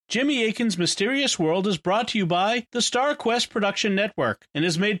Jimmy Akin's Mysterious World is brought to you by the Star Quest Production Network and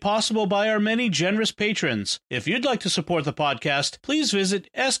is made possible by our many generous patrons. If you'd like to support the podcast, please visit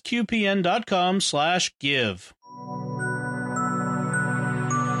sqpn.com/give.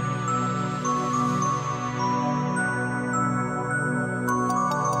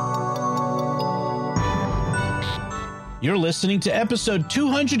 You're listening to episode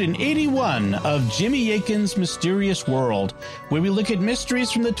 281 of Jimmy Akin's Mysterious World, where we look at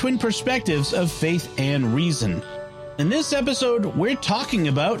mysteries from the twin perspectives of faith and reason. In this episode, we're talking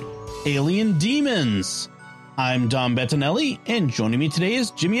about alien demons. I'm Dom Bettinelli, and joining me today is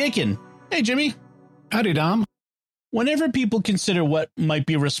Jimmy Akin. Hey, Jimmy. Howdy, Dom. Whenever people consider what might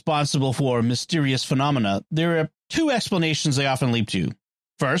be responsible for mysterious phenomena, there are two explanations they often leap to.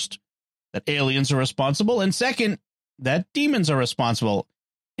 First, that aliens are responsible, and second, that demons are responsible.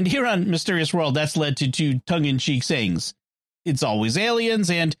 And here on Mysterious World, that's led to two tongue-in-cheek sayings. It's always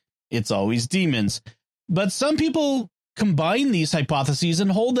aliens and it's always demons. But some people combine these hypotheses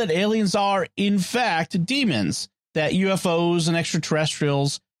and hold that aliens are, in fact, demons, that UFOs and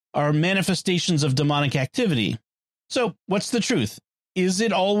extraterrestrials are manifestations of demonic activity. So what's the truth? Is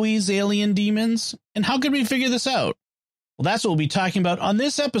it always alien demons? And how can we figure this out? Well, that's what we'll be talking about on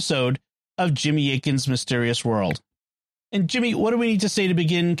this episode of Jimmy Akin's Mysterious World. And Jimmy, what do we need to say to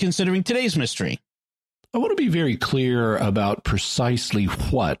begin considering today's mystery? I want to be very clear about precisely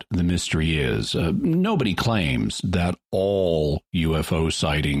what the mystery is. Nobody claims that all UFO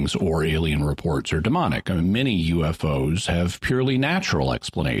sightings or alien reports are demonic. I mean, many UFOs have purely natural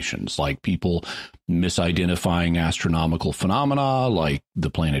explanations, like people misidentifying astronomical phenomena, like the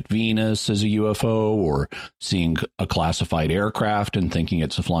planet Venus as a UFO, or seeing a classified aircraft and thinking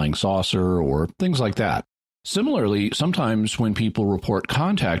it's a flying saucer, or things like that. Similarly, sometimes when people report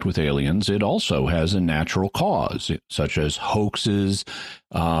contact with aliens, it also has a natural cause, such as hoaxes,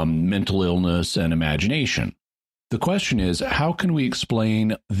 mental illness, and imagination. The question is, how can we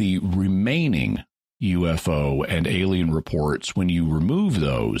explain the remaining UFO and alien reports when you remove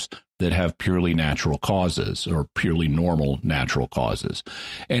those that have purely natural causes or purely normal natural causes?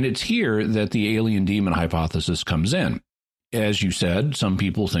 And it's here that the alien demon hypothesis comes in. As you said, some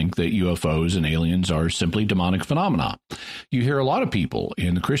people think that UFOs and aliens are simply demonic phenomena. You hear a lot of people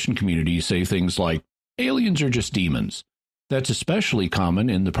in the Christian community say things like, aliens are just demons. That's especially common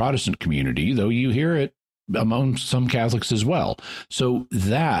in the Protestant community, though you hear it among some Catholics as well. So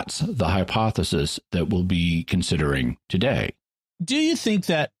that's the hypothesis that we'll be considering today. Do you think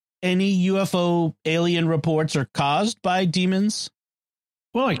that any UFO alien reports are caused by demons?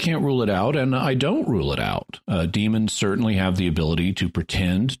 Well, I can't rule it out, and I don't rule it out. Demons certainly have the ability to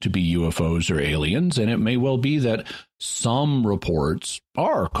pretend to be UFOs or aliens, and it may well be that some reports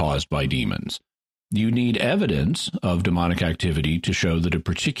are caused by demons. You need evidence of demonic activity to show that a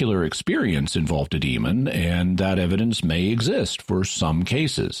particular experience involved a demon, and that evidence may exist for some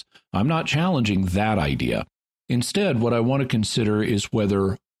cases. I'm not challenging that idea. Instead, what I want to consider is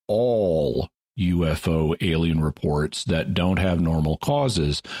whether all UFO alien reports that don't have normal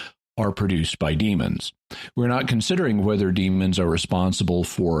causes are produced by demons. We're not considering whether demons are responsible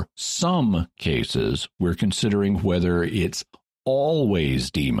for some cases. We're considering whether it's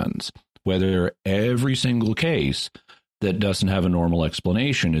always demons, whether every single case that doesn't have a normal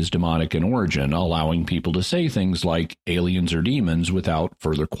explanation is demonic in origin, allowing people to say things like aliens or demons without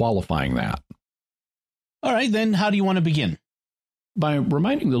further qualifying that. All right, then how do you want to begin? By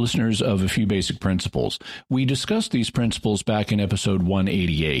reminding the listeners of a few basic principles. We discussed these principles back in episode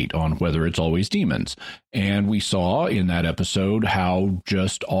 188 on whether it's always demons. And we saw in that episode how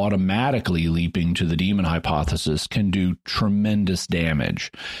just automatically leaping to the demon hypothesis can do tremendous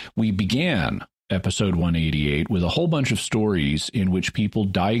damage. We began episode 188 with a whole bunch of stories in which people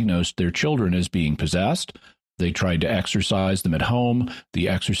diagnosed their children as being possessed. They tried to exorcise them at home. The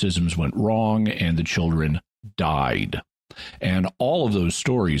exorcisms went wrong and the children died. And all of those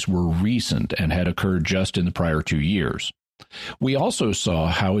stories were recent and had occurred just in the prior 2 years. We also saw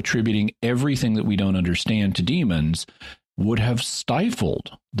how attributing everything that we don't understand to demons would have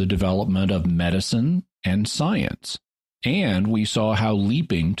stifled the development of medicine and science. And we saw how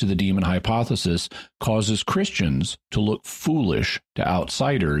leaping to the demon hypothesis causes Christians to look foolish to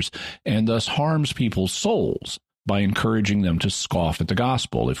outsiders and thus harms people's souls by encouraging them to scoff at the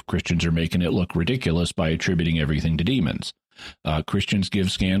gospel if Christians are making it look ridiculous by attributing everything to demons. Christians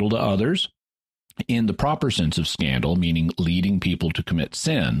give scandal to others in the proper sense of scandal, meaning leading people to commit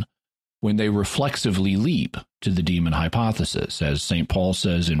sin, when they reflexively leap to the demon hypothesis. As St. Paul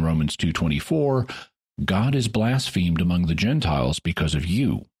says in Romans 2:24, God is blasphemed among the Gentiles because of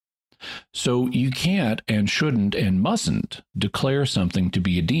you. So you can't and shouldn't and mustn't declare something to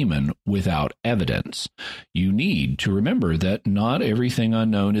be a demon without evidence. You need to remember that not everything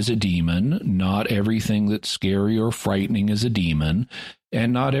unknown is a demon, not everything that's scary or frightening is a demon,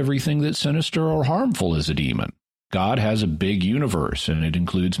 and not everything that's sinister or harmful is a demon. God has a big universe, and it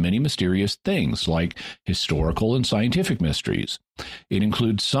includes many mysterious things like historical and scientific mysteries. It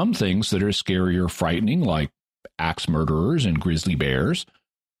includes some things that are scary or frightening, like axe murderers and grizzly bears,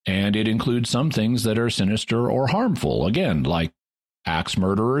 and it includes some things that are sinister or harmful, again, like axe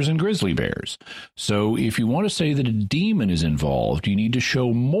murderers and grizzly bears. So if you want to say that a demon is involved, you need to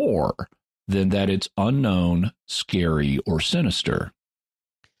show more than that it's unknown, scary, or sinister.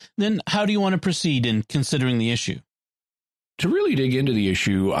 Then how do you want to proceed in considering the issue? To really dig into the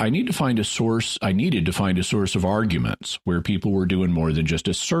issue, I needed to find a source of arguments where people were doing more than just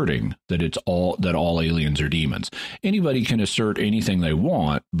asserting that all aliens are demons. Anybody can assert anything they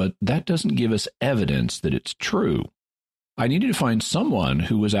want, but that doesn't give us evidence that it's true. I needed to find someone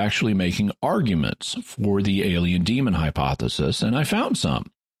who was actually making arguments for the alien demon hypothesis, and I found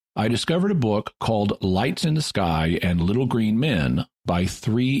some. I discovered a book called Lights in the Sky and Little Green Men by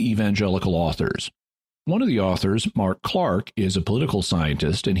 3 evangelical authors. One of the authors, Mark Clark, is a political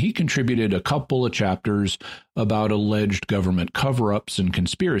scientist, and he contributed a couple of chapters about alleged government cover-ups and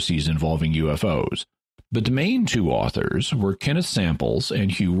conspiracies involving UFOs. But the main 2 authors were Kenneth Samples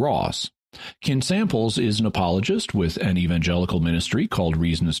and Hugh Ross. Ken Samples is an apologist with an evangelical ministry called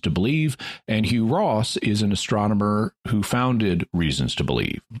Reasons to Believe, and Hugh Ross is an astronomer who founded Reasons to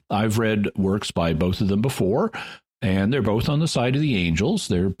Believe. I've read works by both of them before, and they're both on the side of the angels.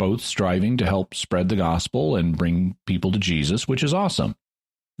 They're both striving to help spread the gospel and bring people to Jesus, which is awesome.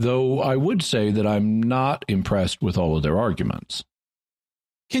 Though I would say that I'm not impressed with all of their arguments.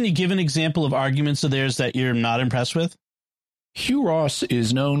 Can you give an example of arguments of theirs that you're not impressed with? Hugh Ross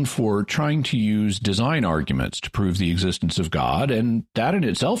is known for trying to use design arguments to prove the existence of God, and that in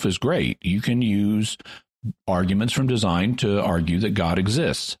itself is great. You can use arguments from design to argue that God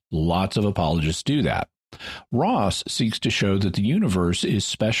exists. Lots of apologists do that. Ross seeks to show that the universe is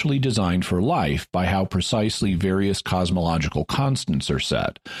specially designed for life by how precisely various cosmological constants are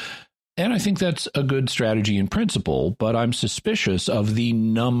set. And I think that's a good strategy in principle, but I'm suspicious of the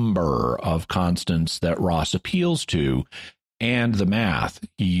number of constants that Ross appeals to and the math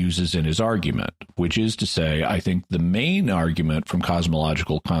he uses in his argument, which is to say, I think the main argument from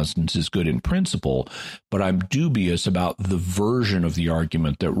cosmological constants is good in principle, but I'm dubious about the version of the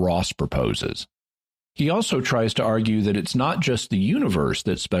argument that Ross proposes. He also tries to argue that it's not just the universe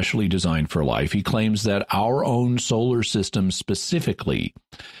that's specially designed for life. He claims that our own solar system specifically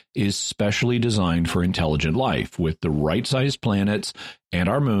is specially designed for intelligent life, with the right-sized planets and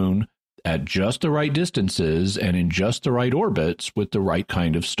our moon at just the right distances and in just the right orbits with the right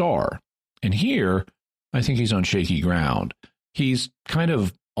kind of star. And here, I think he's on shaky ground. He's kind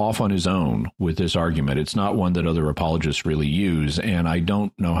of off on his own with this argument. It's not one that other apologists really use, and I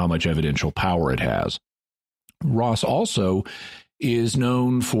don't know how much evidential power it has. Ross also is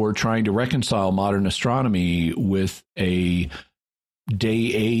known for trying to reconcile modern astronomy with a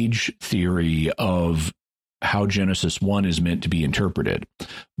day-age theory of how Genesis 1 is meant to be interpreted.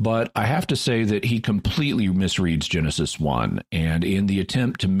 But I have to say that he completely misreads Genesis 1, and in the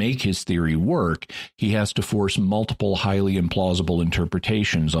attempt to make his theory work, he has to force multiple highly implausible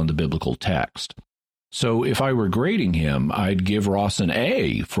interpretations on the biblical text. So if I were grading him, I'd give Ross an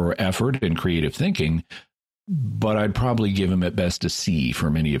A for effort and creative thinking, but I'd probably give him at best a C for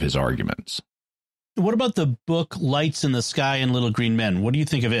many of his arguments. What about the book Lights in the Sky and Little Green Men? What do you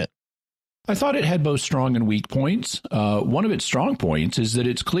think of it? I thought it had both strong and weak points. One of its strong points is that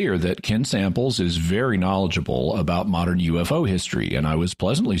it's clear that Ken Samples is very knowledgeable about modern UFO history, and I was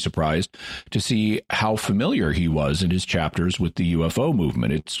pleasantly surprised to see how familiar he was in his chapters with the UFO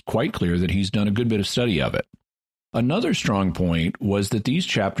movement. It's quite clear that he's done a good bit of study of it. Another strong point was that these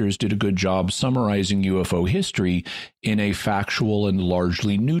chapters did a good job summarizing UFO history in a factual and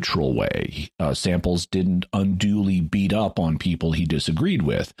largely neutral way. Samples didn't unduly beat up on people he disagreed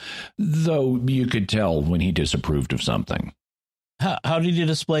with, though you could tell when he disapproved of something. How did he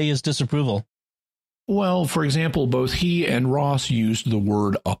display his disapproval? Well, for example, both he and Ross used the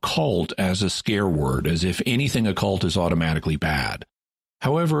word occult as a scare word, as if anything occult is automatically bad.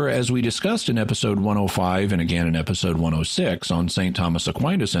 However, as we discussed in episode 105 and again in episode 106 on St. Thomas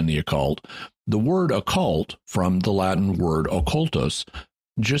Aquinas and the occult, the word occult, from the Latin word occultus,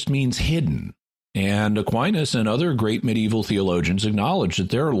 just means hidden. And Aquinas and other great medieval theologians acknowledge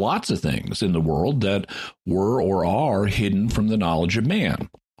that there are lots of things in the world that were or are hidden from the knowledge of man.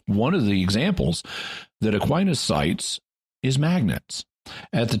 One of the examples that Aquinas cites is magnets.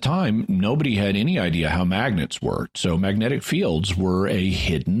 At the time, nobody had any idea how magnets worked, so magnetic fields were a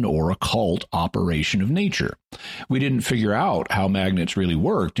hidden or occult operation of nature. We didn't figure out how magnets really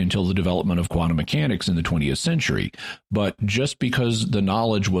worked until the development of quantum mechanics in the 20th century, but just because the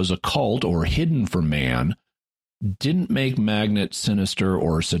knowledge was occult or hidden from man didn't make magnets sinister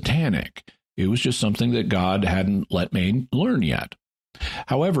or satanic. It was just something that God hadn't let man learn yet.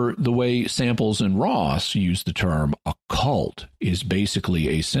 However, the way Samples and Ross use the term occult is basically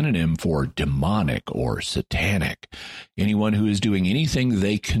a synonym for demonic or satanic. Anyone who is doing anything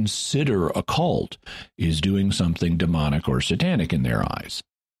they consider occult is doing something demonic or satanic in their eyes.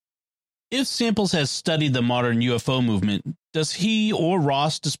 If Samples has studied the modern UFO movement, does he or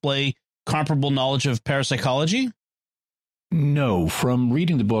Ross display comparable knowledge of parapsychology? No, from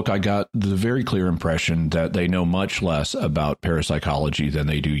reading the book, I got the very clear impression that they know much less about parapsychology than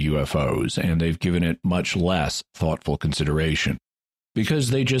they do UFOs, and they've given it much less thoughtful consideration, because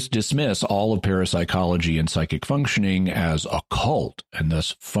they just dismiss all of parapsychology and psychic functioning as occult and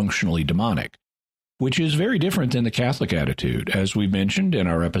thus functionally demonic, which is very different than the Catholic attitude. As we mentioned in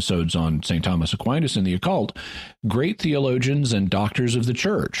our episodes on St. Thomas Aquinas and the occult, great theologians and doctors of the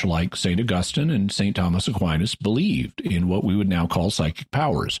church, like St. Augustine and St. Thomas Aquinas, believed in what we would now call psychic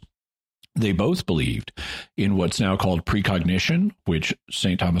powers. They both believed in what's now called precognition, which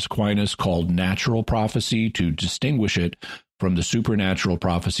St. Thomas Aquinas called natural prophecy to distinguish it from the supernatural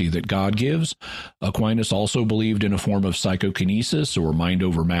prophecy that God gives. Aquinas also believed in a form of psychokinesis, or mind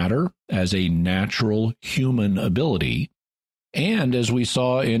over matter, as a natural human ability. And as we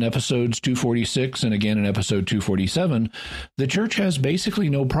saw in episodes 246 and again in episode 247, the church has basically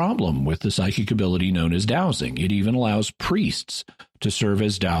no problem with the psychic ability known as dowsing. It even allows priests to serve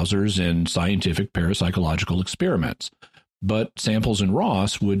as dowsers in scientific parapsychological experiments. But Samples and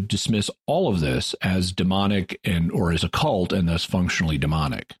Ross would dismiss all of this as demonic or as occult and thus functionally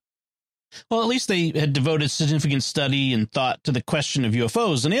demonic. Well, at least they had devoted significant study and thought to the question of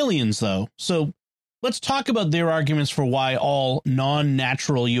UFOs and aliens, though. So let's talk about their arguments for why all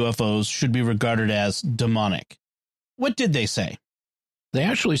non-natural UFOs should be regarded as demonic. What did they say? They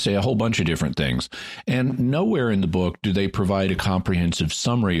actually say a whole bunch of different things, and nowhere in the book do they provide a comprehensive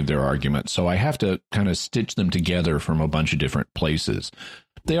summary of their arguments, so I have to kind of stitch them together from a bunch of different places.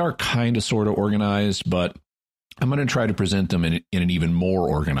 They are kind of sort of organized, but I'm going to try to present them in an even more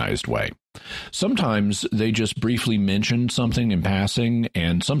organized way. Sometimes they just briefly mention something in passing,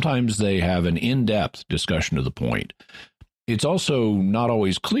 and sometimes they have an in-depth discussion of the point. It's also not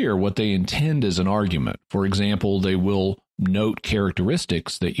always clear what they intend as an argument. For example, they will note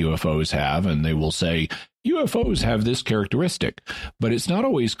characteristics that UFOs have, and they will say, UFOs have this characteristic, but it's not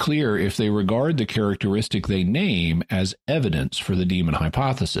always clear if they regard the characteristic they name as evidence for the demon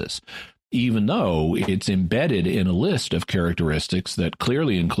hypothesis, even though it's embedded in a list of characteristics that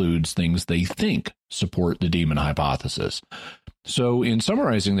clearly includes things they think support the demon hypothesis. So in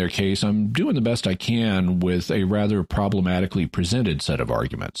summarizing their case, I'm doing the best I can with a rather problematically presented set of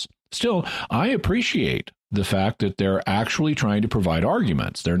arguments. Still, I appreciate the fact that they're actually trying to provide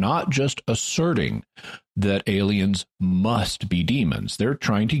arguments. They're not just asserting that aliens must be demons. They're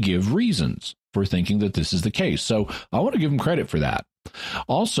trying to give reasons for thinking that this is the case. So I want to give them credit for that.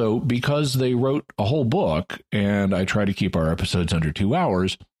 Also, because they wrote a whole book, and I try to keep our episodes under 2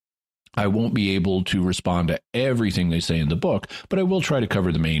 hours, I won't be able to respond to everything they say in the book, but I will try to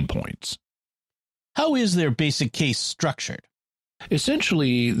cover the main points. How is their basic case structured?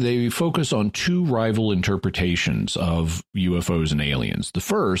 Essentially, they focus on two rival interpretations of UFOs and aliens. The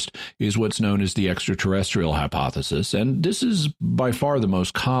first is what's known as the extraterrestrial hypothesis, and this is by far the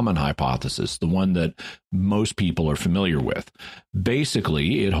most common hypothesis, the one that most people are familiar with.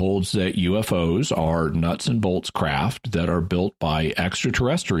 Basically, it holds that UFOs are nuts and bolts craft that are built by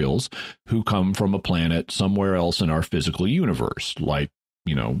extraterrestrials who come from a planet somewhere else in our physical universe, like,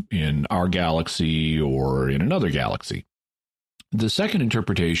 in our galaxy or in another galaxy. The second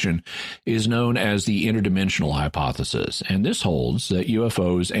interpretation is known as the interdimensional hypothesis, and this holds that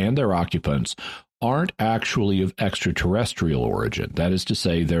UFOs and their occupants aren't actually of extraterrestrial origin. That is to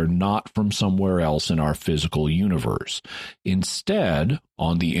say, they're not from somewhere else in our physical universe. Instead,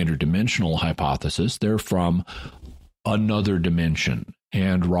 on the interdimensional hypothesis, they're from another dimension.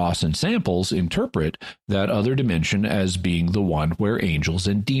 And Ross and Samples interpret that other dimension as being the one where angels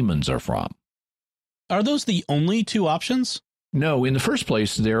and demons are from. Are those the only two options? No, in the first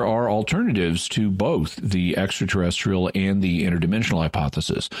place, there are alternatives to both the extraterrestrial and the interdimensional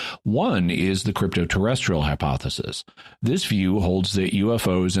hypothesis. One is the cryptoterrestrial hypothesis. This view holds that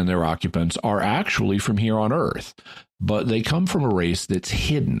UFOs and their occupants are actually from here on Earth, but they come from a race that's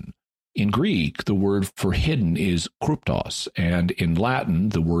hidden. In Greek, the word for hidden is kryptos, and in Latin,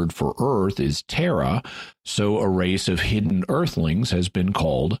 the word for earth is terra, so a race of hidden earthlings has been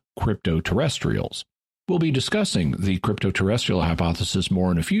called cryptoterrestrials. We'll be discussing the cryptoterrestrial hypothesis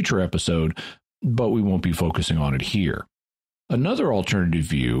more in a future episode, but we won't be focusing on it here. Another alternative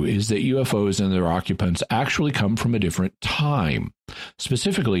view is that UFOs and their occupants actually come from a different time.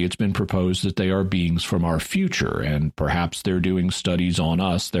 Specifically, it's been proposed that they are beings from our future, and perhaps they're doing studies on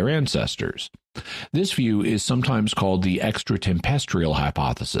us, their ancestors. This view is sometimes called the extraterrestrial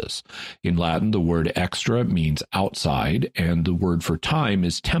hypothesis. In Latin, the word extra means outside, and the word for time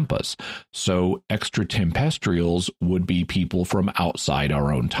is tempus, so extraterrestrials would be people from outside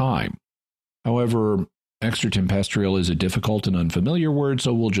our own time. However, extraterrestrial is a difficult and unfamiliar word,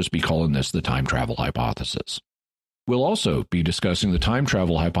 so we'll just be calling this the time travel hypothesis. We'll also be discussing the time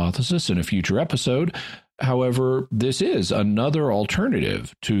travel hypothesis in a future episode. However, this is another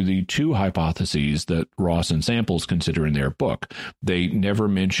alternative to the two hypotheses that Ross and Samples consider in their book. They never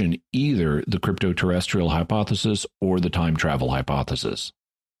mention either the cryptoterrestrial hypothesis or the time travel hypothesis.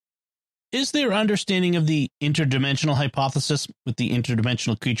 Is there understanding of the interdimensional hypothesis, with the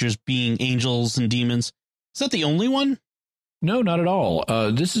interdimensional creatures being angels and demons? Is that the only one? No, not at all.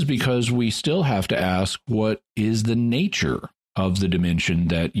 This is because we still have to ask what is the nature of the dimension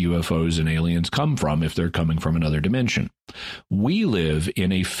that UFOs and aliens come from if they're coming from another dimension. We live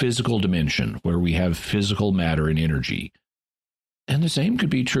in a physical dimension where we have physical matter and energy. And the same could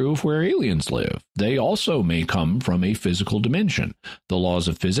be true of where aliens live. They also may come from a physical dimension. The laws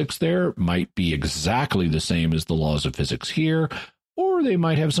of physics there might be exactly the same as the laws of physics here, or they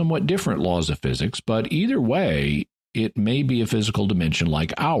might have somewhat different laws of physics, but either way, it may be a physical dimension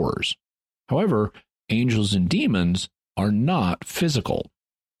like ours. However, angels and demons are not physical.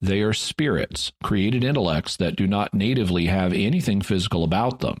 They are spirits, created intellects that do not natively have anything physical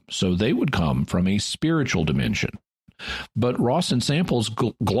about them, so they would come from a spiritual dimension. But Ross and Samples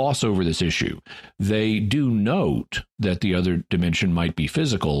gloss over this issue. They do note that the other dimension might be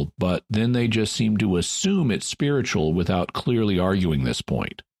physical, but then they just seem to assume it's spiritual without clearly arguing this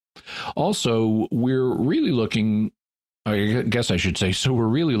point. Also, we're really looking at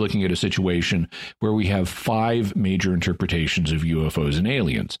a situation where we have 5 major interpretations of UFOs and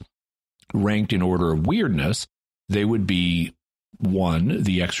aliens. Ranked in order of weirdness, they would be 1,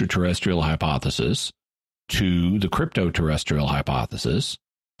 the extraterrestrial hypothesis, 2, the cryptoterrestrial hypothesis,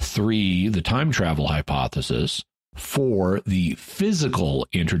 3, the time travel hypothesis, 4, the physical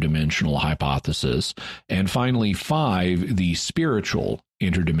interdimensional hypothesis, and finally 5, the spiritual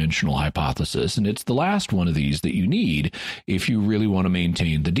interdimensional hypothesis. And it's the last one of these that you need if you really want to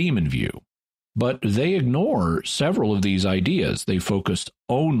maintain the demon view. But they ignore several of these ideas. They focus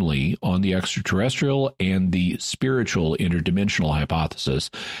only on the extraterrestrial and the spiritual interdimensional hypothesis,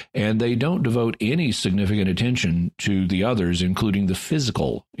 and they don't devote any significant attention to the others, including the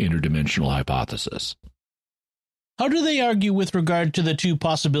physical interdimensional hypothesis. How do they argue with regard to the two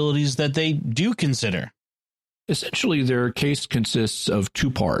possibilities that they do consider? Essentially, their case consists of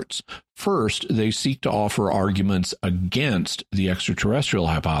 2 parts. First, they seek to offer arguments against the extraterrestrial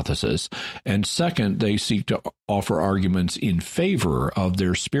hypothesis, and second, they seek to offer arguments in favor of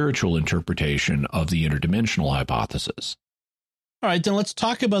their spiritual interpretation of the interdimensional hypothesis. All right, then let's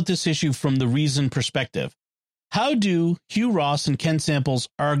talk about this issue from the reason perspective. How do Hugh Ross and Ken Samples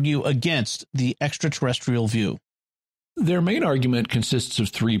argue against the extraterrestrial view? Their main argument consists of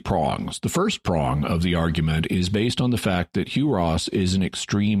 3 prongs. The first prong of the argument is based on the fact that Hugh Ross is an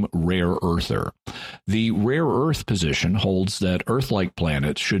extreme rare earther. The rare earth position holds that Earth-like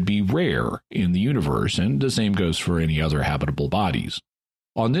planets should be rare in the universe, and the same goes for any other habitable bodies.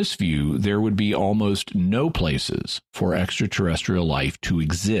 On this view, there would be almost no places for extraterrestrial life to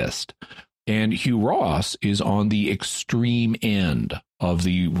exist, and Hugh Ross is on the extreme end of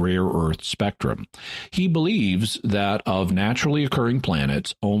the rare earth spectrum. He believes that of naturally occurring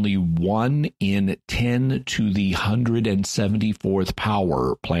planets, only 1 in 10 to the 174th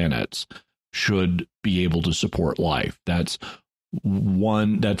power planets should be able to support life. That's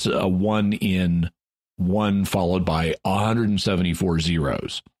a 1 in 1 followed by 174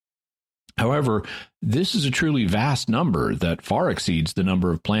 zeros. However, this is a truly vast number that far exceeds the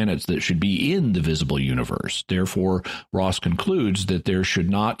number of planets that should be in the visible universe. Therefore, Ross concludes that there should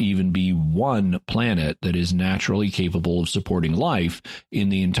not even be 1 planet that is naturally capable of supporting life in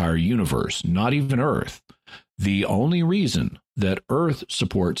the entire universe, not even Earth. The only reason that Earth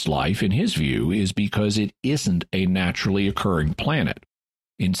supports life, in his view, is because it isn't a naturally occurring planet.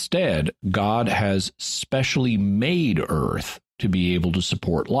 Instead, God has specially made Earth to be able to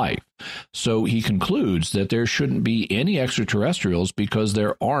support life. So he concludes that there shouldn't be any extraterrestrials because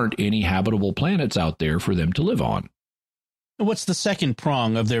there aren't any habitable planets out there for them to live on. What's the second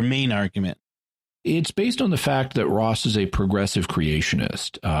prong of their main argument? It's based on the fact that Ross is a progressive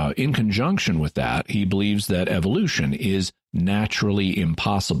creationist. In conjunction with that, he believes that evolution is naturally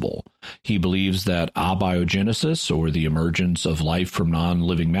impossible. He believes that abiogenesis, or the emergence of life from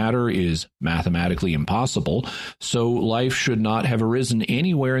non-living matter, is mathematically impossible, so life should not have arisen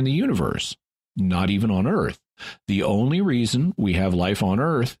anywhere in the universe, not even on Earth. The only reason we have life on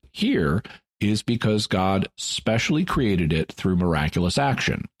Earth here is because God specially created it through miraculous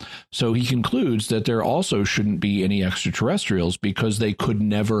action. So he concludes that there also shouldn't be any extraterrestrials because they could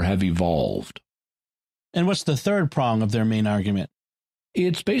never have evolved. And what's the third prong of their main argument?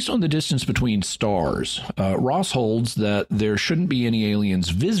 It's based on the distance between stars. Ross holds that there shouldn't be any aliens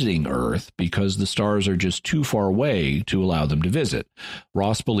visiting Earth because the stars are just too far away to allow them to visit.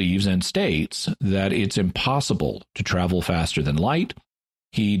 Ross believes and states that it's impossible to travel faster than light.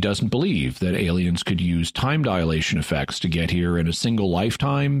 He doesn't believe that aliens could use time dilation effects to get here in a single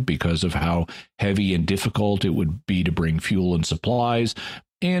lifetime because of how heavy and difficult it would be to bring fuel and supplies,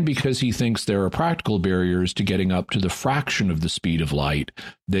 and because he thinks there are practical barriers to getting up to the fraction of the speed of light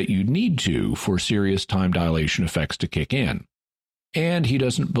that you'd need to for serious time dilation effects to kick in. And he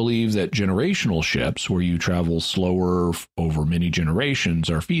doesn't believe that generational ships, where you travel slower over many generations,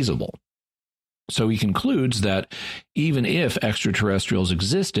 are feasible. So he concludes that even if extraterrestrials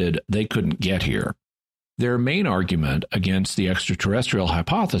existed, they couldn't get here. Their main argument against the extraterrestrial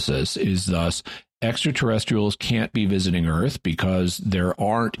hypothesis is thus extraterrestrials can't be visiting Earth because there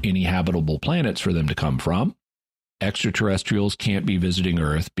aren't any habitable planets for them to come from. Extraterrestrials can't be visiting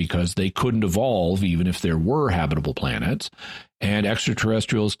Earth because they couldn't evolve even if there were habitable planets. And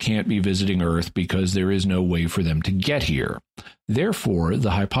extraterrestrials can't be visiting Earth because there is no way for them to get here. Therefore,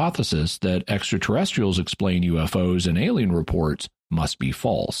 the hypothesis that extraterrestrials explain UFOs and alien reports must be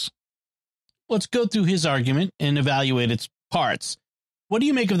false. Let's go through his argument and evaluate its parts. What do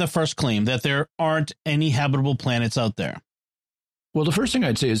you make of the first claim that there aren't any habitable planets out there? Well, the first thing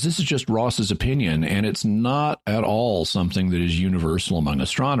I'd say is this is just Ross's opinion, and it's not at all something that is universal among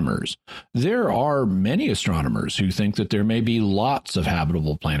astronomers. There are many astronomers who think that there may be lots of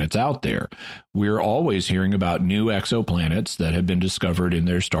habitable planets out there. We're always hearing about new exoplanets that have been discovered in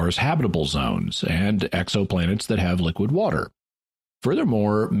their stars' habitable zones, and exoplanets that have liquid water.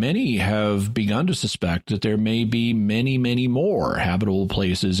 Furthermore, many have begun to suspect that there may be many, many more habitable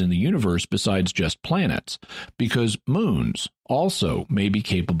places in the universe besides just planets, because moons also may be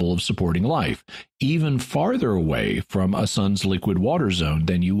capable of supporting life, even farther away from a sun's liquid water zone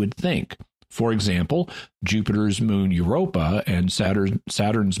than you would think. For example, Jupiter's moon Europa and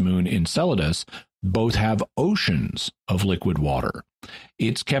Saturn's moon Enceladus both have oceans of liquid water.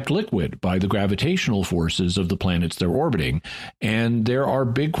 It's kept liquid by the gravitational forces of the planets they're orbiting, and there are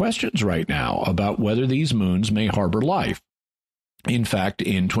big questions right now about whether these moons may harbor life. In fact,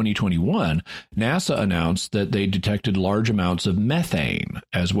 in 2021, NASA announced that they detected large amounts of methane,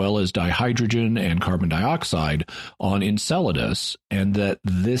 as well as dihydrogen and carbon dioxide, on Enceladus, and that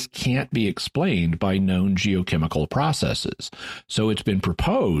this can't be explained by known geochemical processes. So it's been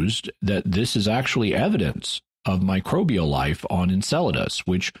proposed that this is actually evidence of microbial life on Enceladus,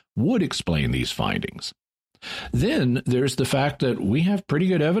 which would explain these findings. Then there's the fact that we have pretty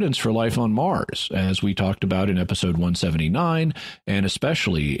good evidence for life on Mars, as we talked about in episode 179, and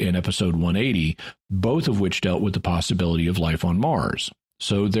especially in episode 180, both of which dealt with the possibility of life on Mars.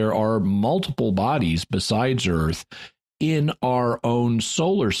 So there are multiple bodies besides Earth in our own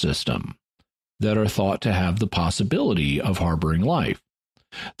solar system that are thought to have the possibility of harboring life.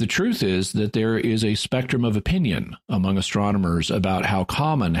 The truth is that there is a spectrum of opinion among astronomers about how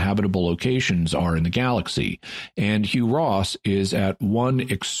common habitable locations are in the galaxy, and Hugh Ross is at one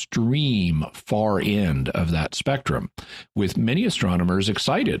extreme far end of that spectrum, with many astronomers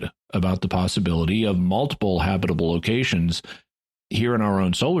excited about the possibility of multiple habitable locations here in our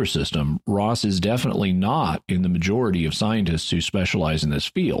own solar system. Ross is definitely not in the majority of scientists who specialize in this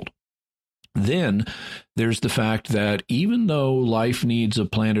field. Then there's the fact that even though life needs a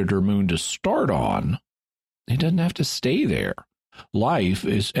planet or moon to start on, it doesn't have to stay there. Life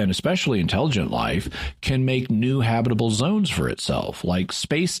is, and especially intelligent life, can make new habitable zones for itself, like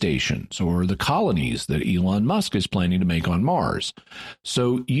space stations or the colonies that Elon Musk is planning to make on Mars.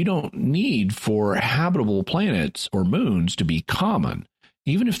 So you don't need for habitable planets or moons to be common.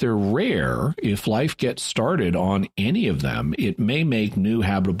 Even if they're rare, if life gets started on any of them, it may make new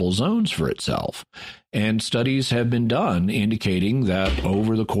habitable zones for itself. And studies have been done indicating that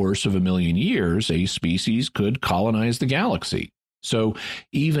over the course of 1 million years, a species could colonize the galaxy. So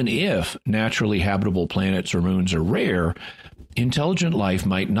even if naturally habitable planets or moons are rare, intelligent life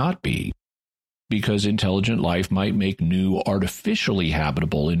might not be, because intelligent life might make new artificially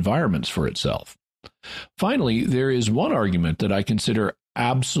habitable environments for itself. Finally, there is one argument that I consider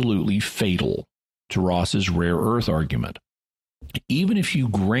absolutely fatal to Ross's rare Earth argument. Even if you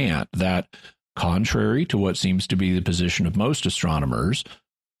grant that, contrary to what seems to be the position of most astronomers,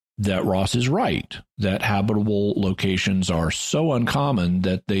 that Ross is right, that habitable locations are so uncommon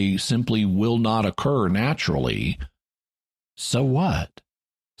that they simply will not occur naturally, so what?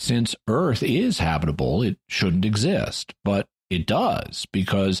 Since Earth is habitable, it shouldn't exist, but it does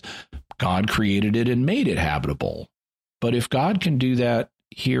because God created it and made it habitable. But if God can do that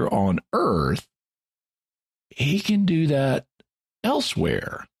here on Earth, he can do that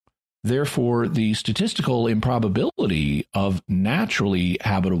elsewhere. Therefore, the statistical improbability of naturally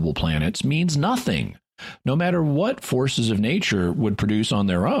habitable planets means nothing. No matter what forces of nature would produce on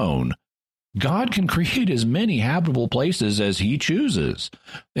their own, God can create as many habitable places as he chooses.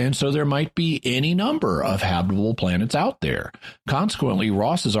 And so there might be any number of habitable planets out there. Consequently,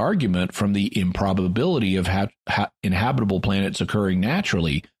 Ross's argument from the improbability of inhabitable planets occurring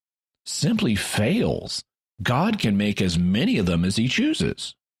naturally simply fails. God can make as many of them as he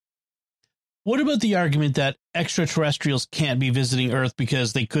chooses. What about the argument that extraterrestrials can't be visiting Earth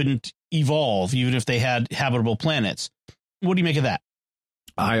because they couldn't evolve even if they had habitable planets? What do you make of that?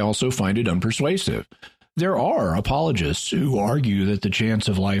 I also find it unpersuasive. There are apologists who argue that the chance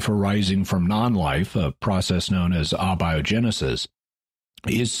of life arising from non-life, a process known as abiogenesis,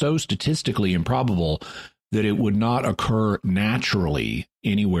 is so statistically improbable that it would not occur naturally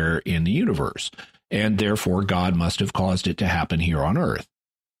anywhere in the universe, and therefore God must have caused it to happen here on Earth.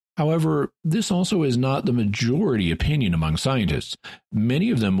 However, this also is not the majority opinion among scientists. Many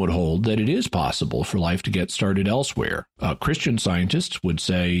of them would hold that it is possible for life to get started elsewhere. Christian scientists would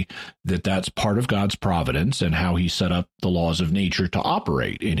say that that's part of God's providence and how he set up the laws of nature to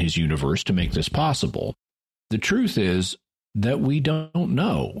operate in his universe to make this possible. The truth is that we don't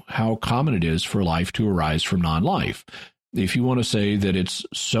know how common it is for life to arise from non-life. If you want to say that it's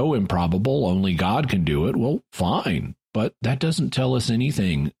so improbable only God can do it, well, fine. But that doesn't tell us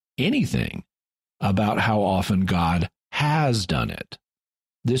anything about how often God has done it.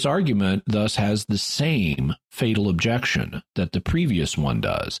 This argument thus has the same fatal objection that the previous one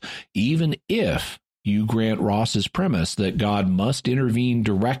does. Even if you grant Ross's premise that God must intervene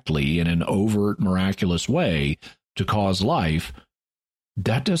directly in an overt, miraculous way to cause life,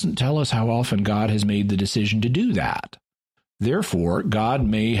 that doesn't tell us how often God has made the decision to do that. Therefore, God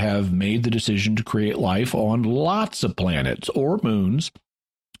may have made the decision to create life on lots of planets or moons,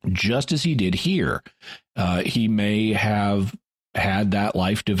 just as he did here. He may have had that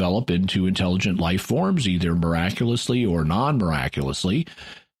life develop into intelligent life forms, either miraculously or non-miraculously.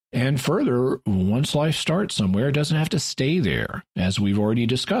 And further, once life starts somewhere, it doesn't have to stay there. As we've already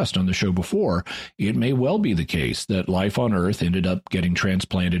discussed on the show before, it may well be the case that life on Earth ended up getting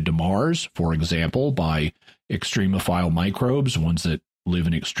transplanted to Mars, for example, by extremophile microbes, ones that live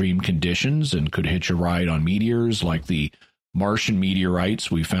in extreme conditions and could hitch a ride on meteors like the Martian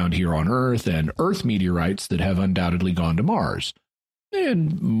meteorites we found here on Earth and Earth meteorites that have undoubtedly gone to Mars.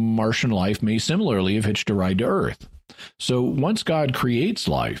 And Martian life may similarly have hitched a ride to Earth. So once God creates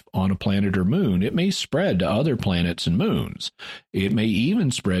life on a planet or moon, it may spread to other planets and moons. It may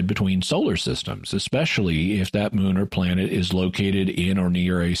even spread between solar systems, especially if that moon or planet is located in or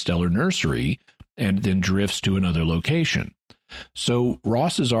near a stellar nursery and then drifts to another location. So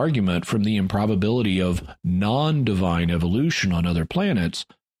Ross's argument from the improbability of non-divine evolution on other planets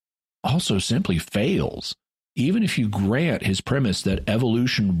also simply fails. Even if you grant his premise that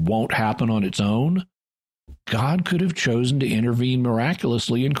evolution won't happen on its own, God could have chosen to intervene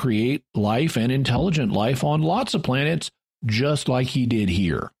miraculously and create life and intelligent life on lots of planets, just like he did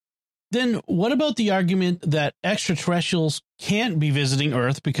here. Then what about the argument that extraterrestrials can't be visiting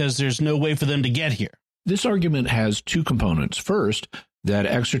Earth because there's no way for them to get here? This argument has two components. First, that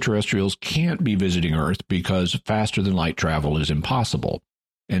extraterrestrials can't be visiting Earth because faster than light travel is impossible.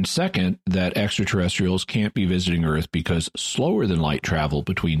 And second, that extraterrestrials can't be visiting Earth because slower than light travel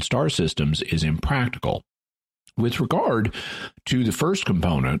between star systems is impractical. With regard to the first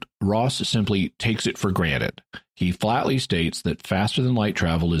component, Ross simply takes it for granted. He flatly states that faster than light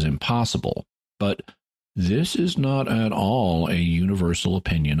travel is impossible, but this is not at all a universal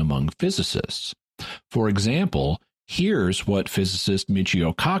opinion among physicists. For example, Here's what physicist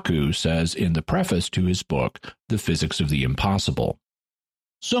Michio Kaku says in the preface to his book, The Physics of the Impossible.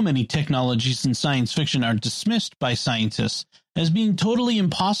 So many technologies in science fiction are dismissed by scientists as being totally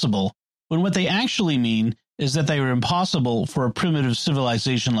impossible, when what they actually mean is that they are impossible for a primitive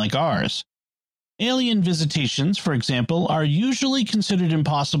civilization like ours. Alien visitations, for example, are usually considered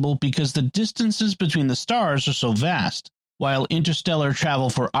impossible because the distances between the stars are so vast. While interstellar travel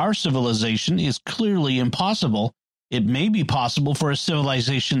for our civilization is clearly impossible, it may be possible for a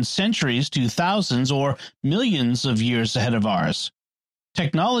civilization centuries to thousands or millions of years ahead of ours.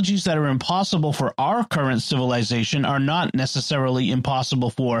 Technologies that are impossible for our current civilization are not necessarily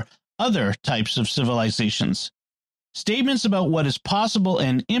impossible for other types of civilizations. Statements about what is possible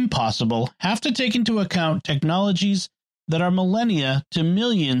and impossible have to take into account technologies that are millennia to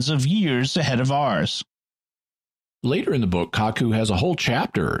millions of years ahead of ours. Later in the book, Kaku has a whole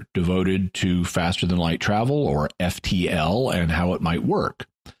chapter devoted to faster-than-light travel, or FTL, and how it might work.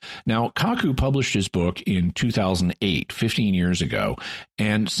 Now, Kaku published his book in 2008, 15 years ago,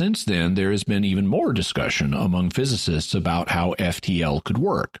 and since then there has been even more discussion among physicists about how FTL could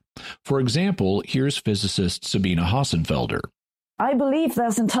work. For example, here's physicist Sabine Hossenfelder. I believe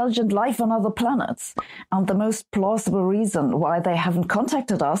there's intelligent life on other planets, and the most plausible reason why they haven't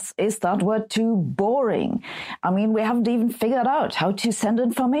contacted us is that we're too boring. I mean, we haven't even figured out how to send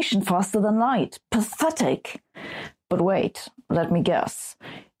information faster than light. Pathetic. But wait, let me guess.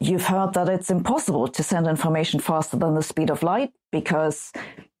 You've heard that it's impossible to send information faster than the speed of light because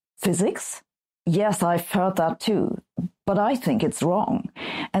physics? Yes, I've heard that too, but I think it's wrong.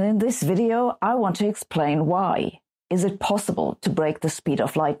 And in this video, I want to explain why. Is it possible to break the speed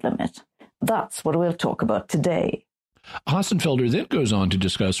of light limit? That's what we'll talk about today. Hossenfelder then goes on to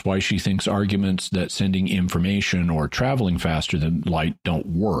discuss why she thinks arguments that sending information or traveling faster than light don't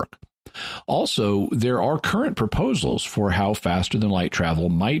work. Also, there are current proposals for how faster-than-light travel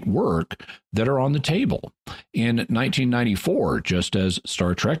might work that are on the table. In 1994, just as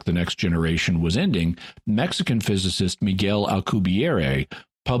Star Trek: The Next Generation was ending, Mexican physicist Miguel Alcubierre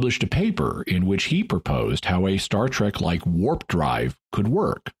published a paper in which he proposed how a Star Trek-like warp drive could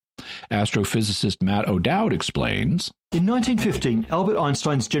work. Astrophysicist Matt O'Dowd explains, in 1915, Albert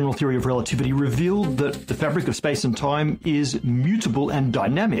Einstein's general theory of relativity revealed that the fabric of space and time is mutable and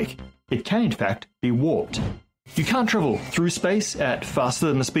dynamic. It can, in fact, be warped. You can't travel through space at faster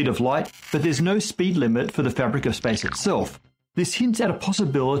than the speed of light, but there's no speed limit for the fabric of space itself. This hints at a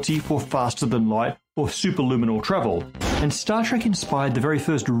possibility for faster than light or superluminal travel, and Star Trek inspired the very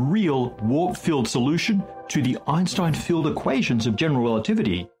first real warp field solution to the Einstein field equations of general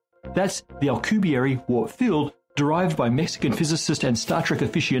relativity. That's the Alcubierre warp field, derived by Mexican physicist and Star Trek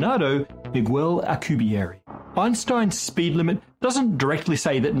aficionado Miguel Alcubierre. Einstein's speed limit doesn't directly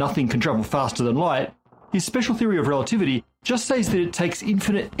say that nothing can travel faster than light. His special theory of relativity just says that it takes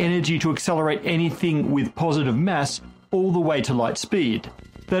infinite energy to accelerate anything with positive mass all the way to light speed.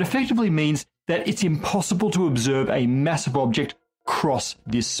 That effectively means that it's impossible to observe a massive object cross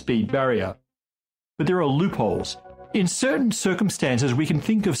this speed barrier. But there are loopholes. In certain circumstances, we can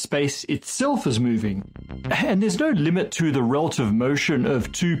think of space itself as moving, and there's no limit to the relative motion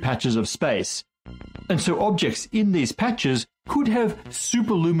of two patches of space. And so objects in these patches could have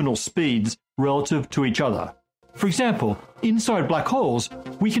superluminal speeds relative to each other. For example, inside black holes,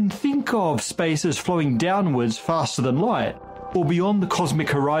 we can think of space as flowing downwards faster than light, or beyond the cosmic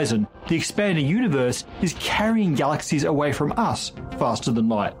horizon, the expanding universe is carrying galaxies away from us faster than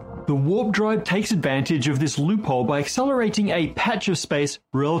light. The warp drive takes advantage of this loophole by accelerating a patch of space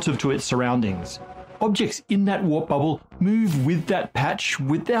relative to its surroundings. Objects in that warp bubble move with that patch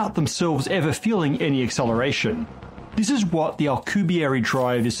without themselves ever feeling any acceleration. This is what the Alcubierre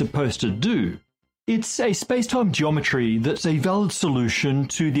drive is supposed to do. It's a space-time geometry that's a valid solution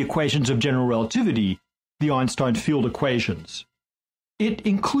to the equations of general relativity, the Einstein field equations. It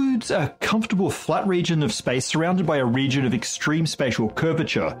includes a comfortable flat region of space surrounded by a region of extreme spatial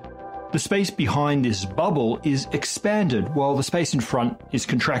curvature. The space behind this bubble is expanded while the space in front is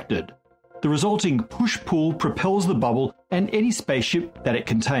contracted. The resulting push-pull propels the bubble and any spaceship that it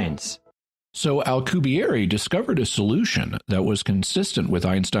contains. So Alcubierre discovered a solution that was consistent with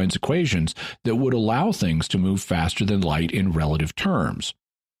Einstein's equations that would allow things to move faster than light in relative terms.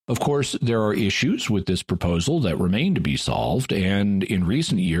 Of course, there are issues with this proposal that remain to be solved, and in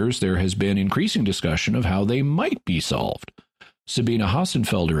recent years there has been increasing discussion of how they might be solved. Sabine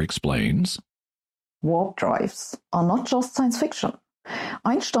Hossenfelder explains, Warp drives are not just science fiction.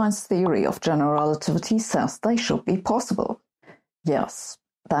 Einstein's theory of general relativity says they should be possible. Yes,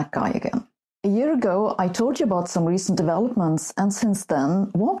 that guy again. A year ago, I told you about some recent developments, and since then,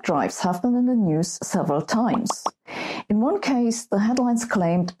 warp drives have been in the news several times. In one case, the headlines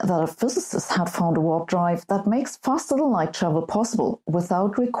claimed that a physicist had found a warp drive that makes faster-than-light travel possible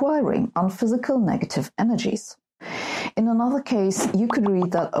without requiring unphysical negative energies. In another case, you could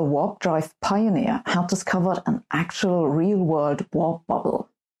read that a warp drive pioneer had discovered an actual real-world warp bubble.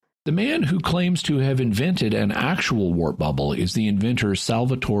 The man who claims to have invented an actual warp bubble is the inventor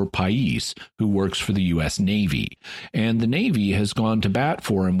Salvatore Pais, who works for the U.S. Navy. And the Navy has gone to bat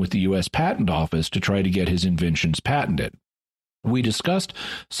for him with the U.S. Patent Office to try to get his inventions patented. We discussed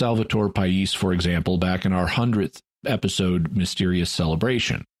Salvatore Pais, for example, back in our 100th episode, Mysterious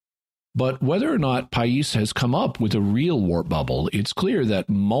Celebration. But whether or not Pais has come up with a real warp bubble, it's clear that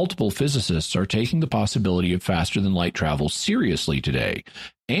multiple physicists are taking the possibility of faster-than-light travel seriously today.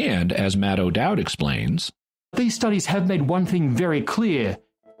 And, as Matt O'Dowd explains, these studies have made one thing very clear.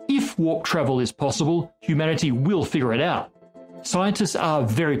 If warp travel is possible, humanity will figure it out. Scientists are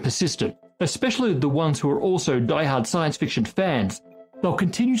very persistent, especially the ones who are also diehard science fiction fans. They'll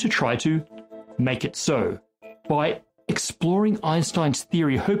continue to try to make it so by exploring Einstein's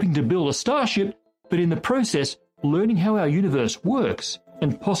theory, hoping to build a starship, but in the process learning how our universe works,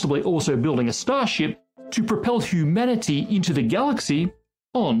 and possibly also building a starship to propel humanity into the galaxy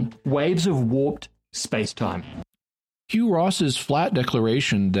on waves of warped space-time. Hugh Ross's flat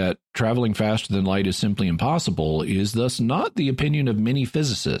declaration that traveling faster than light is simply impossible is thus not the opinion of many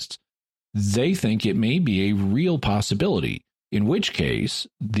physicists. They think it may be a real possibility, in which case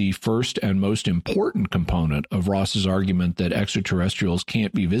the first and most important component of Ross's argument that extraterrestrials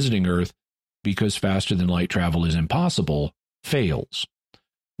can't be visiting Earth because faster-than-light travel is impossible fails.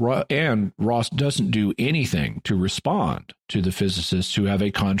 And Ross doesn't do anything to respond to the physicists who have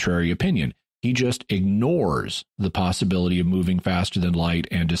a contrary opinion. He just ignores the possibility of moving faster than light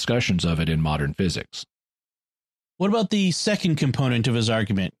and discussions of it in modern physics. What about the second component of his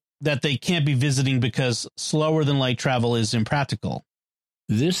argument, that they can't be visiting because slower than light travel is impractical?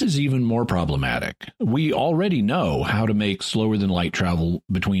 This is even more problematic. We already know how to make slower than light travel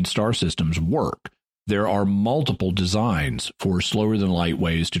between star systems work. There are multiple designs for slower than light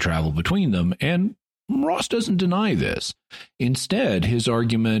ways to travel between them, and Ross doesn't deny this. Instead, his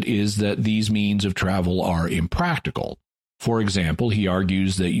argument is that these means of travel are impractical. For example, he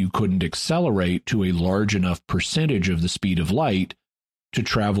argues that you couldn't accelerate to a large enough percentage of the speed of light to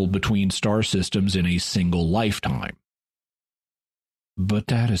travel between star systems in a single lifetime. But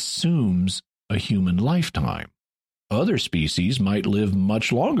that assumes a human lifetime. Other species might live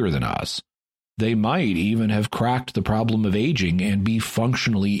much longer than us. They might even have cracked the problem of aging and be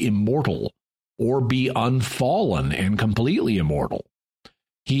functionally immortal, or be unfallen and completely immortal.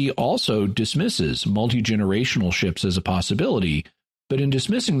 He also dismisses multi-generational ships as a possibility, but in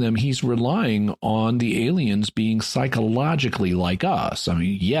dismissing them, he's relying on the aliens being psychologically like us. I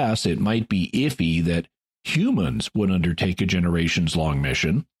mean, yes, it might be iffy that humans would undertake a generations-long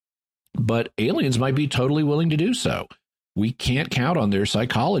mission, but aliens might be totally willing to do so. We can't count on their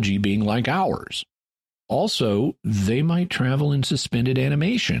psychology being like ours. Also, they might travel in suspended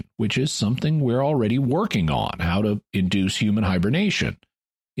animation, which is something we're already working on, how to induce human hibernation.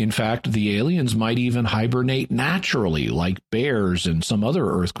 In fact, the aliens might even hibernate naturally, like bears and some other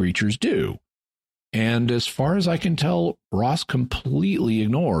Earth creatures do. And as far as I can tell, Ross completely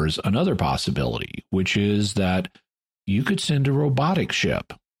ignores another possibility, which is that you could send a robotic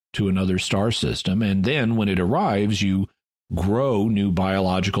ship to another star system, and then when it arrives, you grow new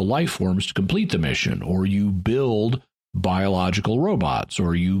biological life forms to complete the mission, or you build biological robots,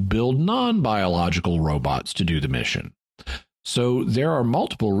 or you build non-biological robots to do the mission. So there are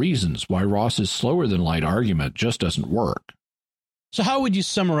multiple reasons why Ross's slower-than-light argument just doesn't work. So how would you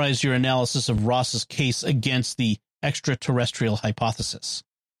summarize your analysis of Ross's case against the extraterrestrial hypothesis?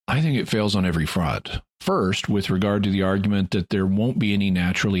 I think it fails on every front. First, with regard to the argument that there won't be any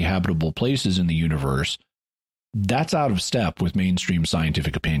naturally habitable places in the universe, that's out of step with mainstream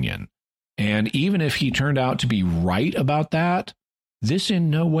scientific opinion. And even if he turned out to be right about that, this in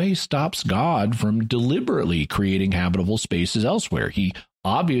no way stops God from deliberately creating habitable spaces elsewhere. He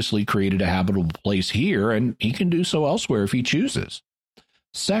obviously created a habitable place here, and he can do so elsewhere if he chooses.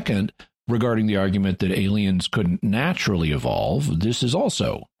 Second, regarding the argument that aliens couldn't naturally evolve, this is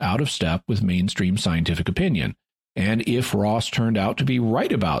also out of step with mainstream scientific opinion. And if Ross turned out to be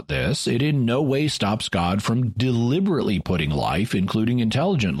right about this, it in no way stops God from deliberately putting life, including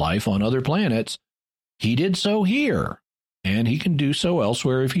intelligent life, on other planets. He did so here, and he can do so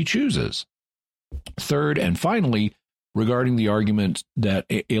elsewhere if he chooses. Third, and finally, regarding the argument that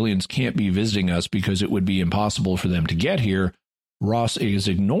aliens can't be visiting us because it would be impossible for them to get here, Ross is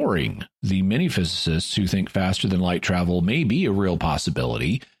ignoring the many physicists who think faster than light travel may be a real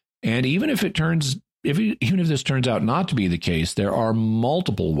possibility. And even if this turns out not to be the case, there are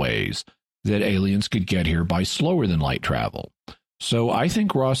multiple ways that aliens could get here by slower than light travel. So I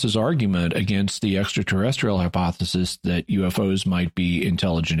think Ross's argument against the extraterrestrial hypothesis that UFOs might be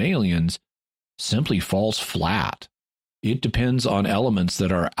intelligent aliens simply falls flat. It depends on elements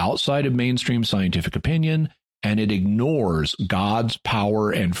that are outside of mainstream scientific opinion, and it ignores God's power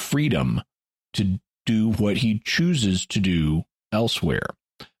and freedom to do what he chooses to do elsewhere.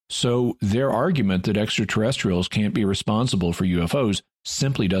 So their argument that extraterrestrials can't be responsible for UFOs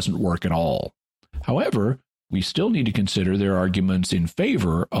simply doesn't work at all. However, we still need to consider their arguments in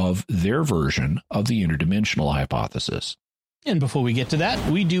favor of their version of the interdimensional hypothesis. And before we get to that,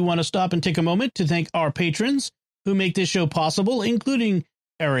 we do want to stop and take a moment to thank our patrons who make this show possible, including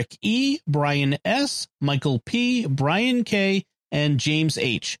Eric E., Brian S., Michael P., Brian K., and James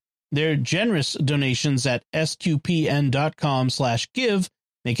H. Their generous donations at sqpn.com/give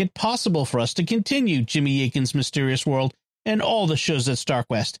make it possible for us to continue Jimmy Akin's Mysterious World and all the shows at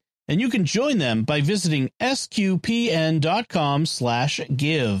StarQuest. And you can join them by visiting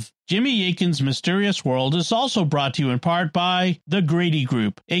sqpn.com/give. Jimmy Akin's Mysterious World is also brought to you in part by the Grady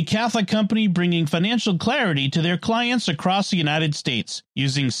Group, a Catholic company bringing financial clarity to their clients across the United States,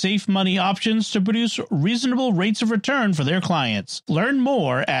 using safe money options to produce reasonable rates of return for their clients. Learn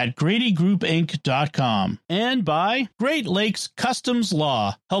more at GradyGroupInc.com. And by Great Lakes Customs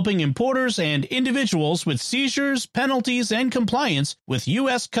Law, helping importers and individuals with seizures, penalties, and compliance with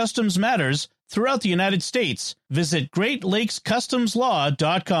U.S. customs matters throughout the United States. Visit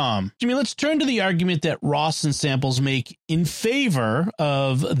GreatLakesCustomsLaw.com. Jimmy, let's turn to the argument that Ross and Samples make in favor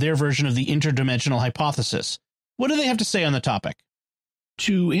of their version of the interdimensional hypothesis. What do they have to say on the topic?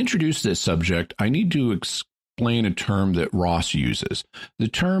 To introduce this subject, I need to explain a term that Ross uses. The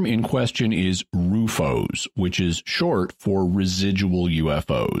term in question is RUFOs, which is short for residual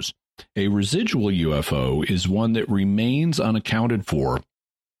UFOs. A residual UFO is one that remains unaccounted for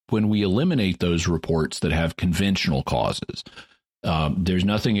when we eliminate those reports that have conventional causes. There's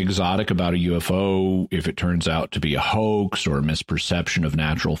nothing exotic about a UFO if it turns out to be a hoax or a misperception of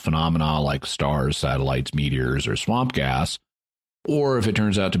natural phenomena like stars, satellites, meteors, or swamp gas, or if it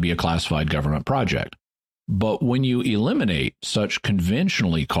turns out to be a classified government project. But when you eliminate such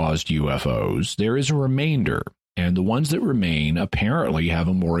conventionally caused UFOs, there is a remainder, and the ones that remain apparently have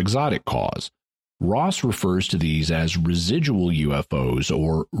a more exotic cause. Ross refers to these as residual UFOs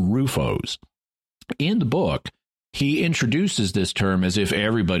or RUFOs. In the book, he introduces this term as if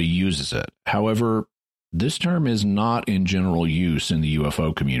everybody uses it. However, this term is not in general use in the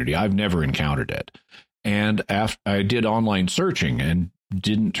UFO community. I've never encountered it. And I did online searching and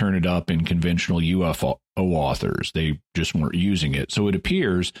didn't turn it up in conventional UFO authors. They just weren't using it. So it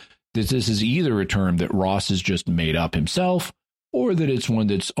appears that this is either a term that Ross has just made up himself, or that it's one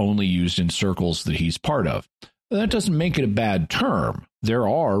that's only used in circles that he's part of. That doesn't make it a bad term. There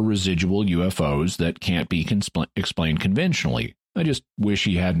are residual UFOs that can't be explained conventionally. I just wish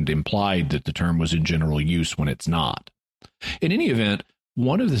he hadn't implied that the term was in general use when it's not. In any event,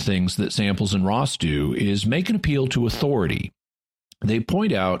 one of the things that Samples and Ross do is make an appeal to authority. They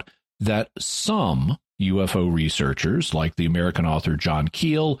point out that some UFO researchers, like the American author John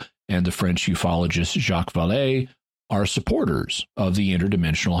Keel and the French ufologist Jacques Vallée, are supporters of the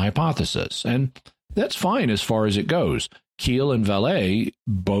interdimensional hypothesis. And that's fine as far as it goes. Keel and Vallée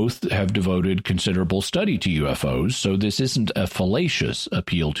both have devoted considerable study to UFOs, so this isn't a fallacious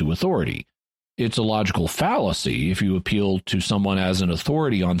appeal to authority. It's a logical fallacy if you appeal to someone as an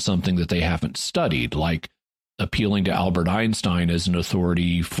authority on something that they haven't studied, like appealing to Albert Einstein as an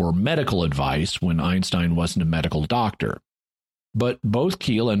authority for medical advice when Einstein wasn't a medical doctor. But both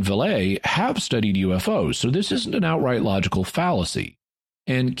Keel and Vallée have studied UFOs, so this isn't an outright logical fallacy.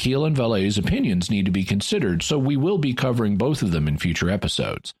 And Keel and Vallée's opinions need to be considered, so we will be covering both of them in future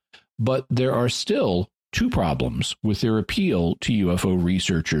episodes. But there are still two problems with their appeal to UFO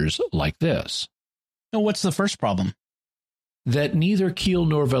researchers like this. Now, what's the first problem? That neither Keel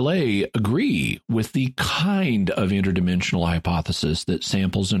nor Vallée agree with the kind of interdimensional hypothesis that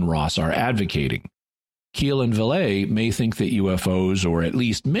Samples and Ross are advocating. Keel and Vallée may think that UFOs, or at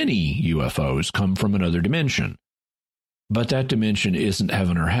least many UFOs, come from another dimension. But that dimension isn't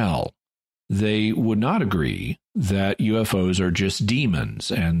heaven or hell. They would not agree that UFOs are just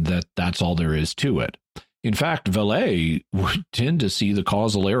demons and that that's all there is to it. In fact, Vallée would tend to see the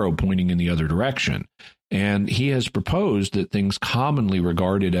causal arrow pointing in the other direction, and he has proposed that things commonly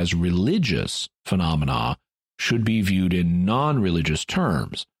regarded as religious phenomena should be viewed in non-religious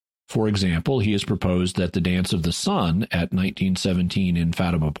terms. For example, he has proposed that the Dance of the Sun at 1917 in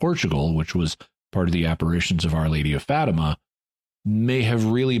Fatima, Portugal, which was part of the apparitions of Our Lady of Fatima, may have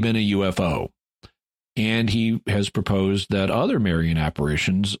really been a UFO. And he has proposed that other Marian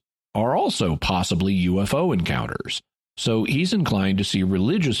apparitions are also possibly UFO encounters. So he's inclined to see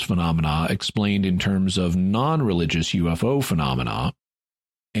religious phenomena explained in terms of non-religious UFO phenomena,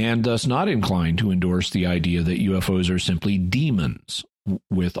 and thus not inclined to endorse the idea that UFOs are simply demons,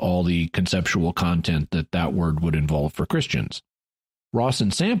 with all the conceptual content that that word would involve for Christians. Ross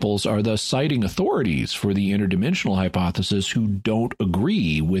and Samples are thus citing authorities for the interdimensional hypothesis who don't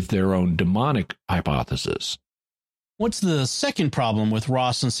agree with their own demonic hypothesis. What's the second problem with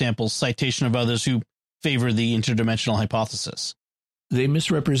Ross and Samples' citation of others who favor the interdimensional hypothesis? They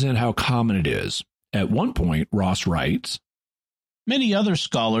misrepresent how common it is. At one point, Ross writes, "Many other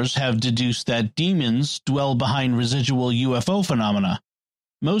scholars have deduced that demons dwell behind residual UFO phenomena.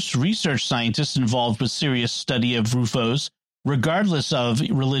 Most research scientists involved with serious study of UFOs, regardless of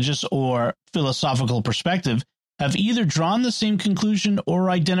religious or philosophical perspective, have either drawn the same conclusion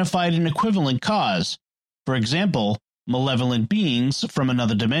or identified an equivalent cause. For example, malevolent beings from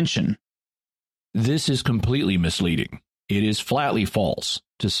another dimension." This is completely misleading. It is flatly false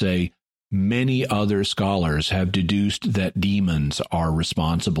to say many other scholars have deduced that demons are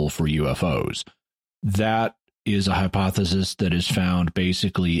responsible for UFOs. That is a hypothesis that is found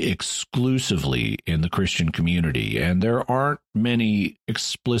basically exclusively in the Christian community, and there aren't many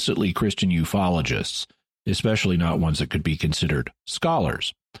explicitly Christian ufologists, especially not ones that could be considered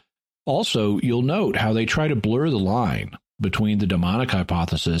scholars. Also, you'll note how they try to blur the line between the demonic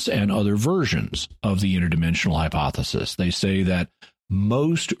hypothesis and other versions of the interdimensional hypothesis. They say that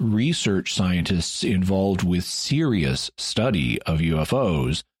most research scientists involved with serious study of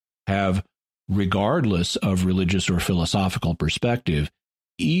UFOs have, regardless of religious or philosophical perspective,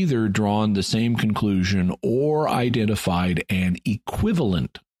 either drawn the same conclusion or identified an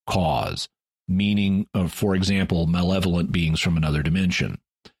equivalent cause, meaning, for example, malevolent beings from another dimension.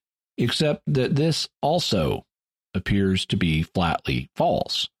 Except that this also appears to be flatly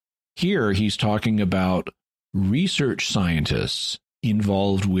false. Here he's talking about research scientists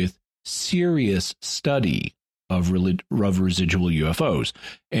involved with serious study of residual UFOs.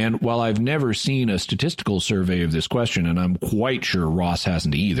 And while I've never seen a statistical survey of this question, and I'm quite sure Ross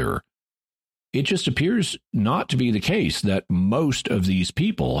hasn't either, it just appears not to be the case that most of these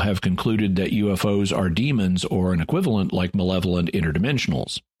people have concluded that UFOs are demons or an equivalent like malevolent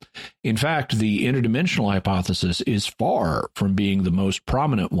interdimensionals. In fact, the interdimensional hypothesis is far from being the most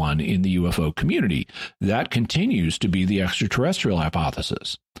prominent one in the UFO community. That continues to be the extraterrestrial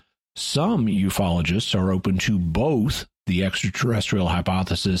hypothesis. Some ufologists are open to both the extraterrestrial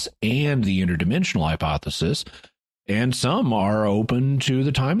hypothesis and the interdimensional hypothesis, and some are open to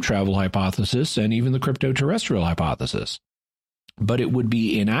the time travel hypothesis and even the cryptoterrestrial hypothesis. But it would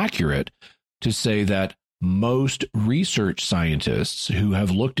be inaccurate to say that most research scientists who have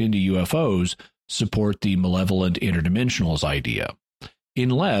looked into UFOs support the malevolent interdimensionals idea,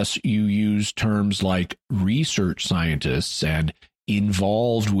 unless you use terms like research scientists and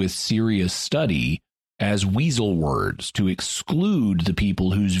involved with serious study as weasel words to exclude the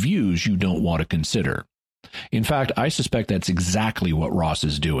people whose views you don't want to consider. In fact, I suspect that's exactly what Ross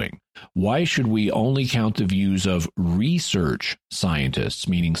is doing. Why should we only count the views of research scientists,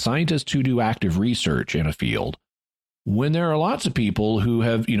 meaning scientists who do active research in a field, when there are lots of people who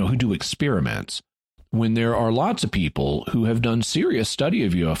have, who do experiments, when there are lots of people who have done serious study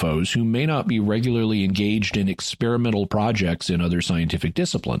of UFOs who may not be regularly engaged in experimental projects in other scientific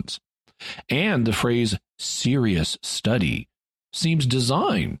disciplines? And the phrase serious study seems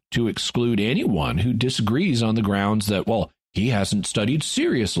designed to exclude anyone who disagrees on the grounds that, he hasn't studied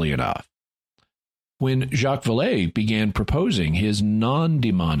seriously enough. When Jacques Vallée began proposing his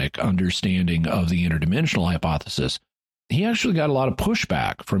non-demonic understanding of the interdimensional hypothesis, he actually got a lot of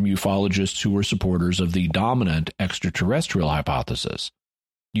pushback from ufologists who were supporters of the dominant extraterrestrial hypothesis.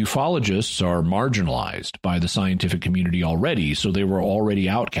 Ufologists are marginalized by the scientific community already, so they were already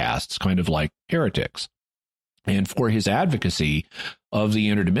outcasts, kind of like heretics. And for his advocacy of the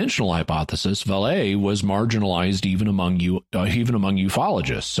interdimensional hypothesis, Vallée was marginalized even among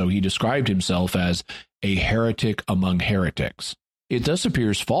ufologists, so he described himself as a heretic among heretics. It thus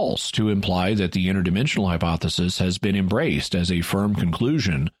appears false to imply that the interdimensional hypothesis has been embraced as a firm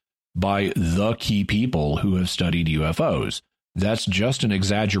conclusion by the key people who have studied UFOs. That's just an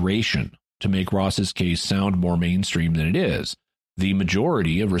exaggeration to make Ross's case sound more mainstream than it is. The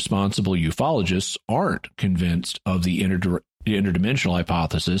majority of responsible ufologists aren't convinced of the interdimensional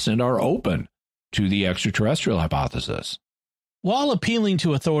hypothesis and are open to the extraterrestrial hypothesis. While appealing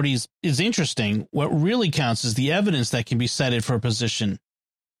to authorities is interesting, what really counts is the evidence that can be cited for a position.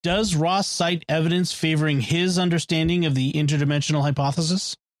 Does Ross cite evidence favoring his understanding of the interdimensional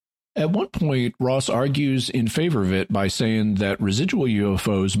hypothesis? At one point, Ross argues in favor of it by saying that residual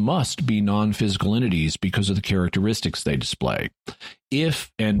UFOs must be non-physical entities because of the characteristics they display.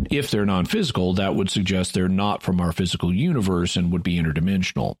 If they're non-physical, that would suggest they're not from our physical universe and would be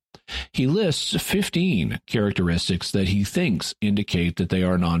interdimensional. He lists 15 characteristics that he thinks indicate that they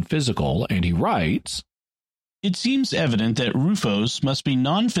are non-physical, and he writes, "It seems evident that RUFOs must be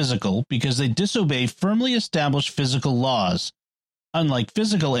non-physical because they disobey firmly established physical laws. Unlike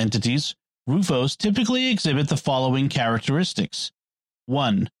physical entities, RUFOs typically exhibit the following characteristics.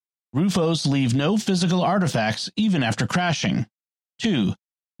 1. RUFOs leave no physical artifacts even after crashing. 2.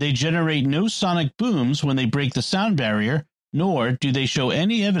 They generate no sonic booms when they break the sound barrier, nor do they show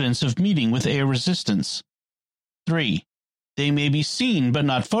any evidence of meeting with air resistance. 3. They may be seen but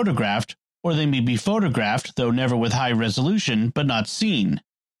not photographed, or they may be photographed, though never with high resolution, but not seen.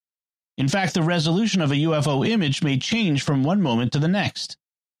 In fact, the resolution of a UFO image may change from one moment to the next.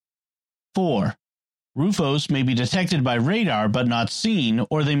 4. RUFOs may be detected by radar but not seen,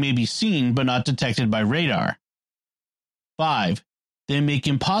 or they may be seen but not detected by radar. 5. They make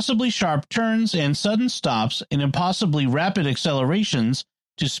impossibly sharp turns and sudden stops and impossibly rapid accelerations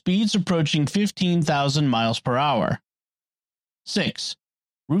to speeds approaching 15,000 miles per hour. 6.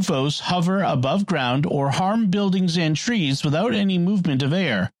 RUFOs hover above ground or harm buildings and trees without any movement of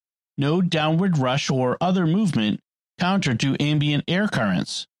air, no downward rush or other movement counter to ambient air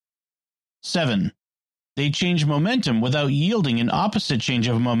currents. 7. They change momentum without yielding an opposite change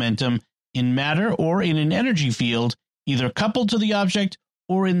of momentum in matter or in an energy field, either coupled to the object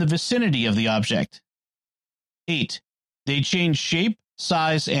or in the vicinity of the object. 8. They change shape,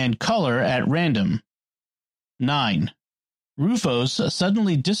 size, and color at random. 9. RUFOs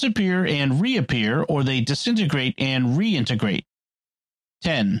suddenly disappear and reappear, or they disintegrate and reintegrate.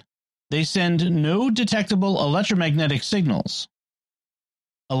 10. They send no detectable electromagnetic signals.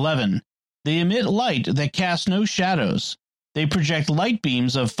 11. They emit light that casts no shadows. They project light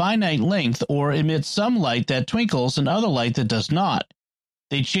beams of finite length or emit some light that twinkles and other light that does not.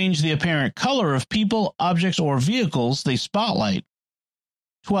 They change the apparent color of people, objects, or vehicles they spotlight.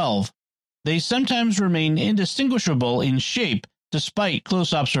 12. They sometimes remain indistinguishable in shape despite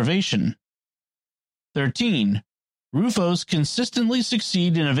close observation. 13. RUFOs consistently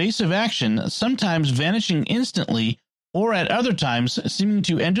succeed in evasive action, sometimes vanishing instantly, or at other times seeming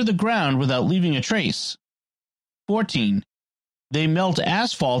to enter the ground without leaving a trace. 14. They melt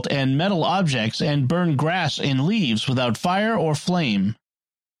asphalt and metal objects and burn grass and leaves without fire or flame.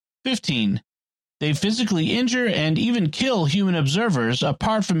 15. They physically injure and even kill human observers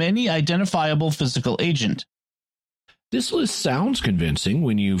apart from any identifiable physical agent. This list sounds convincing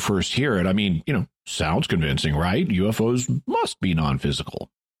when you first hear it. I mean, sounds convincing, right? UFOs must be non-physical.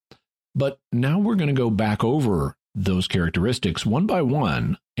 But now we're going to go back over those characteristics one by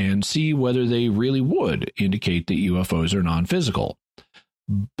one and see whether they really would indicate that UFOs are non-physical.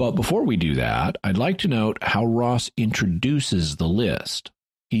 But before we do that, I'd like to note how Ross introduces the list.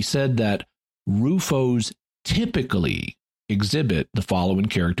 He said that RUFOs typically exhibit the following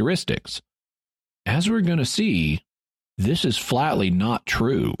characteristics. As we're going to see, this is flatly not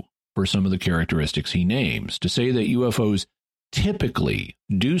true for some of the characteristics he names. To say that UFOs typically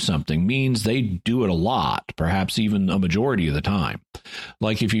do something means they do it a lot, perhaps even a majority of the time.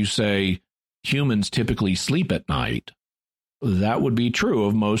 Like if you say humans typically sleep at night, that would be true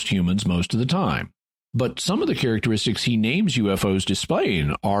of most humans most of the time. But some of the characteristics he names UFOs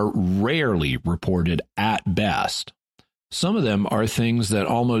displaying are rarely reported at best. Some of them are things that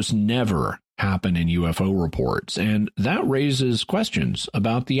almost never happen in UFO reports, and that raises questions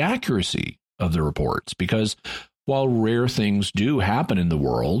about the accuracy of the reports, because while rare things do happen in the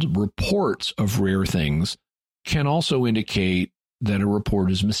world, reports of rare things can also indicate that a report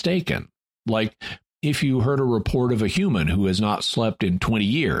is mistaken. Like if you heard a report of a human who has not slept in 20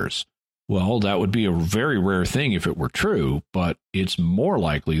 years, well, that would be a very rare thing if it were true, but it's more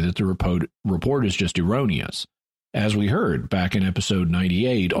likely that the report is just erroneous. As we heard back in episode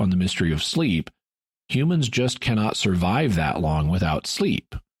 98 on the mystery of sleep, humans just cannot survive that long without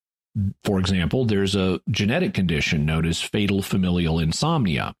sleep. For example, there's a genetic condition known as fatal familial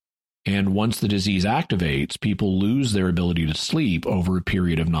insomnia, and once the disease activates, people lose their ability to sleep over a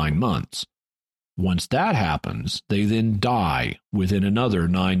period of 9 months. Once that happens, they then die within another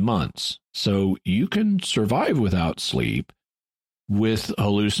 9 months. So you can survive without sleep, with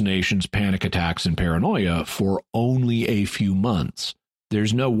hallucinations, panic attacks, and paranoia for only a few months.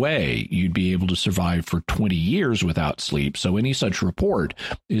 There's no way you'd be able to survive for 20 years without sleep, so any such report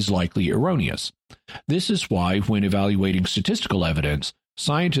is likely erroneous. This is why, when evaluating statistical evidence,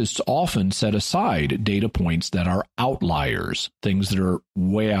 scientists often set aside data points that are outliers, things that are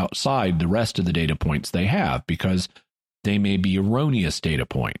way outside the rest of the data points they have, because they may be erroneous data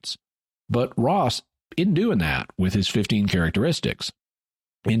points. But Ross isn't doing that with his 15 characteristics.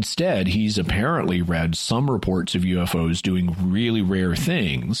 Instead, he's apparently read some reports of UFOs doing really rare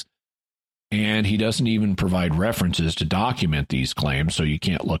things, and he doesn't even provide references to document these claims, so you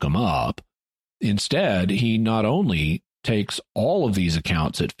can't look them up. Instead, he not only takes all of these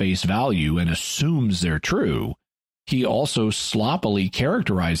accounts at face value and assumes they're true, he also sloppily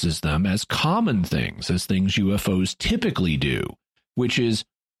characterizes them as common things, as things UFOs typically do, which is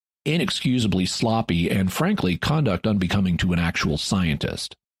inexcusably sloppy and, frankly, conduct unbecoming to an actual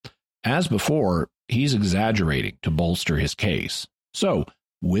scientist. As before, he's exaggerating to bolster his case. So,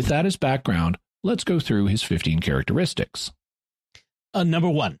 with that as background, let's go through his 15 characteristics. Number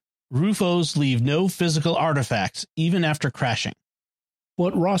 1, RUFOs leave no physical artifacts even after crashing.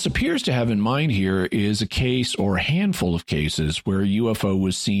 What Ross appears to have in mind here is a case or a handful of cases where a UFO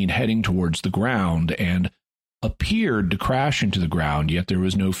was seen heading towards the ground and appeared to crash into the ground, yet there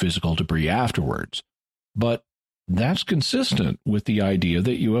was no physical debris afterwards. But that's consistent with the idea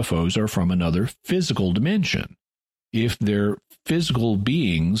that UFOs are from another physical dimension. If they're physical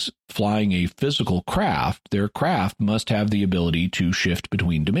beings flying a physical craft, their craft must have the ability to shift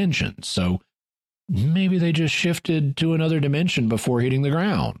between dimensions. So maybe they just shifted to another dimension before hitting the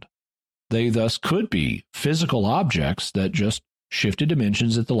ground. They thus could be physical objects that just shifted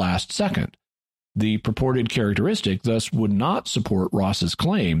dimensions at the last second. The purported characteristic thus would not support Ross's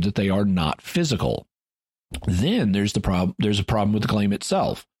claim that they are not physical. Then there's a problem with the claim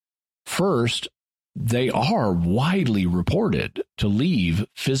itself. First, they are widely reported to leave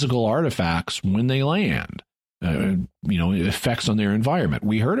physical artifacts when they land. Effects on their environment.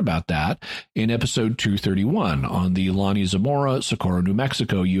 We heard about that in episode 231 on the Lonnie Zamora, Socorro, New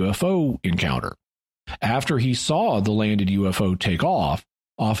Mexico UFO encounter. After he saw the landed UFO take off,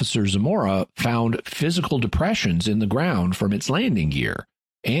 Officer Zamora found physical depressions in the ground from its landing gear,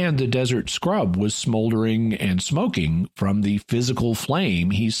 and the desert scrub was smoldering and smoking from the physical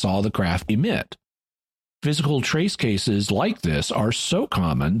flame he saw the craft emit. Physical trace cases like this are so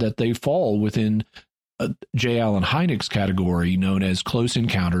common that they fall within J. Allen Hynek's category known as close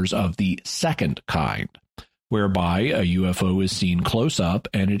encounters of the second kind, whereby a UFO is seen close up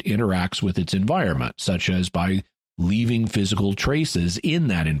and it interacts with its environment, such as by leaving physical traces in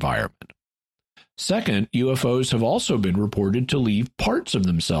that environment. Second, UFOs have also been reported to leave parts of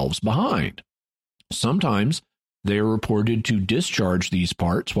themselves behind. Sometimes they are reported to discharge these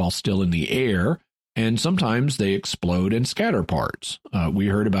parts while still in the air, and sometimes they explode and scatter parts. We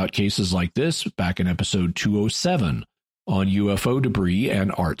heard about cases like this back in episode 207 on UFO debris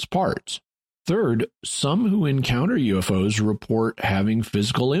and Art's parts. Third, some who encounter UFOs report having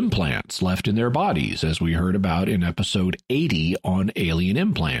physical implants left in their bodies, as we heard about in episode 80 on alien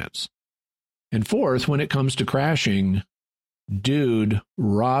implants. And fourth, when it comes to crashing, dude,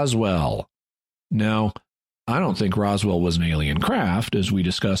 Roswell. Now, I don't think Roswell was an alien craft, as we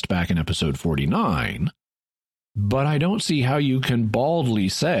discussed back in episode 49, but I don't see how you can baldly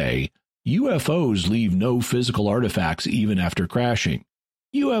say UFOs leave no physical artifacts even after crashing.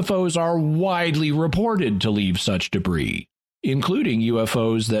 UFOs are widely reported to leave such debris, including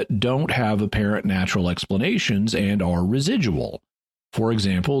UFOs that don't have apparent natural explanations and are residual. For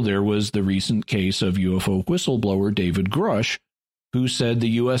example, there was the recent case of UFO whistleblower David Grush, who said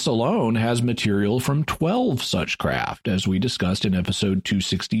the U.S. alone has material from 12 such craft, as we discussed in episode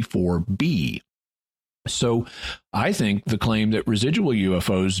 264B. So I think the claim that residual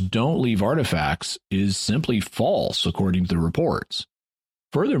UFOs don't leave artifacts is simply false, according to the reports.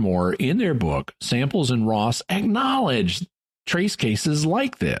 Furthermore, in their book, Samples and Ross acknowledge trace cases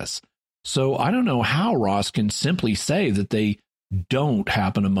like this. So I don't know how Ross can simply say that they don't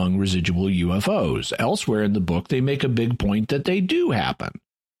happen among residual UFOs. Elsewhere in the book, they make a big point that they do happen.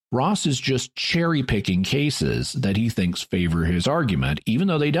 Ross is just cherry-picking cases that he thinks favor his argument, even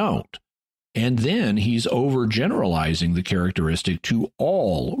though they don't. And then he's overgeneralizing the characteristic to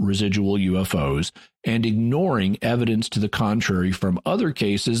all residual UFOs and ignoring evidence to the contrary from other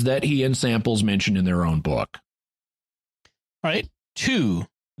cases that he and Samples mention in their own book. All right. 2,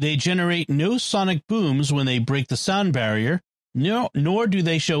 they generate no sonic booms when they break the sound barrier, nor do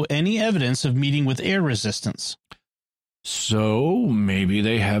they show any evidence of meeting with air resistance. So maybe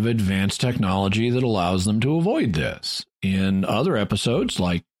they have advanced technology that allows them to avoid this. In other episodes,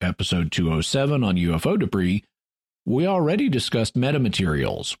 like episode 207 on UFO debris, We already discussed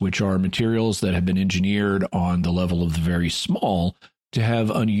metamaterials, which are materials that have been engineered on the level of the very small to have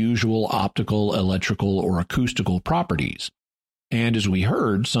unusual optical, electrical, or acoustical properties. And as we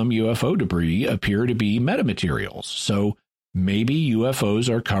heard, some UFO debris appear to be metamaterials. So maybe UFOs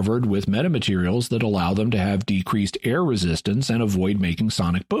are covered with metamaterials that allow them to have decreased air resistance and avoid making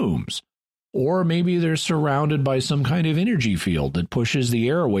sonic booms. Or maybe they're surrounded by some kind of energy field that pushes the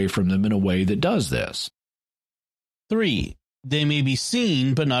air away from them in a way that does this. 3. They may be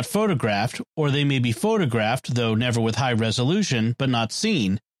seen but not photographed, or they may be photographed, though never with high resolution, but not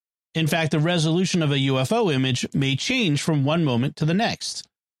seen. In fact, the resolution of a UFO image may change from one moment to the next.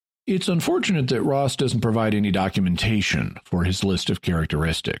 It's unfortunate that Ross doesn't provide any documentation for his list of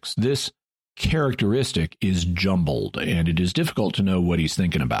characteristics. This characteristic is jumbled, and it is difficult to know what he's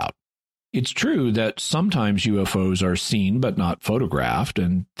thinking about. It's true that sometimes UFOs are seen but not photographed,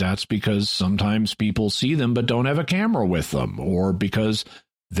 and that's because sometimes people see them but don't have a camera with them, or because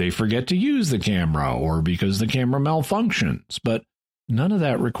they forget to use the camera, or because the camera malfunctions. But none of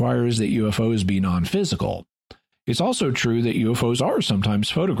that requires that UFOs be non-physical. It's also true that UFOs are sometimes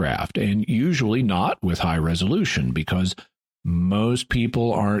photographed, and usually not with high resolution, because most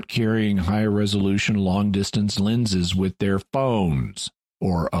people aren't carrying high-resolution long-distance lenses with their phones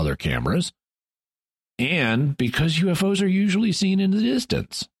or other cameras, and because UFOs are usually seen in the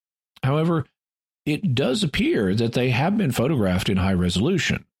distance. However, it does appear that they have been photographed in high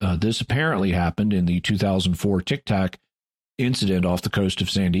resolution. This apparently happened in the 2004 Tic Tac incident off the coast of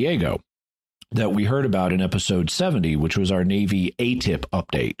San Diego that we heard about in episode 70, which was our Navy ATIP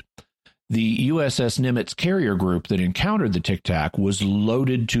update. The USS Nimitz carrier group that encountered the Tic Tac was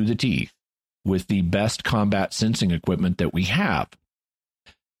loaded to the teeth with the best combat sensing equipment that we have.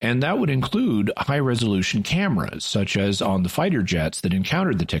 And that would include high-resolution cameras, such as on the fighter jets that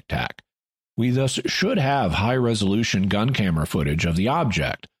encountered the Tic Tac. We thus should have high-resolution gun camera footage of the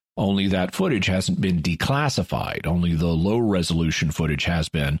object, only that footage hasn't been declassified. Only the low-resolution footage has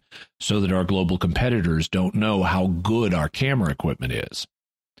been, so that our global competitors don't know how good our camera equipment is.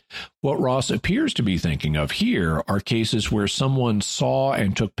 What Ross appears to be thinking of here are cases where someone saw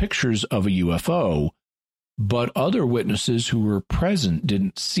and took pictures of a UFO, but other witnesses who were present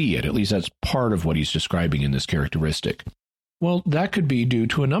didn't see it. At least that's part of what he's describing in this characteristic. Well, that could be due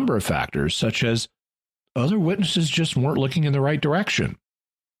to a number of factors, such as other witnesses just weren't looking in the right direction,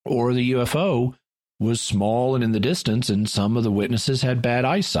 or the UFO was small and in the distance, and some of the witnesses had bad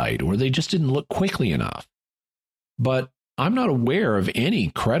eyesight, or they just didn't look quickly enough. But I'm not aware of any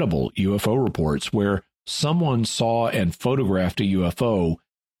credible UFO reports where someone saw and photographed a UFO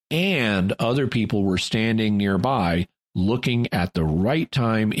and other people were standing nearby looking at the right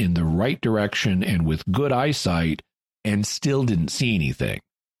time in the right direction and with good eyesight and still didn't see anything.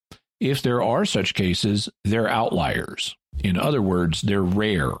 If there are such cases, they're outliers. In other words, they're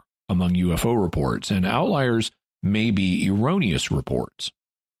rare among UFO reports, and outliers may be erroneous reports.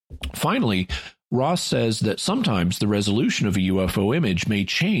 Finally, Ross says that sometimes the resolution of a UFO image may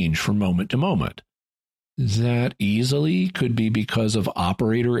change from moment to moment. That easily could be because of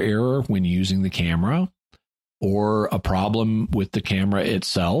operator error when using the camera, or a problem with the camera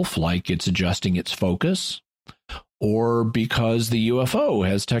itself, like it's adjusting its focus, or because the UFO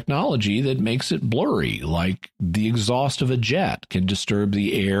has technology that makes it blurry, like the exhaust of a jet can disturb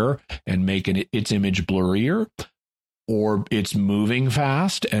the air and make its image blurrier, or it's moving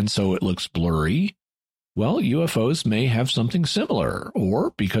fast and so it looks blurry. Well, UFOs may have something similar,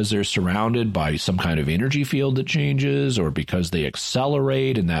 or because they're surrounded by some kind of energy field that changes, or because they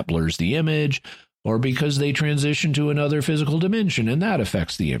accelerate and that blurs the image, or because they transition to another physical dimension and that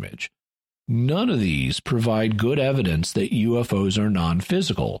affects the image. None of these provide good evidence that UFOs are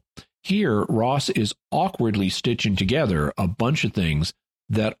non-physical. Here, Ross is awkwardly stitching together a bunch of things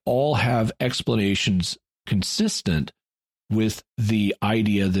that all have explanations consistent with the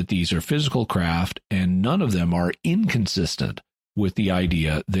idea that these are physical craft, and none of them are inconsistent with the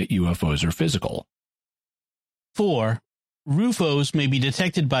idea that UFOs are physical. 4. RUFOs may be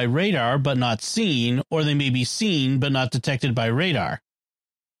detected by radar but not seen, or they may be seen but not detected by radar.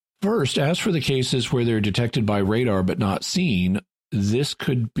 First, as for the cases where they're detected by radar but not seen, this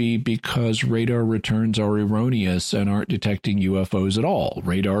could be because radar returns are erroneous and aren't detecting UFOs at all.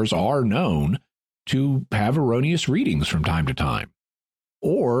 Radars are known to have erroneous readings from time to time.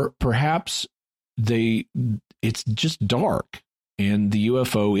 Or perhaps it's just dark and the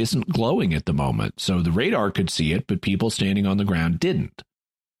UFO isn't glowing at the moment, so the radar could see it, but people standing on the ground didn't.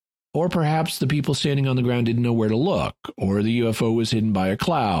 Or perhaps the people standing on the ground didn't know where to look, or the UFO was hidden by a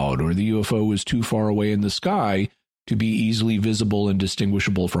cloud, or the UFO was too far away in the sky to be easily visible and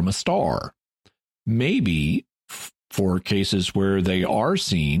distinguishable from a star. Maybe for cases where they are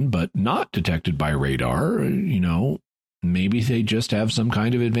seen but not detected by radar. Maybe they just have some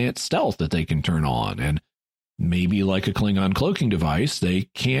kind of advanced stealth that they can turn on. And maybe like a Klingon cloaking device, they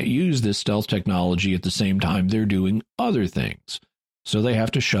can't use this stealth technology at the same time they're doing other things. So they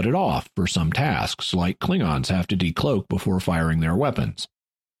have to shut it off for some tasks, like Klingons have to decloak before firing their weapons.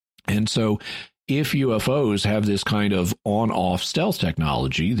 And so if UFOs have this kind of on-off stealth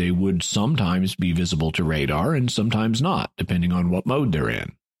technology, they would sometimes be visible to radar and sometimes not, depending on what mode they're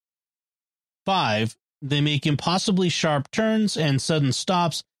in. 5. They make impossibly sharp turns and sudden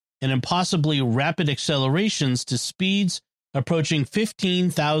stops and impossibly rapid accelerations to speeds approaching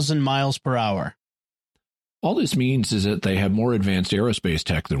 15,000 miles per hour. All this means is that they have more advanced aerospace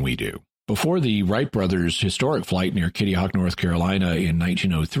tech than we do. Before the Wright brothers' historic flight near Kitty Hawk, North Carolina in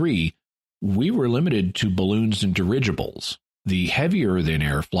 1903, we were limited to balloons and dirigibles. The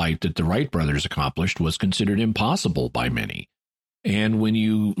heavier-than-air flight that the Wright brothers accomplished was considered impossible by many. And when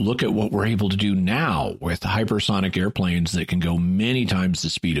you look at what we're able to do now with hypersonic airplanes that can go many times the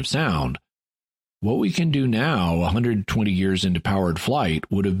speed of sound, what we can do now, 120 years into powered flight,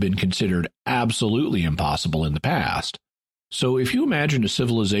 would have been considered absolutely impossible in the past. So if you imagine a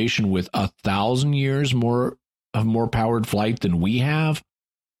civilization with 1,000 years more powered flight than we have,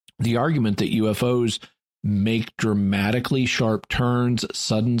 the argument that UFOs make dramatically sharp turns,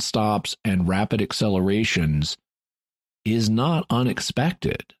 sudden stops, and rapid accelerations is not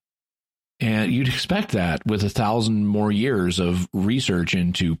unexpected. And you'd expect that with 1,000 more years of research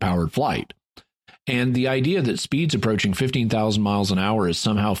into powered flight. And the idea that speeds approaching 15,000 miles an hour is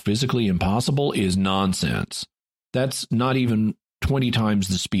somehow physically impossible is nonsense. That's not even 20 times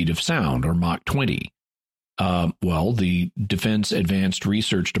the speed of sound, or Mach 20. The Defense Advanced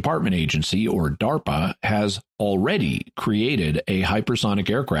Research Department Agency, or DARPA, has already created a hypersonic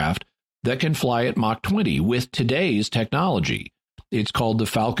aircraft that can fly at Mach 20 with today's technology. It's called the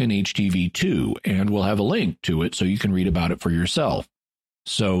Falcon HTV-2, and we'll have a link to it so you can read about it for yourself.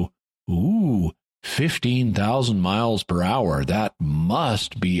 So, 15,000 miles per hour, that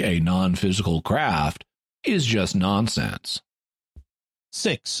must be a non-physical craft, is just nonsense.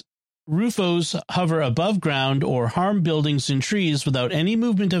 6. RUFOs hover above ground or harm buildings and trees without any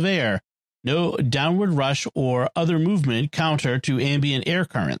movement of air, no downward rush or other movement counter to ambient air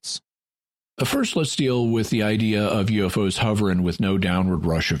currents. First, let's deal with the idea of UFOs hovering with no downward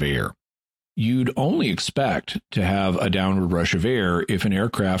rush of air. You'd only expect to have a downward rush of air if an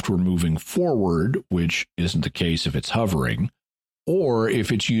aircraft were moving forward, which isn't the case if it's hovering, or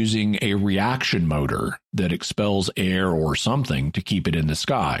if it's using a reaction motor that expels air or something to keep it in the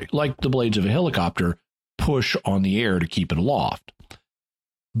sky, like the blades of a helicopter push on the air to keep it aloft.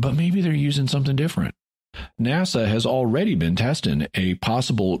 But maybe they're using something different. NASA has already been testing a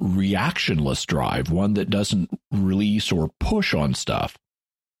possible reactionless drive, one that doesn't release or push on stuff.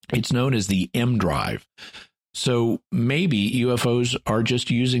 It's known as the M drive. So maybe UFOs are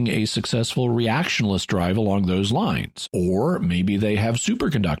just using a successful reactionless drive along those lines. Or maybe they have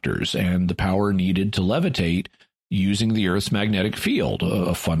superconductors and the power needed to levitate using the Earth's magnetic field,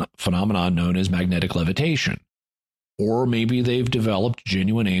 a phenomenon known as magnetic levitation. Or maybe they've developed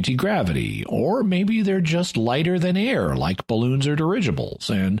genuine anti-gravity. Or maybe they're just lighter than air, like balloons or dirigibles,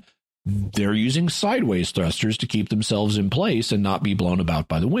 and they're using sideways thrusters to keep themselves in place and not be blown about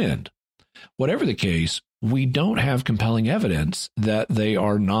by the wind. Whatever the case, we don't have compelling evidence that they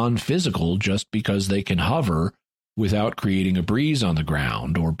are non-physical just because they can hover without creating a breeze on the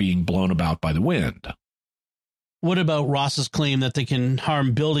ground or being blown about by the wind. What about Ross's claim that they can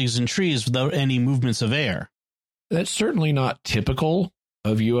harm buildings and trees without any movements of air? That's certainly not typical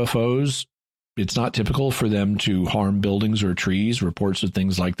of UFOs. It's not typical for them to harm buildings or trees. Reports of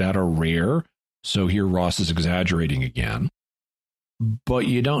things like that are rare. So here Ross is exaggerating again. But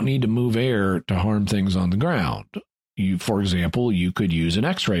you don't need to move air to harm things on the ground. For example, you could use an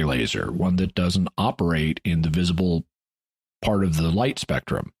X-ray laser, one that doesn't operate in the visible part of the light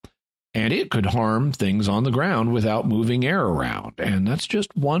spectrum. And it could harm things on the ground without moving air around. And that's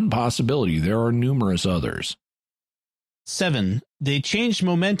just one possibility. There are numerous others. 7. They change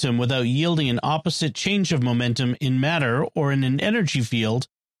momentum without yielding an opposite change of momentum in matter or in an energy field,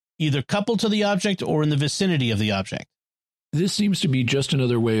 either coupled to the object or in the vicinity of the object. This seems to be just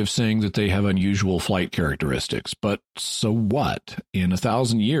another way of saying that they have unusual flight characteristics. But so what? In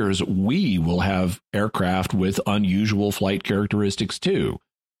 1,000 years, we will have aircraft with unusual flight characteristics too.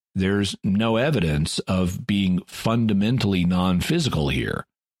 There's no evidence of being fundamentally non-physical here.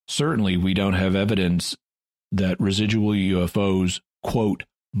 Certainly, we don't have evidence that residual UFOs, quote,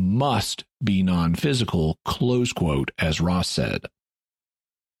 must be non-physical, close quote, as Ross said.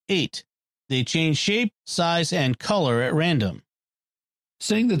 8. They change shape, size, and color at random.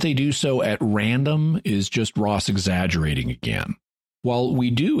 Saying that they do so at random is just Ross exaggerating again. While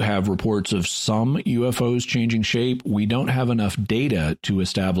we do have reports of some UFOs changing shape, we don't have enough data to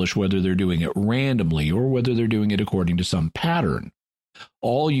establish whether they're doing it randomly or whether they're doing it according to some pattern.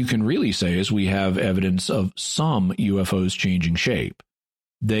 All you can really say is we have evidence of some UFOs changing shape.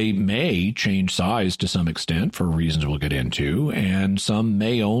 They may change size to some extent for reasons we'll get into, and some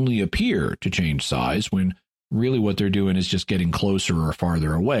may only appear to change size when really what they're doing is just getting closer or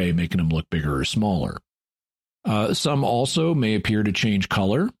farther away, making them look bigger or smaller. Some also may appear to change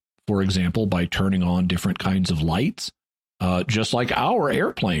color, for example, by turning on different kinds of lights. Just like our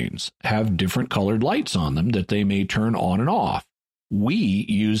airplanes have different colored lights on them that they may turn on and off. We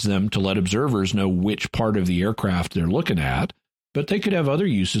use them to let observers know which part of the aircraft they're looking at, but they could have other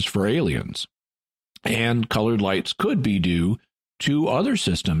uses for aliens. And colored lights could be due to other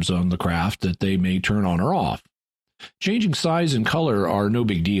systems on the craft that they may turn on or off. Changing size and color are no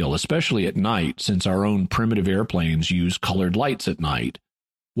big deal, especially at night, since our own primitive airplanes use colored lights at night.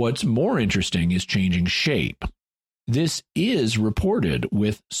 What's more interesting is changing shape. This is reported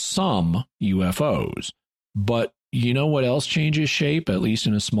with some UFOs, but you know what else changes shape, at least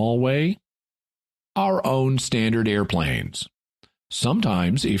in a small way? Our own standard airplanes.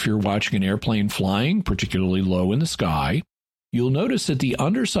 Sometimes, if you're watching an airplane flying, particularly low in the sky, you'll notice that the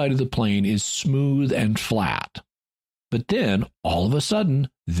underside of the plane is smooth and flat. But then, all of a sudden,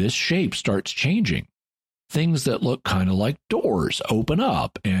 this shape starts changing. Things that look kind of like doors open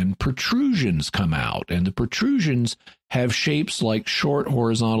up and protrusions come out, and the protrusions have shapes like short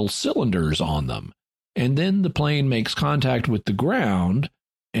horizontal cylinders on them. And then the plane makes contact with the ground,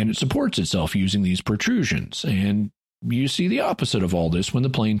 and it supports itself using these protrusions. And you see the opposite of all this when the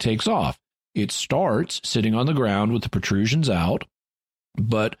plane takes off. It starts sitting on the ground with the protrusions out,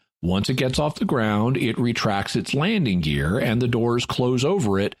 but once it gets off the ground, it retracts its landing gear, and the doors close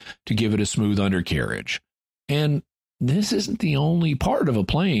over it to give it a smooth undercarriage. And this isn't the only part of a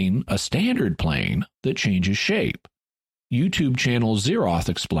plane, a standard plane, that changes shape. YouTube channel Zeroth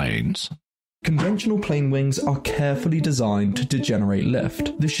explains, conventional plane wings are carefully designed to generate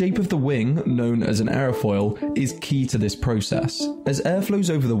lift. The shape of the wing, known as an aerofoil, is key to this process. As air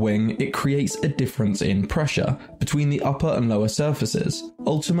flows over the wing, it creates a difference in pressure between the upper and lower surfaces,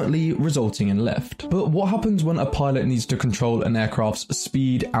 ultimately resulting in lift. But what happens when a pilot needs to control an aircraft's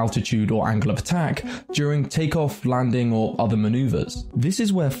speed, altitude, or angle of attack during takeoff, landing, or other maneuvers? This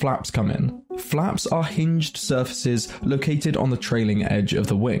is where flaps come in. Flaps are hinged surfaces located on the trailing edge of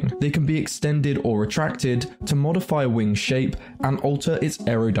the wing. They can be extended or retracted to modify a wing's shape and alter its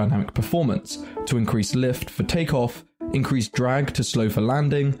aerodynamic performance to increase lift for takeoff, increase drag to slow for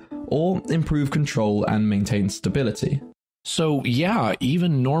landing, or improve control and maintain stability. So yeah,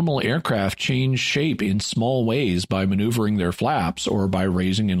 even normal aircraft change shape in small ways by maneuvering their flaps or by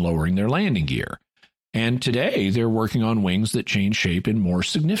raising and lowering their landing gear. And today, they're working on wings that change shape in more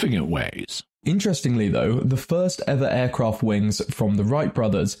significant ways. Interestingly, though, the first ever aircraft wings from the Wright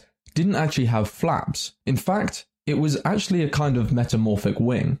brothers didn't actually have flaps. In fact, it was actually a kind of metamorphic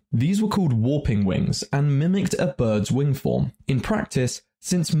wing. These were called warping wings and mimicked a bird's wing form. In practice,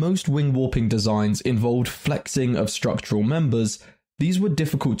 since most wing warping designs involved flexing of structural members, these were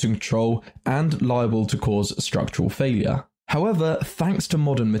difficult to control and liable to cause structural failure. However, thanks to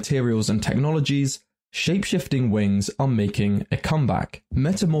modern materials and technologies, shape-shifting wings are making a comeback.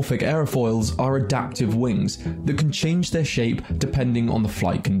 Metamorphic aerofoils are adaptive wings that can change their shape depending on the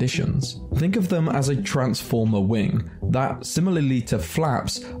flight conditions. Think of them as a transformer wing that, similarly to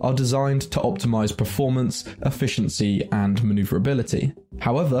flaps, are designed to optimize performance, efficiency, and maneuverability.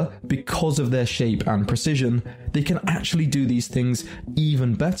 However, because of their shape and precision, they can actually do these things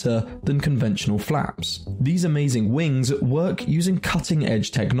even better than conventional flaps. These amazing wings work using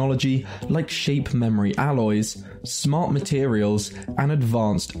cutting-edge technology like shape memory alloys, smart materials, and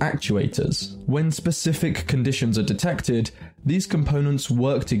advanced actuators. When specific conditions are detected, these components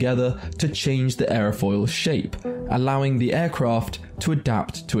work together to change the airfoil's shape, allowing the aircraft to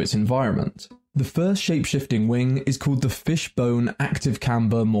adapt to its environment. The first shape-shifting wing is called the fishbone active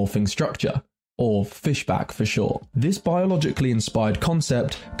camber morphing structure, or fishback for short. This biologically inspired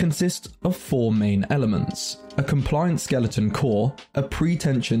concept consists of four main elements: a compliant skeleton core, a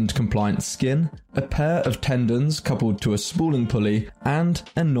pre-tensioned compliant skin, a pair of tendons coupled to a spooling pulley, and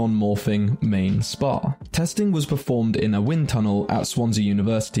a non-morphing main spar. Testing was performed in a wind tunnel at Swansea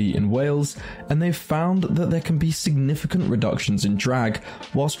University in Wales, and they've found that there can be significant reductions in drag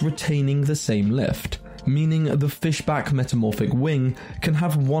whilst retaining the same lift. meaning the fishback metamorphic wing can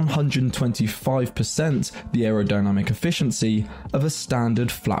have 125% the aerodynamic efficiency of a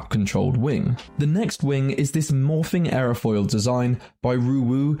standard flap-controlled wing. The next wing is this morphing aerofoil design by Ru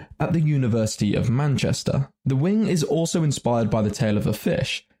Wu at the University of Manchester. The wing is also inspired by the tail of a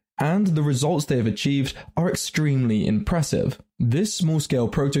fish, and the results they have achieved are extremely impressive. This small-scale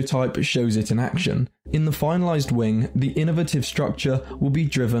prototype shows it in action. In the finalized wing, the innovative structure will be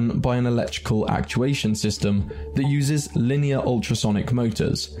driven by an electrical actuation system that uses linear ultrasonic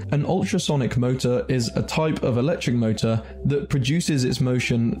motors. An ultrasonic motor is a type of electric motor that produces its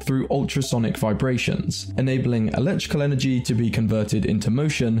motion through ultrasonic vibrations, enabling electrical energy to be converted into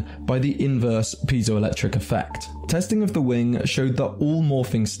motion by the inverse piezoelectric effect. Testing of the wing showed that all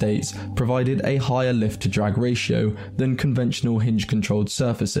morphing states provided a higher lift-to-drag ratio than conventional hinge-controlled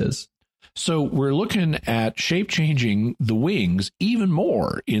surfaces. So we're looking at shape-changing the wings even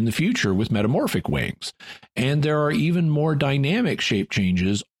more in the future with metamorphic wings. And there are even more dynamic shape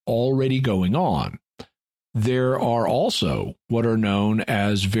changes already going on. There are also what are known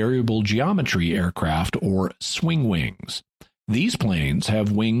as variable geometry aircraft or swing wings. These planes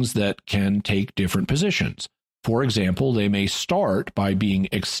have wings that can take different positions. For example, they may start by being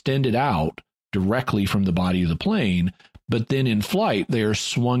extended out directly from the body of the plane, but then in flight, they are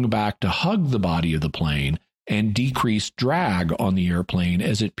swung back to hug the body of the plane and decrease drag on the airplane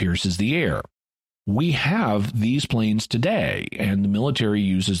as it pierces the air. We have these planes today, and the military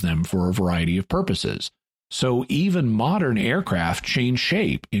uses them for a variety of purposes. So even modern aircraft change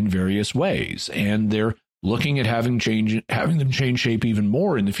shape in various ways, and they're looking at having them change shape even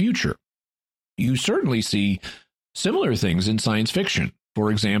more in the future. You certainly see similar things in science fiction.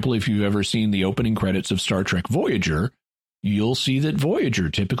 For example, if you've ever seen the opening credits of Star Trek Voyager, you'll see that Voyager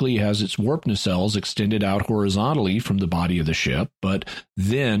typically has its warp nacelles extended out horizontally from the body of the ship, but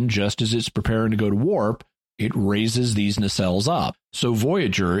then, just as it's preparing to go to warp, it raises these nacelles up. So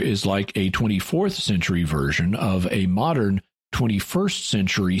Voyager is like a 24th century version of a modern 21st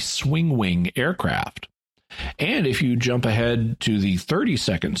century swing wing aircraft. And if you jump ahead to the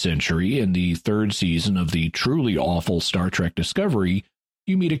 32nd century in the third season of the truly awful Star Trek Discovery,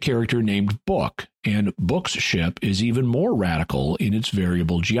 you meet a character named Book, and Book's ship is even more radical in its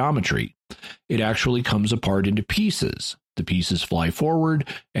variable geometry. It actually comes apart into pieces. The pieces fly forward,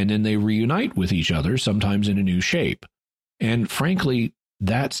 and then they reunite with each other, sometimes in a new shape. And frankly,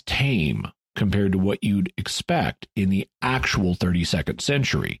 that's tame compared to what you'd expect in the actual 32nd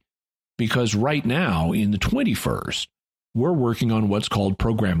century. Because right now, in the 21st, we're working on what's called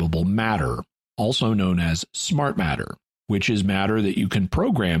programmable matter, also known as smart matter, which is matter that you can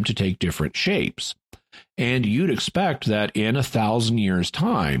program to take different shapes. And you'd expect that in 1,000 years'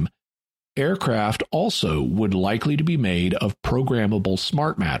 time, aircraft also would likely to be made of programmable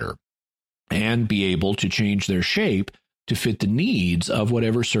smart matter and be able to change their shape to fit the needs of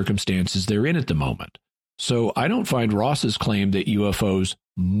whatever circumstances they're in at the moment. So I don't find Ross's claim that UFOs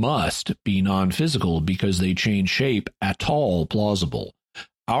must be non-physical because they change shape at all plausible.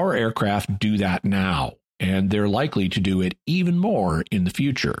 Our aircraft do that now, and they're likely to do it even more in the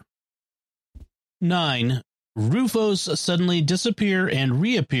future. 9. UFOs suddenly disappear and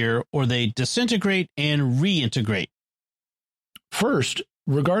reappear, or they disintegrate and reintegrate. First,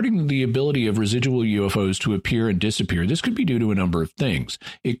 regarding the ability of residual UFOs to appear and disappear, this could be due to a number of things.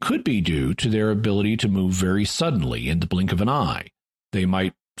 It could be due to their ability to move very suddenly in the blink of an eye. They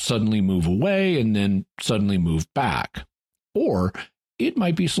might suddenly move away and then suddenly move back. Or it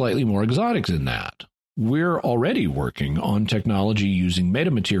might be slightly more exotic than that. We're already working on technology using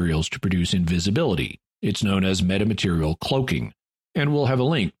metamaterials to produce invisibility. It's known as metamaterial cloaking, and we'll have a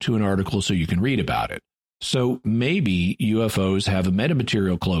link to an article so you can read about it. So maybe UFOs have a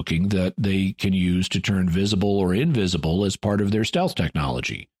metamaterial cloaking that they can use to turn visible or invisible as part of their stealth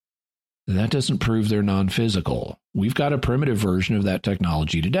technology. That doesn't prove they're non-physical. We've got a primitive version of that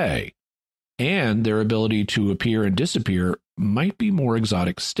technology today. And their ability to appear and disappear might be more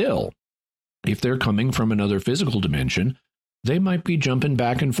exotic still. If they're coming from another physical dimension, they might be jumping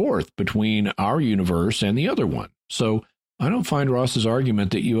back and forth between our universe and the other one. So I don't find Ross's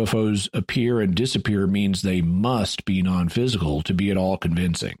argument that UFOs appear and disappear means they must be non-physical to be at all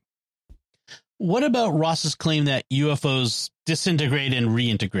convincing. What about Ross's claim that UFOs disintegrate and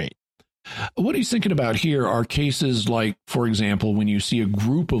reintegrate? What he's thinking about here are cases like, for example, when you see a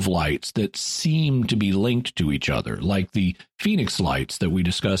group of lights that seem to be linked to each other, like the Phoenix lights that we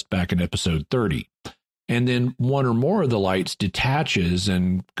discussed back in episode 30. And then one or more of the lights detaches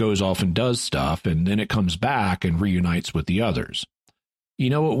and goes off and does stuff, and then it comes back and reunites with the others.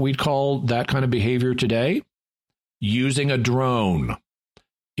 You know what we'd call that kind of behavior today? Using a drone.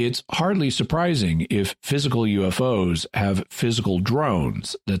 It's hardly surprising if physical UFOs have physical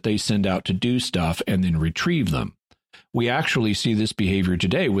drones that they send out to do stuff and then retrieve them. We actually see this behavior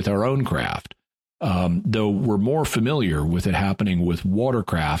today with our own craft, though we're more familiar with it happening with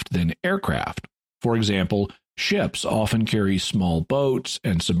watercraft than aircraft. For example, ships often carry small boats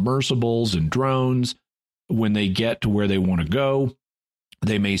and submersibles and drones. When they get to where they want to go,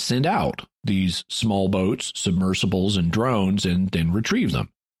 they may send out these small boats, submersibles, and drones and then retrieve them.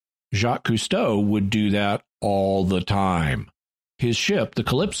 Jacques Cousteau would do that all the time. His ship, the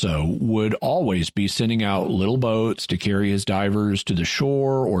Calypso, would always be sending out little boats to carry his divers to the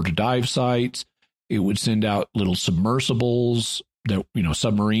shore or to dive sites. It would send out little submersibles, that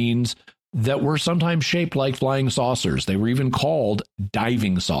submarines, that were sometimes shaped like flying saucers. They were even called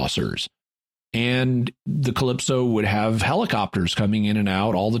diving saucers. And the Calypso would have helicopters coming in and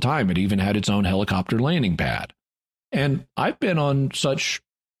out all the time. It even had its own helicopter landing pad. And I've been on such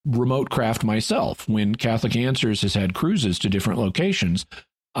remote craft myself. When Catholic Answers has had cruises to different locations,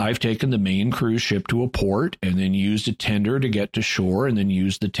 I've taken the main cruise ship to a port and then used a tender to get to shore and then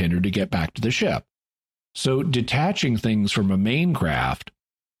used the tender to get back to the ship. So detaching things from a main craft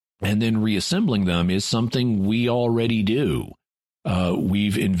and then reassembling them is something we already do.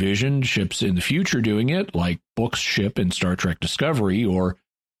 We've envisioned ships in the future doing it, like Book's ship in Star Trek Discovery, or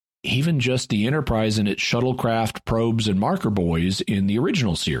even just the Enterprise and its shuttlecraft, probes, and marker buoys in the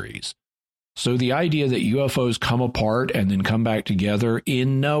original series. So the idea that UFOs come apart and then come back together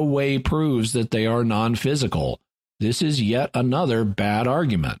in no way proves that they are non-physical. This is yet another bad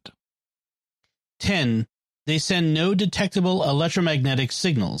argument. 10. They send no detectable electromagnetic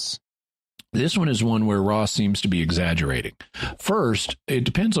signals. This one is one where Ross seems to be exaggerating. First, it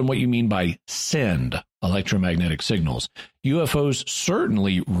depends on what you mean by send electromagnetic signals. UFOs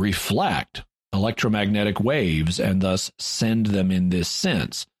certainly reflect electromagnetic waves and thus send them in this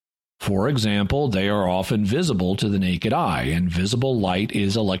sense. For example, they are often visible to the naked eye, and visible light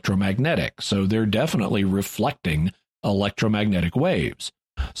is electromagnetic, so they're definitely reflecting electromagnetic waves.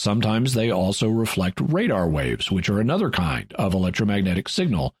 Sometimes they also reflect radar waves, which are another kind of electromagnetic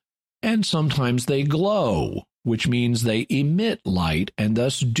signal. And sometimes they glow, which means they emit light and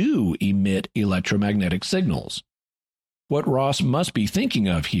thus do emit electromagnetic signals. What Ross must be thinking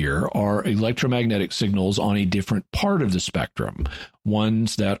of here are electromagnetic signals on a different part of the spectrum,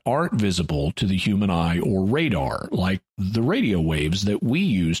 ones that aren't visible to the human eye or radar, like the radio waves that we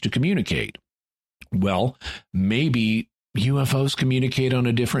use to communicate. Well, maybe UFOs communicate on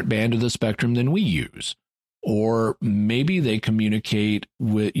a different band of the spectrum than we use. Or maybe they communicate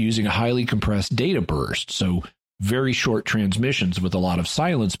with using a highly compressed data burst, so very short transmissions with a lot of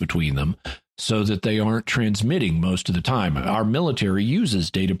silence between them, so that they aren't transmitting most of the time. Our military uses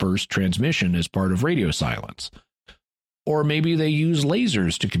data burst transmission as part of radio silence. Or maybe they use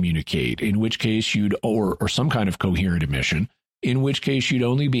lasers to communicate, in which case or some kind of coherent emission, in which case you'd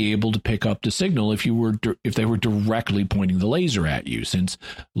only be able to pick up the signal if they were directly pointing the laser at you, since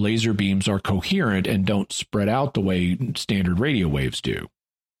laser beams are coherent and don't spread out the way standard radio waves do.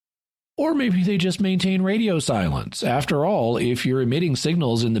 Or maybe they just maintain radio silence. After all, if you're emitting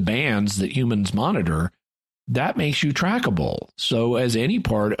signals in the bands that humans monitor, that makes you trackable. So as any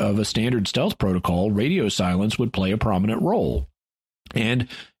part of a standard stealth protocol, radio silence would play a prominent role. And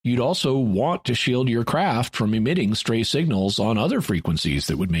you'd also want to shield your craft from emitting stray signals on other frequencies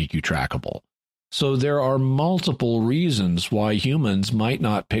that would make you trackable. So there are multiple reasons why humans might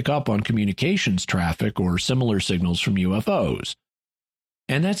not pick up on communications traffic or similar signals from UFOs.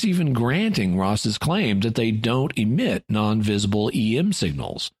 And that's even granting Ross's claim that they don't emit non-visible EM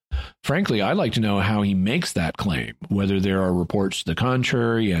signals. Frankly, I'd like to know how he makes that claim, whether there are reports to the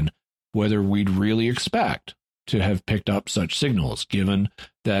contrary, and whether we'd really expect to have picked up such signals, given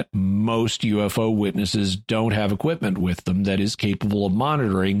that most UFO witnesses don't have equipment with them that is capable of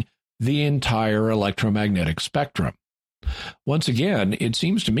monitoring the entire electromagnetic spectrum. Once again, it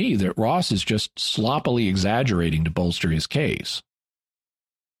seems to me that Ross is just sloppily exaggerating to bolster his case.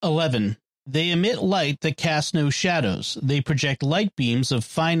 11. They emit light that casts no shadows. They project light beams of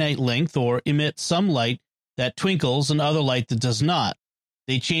finite length or emit some light that twinkles and other light that does not.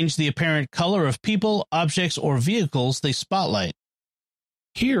 They change the apparent color of people, objects, or vehicles they spotlight.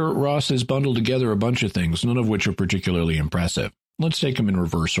 Here, Ross has bundled together a bunch of things, none of which are particularly impressive. Let's take them in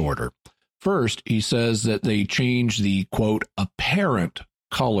reverse order. First, he says that they change the, quote, apparent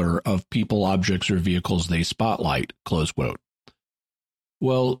color of people, objects, or vehicles they spotlight, close quote.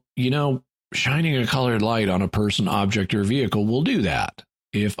 Well, shining a colored light on a person, object, or vehicle will do that.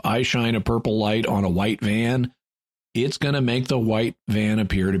 If I shine a purple light on a white van, it's going to make the white van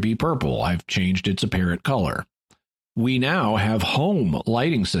appear to be purple. I've changed its apparent color. We now have home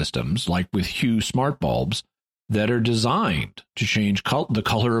lighting systems, like with Hue smart bulbs, that are designed to change the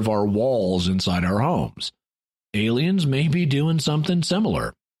color of our walls inside our homes. Aliens may be doing something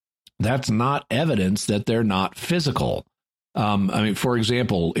similar. That's not evidence that they're not physical. For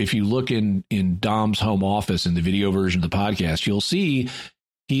example, if you look in Dom's home office in the video version of the podcast, you'll see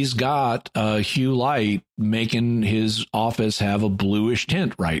he's got a Hue light making his office have a bluish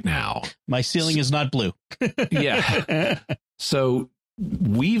tint right now. My ceiling is not blue. Yeah. So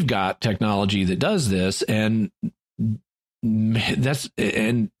we've got technology that does this, and that's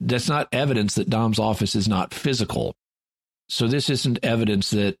not evidence that Dom's office is not physical. So this isn't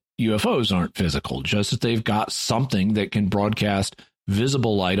evidence that UFOs aren't physical, just that they've got something that can broadcast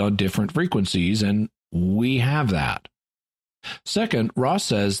visible light on different frequencies, and we have that. Second, Ross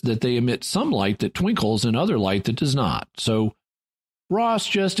says that they emit some light that twinkles and other light that does not. So Ross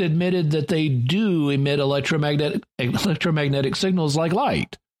just admitted that they do emit electromagnetic signals like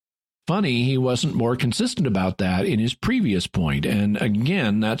light. Funny, he wasn't more consistent about that in his previous point, and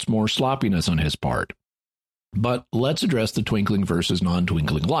again, that's more sloppiness on his part. But let's address the twinkling versus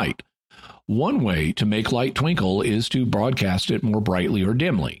non-twinkling light. One way to make light twinkle is to broadcast it more brightly or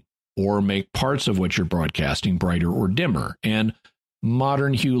dimly, or make parts of what you're broadcasting brighter or dimmer, and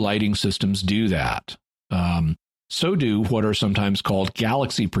modern Hue lighting systems do that. So do what are sometimes called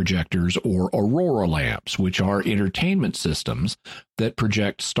galaxy projectors or aurora lamps, which are entertainment systems that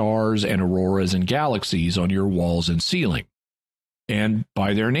project stars and auroras and galaxies on your walls and ceiling. And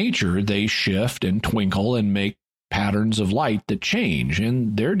by their nature, they shift and twinkle and make patterns of light that change,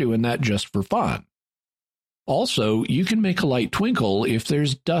 and they're doing that just for fun. Also, you can make a light twinkle if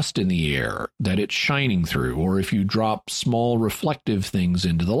there's dust in the air that it's shining through, or if you drop small reflective things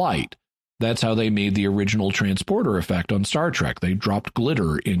into the light. That's how they made the original transporter effect on Star Trek. They dropped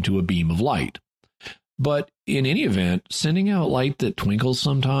glitter into a beam of light. But in any event, sending out light that twinkles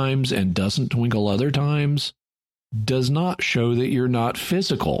sometimes and doesn't twinkle other times does not show that you're not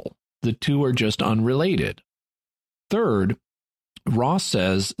physical. The two are just unrelated. Third, Ross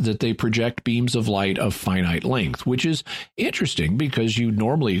says that they project beams of light of finite length, which is interesting because you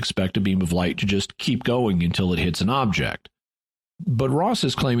normally expect a beam of light to just keep going until it hits an object. But Ross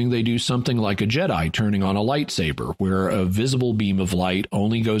is claiming they do something like a Jedi turning on a lightsaber, where a visible beam of light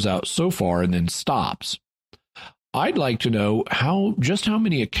only goes out so far and then stops. I'd like to know just how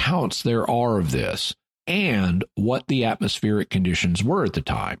many accounts there are of this, and what the atmospheric conditions were at the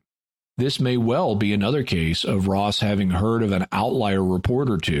time. This may well be another case of Ross having heard of an outlier report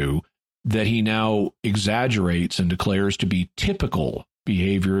or two that he now exaggerates and declares to be typical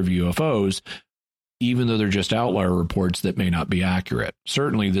behavior of UFOs, even though they're just outlier reports that may not be accurate.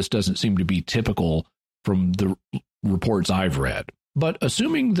 Certainly, this doesn't seem to be typical from the reports I've read. But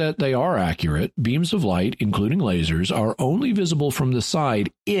assuming that they are accurate, beams of light, including lasers, are only visible from the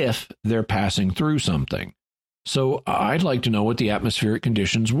side if they're passing through something. So I'd like to know what the atmospheric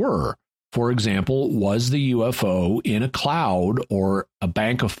conditions were. For example, was the UFO in a cloud or a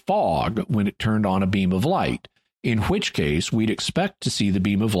bank of fog when it turned on a beam of light? In which case, we'd expect to see the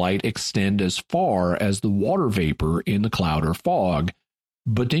beam of light extend as far as the water vapor in the cloud or fog,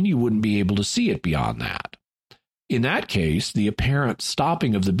 but then you wouldn't be able to see it beyond that. In that case, the apparent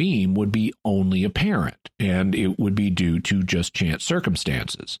stopping of the beam would be only apparent, and it would be due to just chance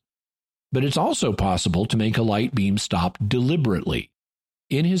circumstances. But it's also possible to make a light beam stop deliberately.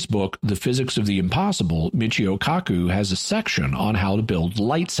 In his book, The Physics of the Impossible, Michio Kaku has a section on how to build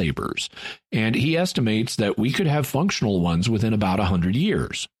lightsabers, and he estimates that we could have functional ones within about 100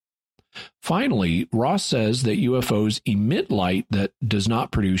 years. Finally, Ross says that UFOs emit light that does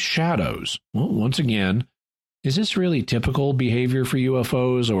not produce shadows. Well, once again, is this really typical behavior for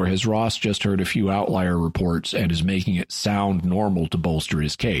UFOs, or has Ross just heard a few outlier reports and is making it sound normal to bolster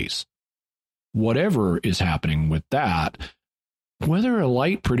his case? Whatever is happening with that, whether a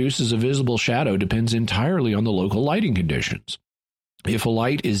light produces a visible shadow depends entirely on the local lighting conditions. If a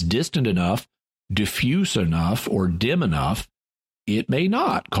light is distant enough, diffuse enough, or dim enough, it may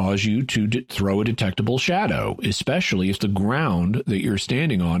not cause you to throw a detectable shadow, especially if the ground that you're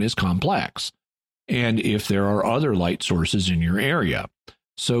standing on is complex, and if there are other light sources in your area.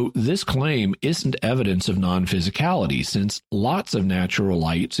 So this claim isn't evidence of non-physicality, since lots of natural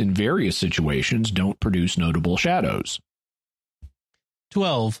lights in various situations don't produce notable shadows.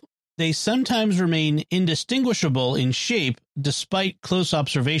 12. They sometimes remain indistinguishable in shape despite close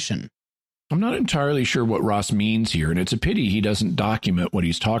observation. I'm not entirely sure what Ross means here, and it's a pity he doesn't document what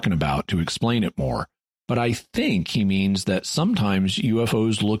he's talking about to explain it more. But I think he means that sometimes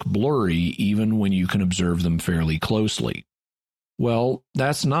UFOs look blurry even when you can observe them fairly closely. Well,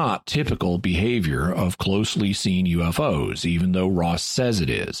 that's not typical behavior of closely seen UFOs, even though Ross says it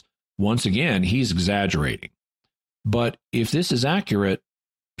is. Once again, he's exaggerating. But if this is accurate,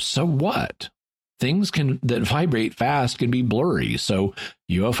 so what? Things that vibrate fast can be blurry, so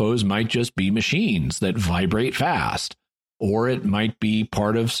UFOs might just be machines that vibrate fast. Or it might be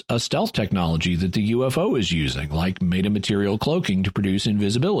part of a stealth technology that the UFO is using, like metamaterial cloaking to produce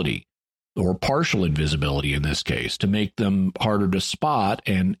invisibility, or partial invisibility in this case, to make them harder to spot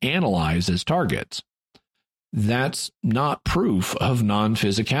and analyze as targets. That's not proof of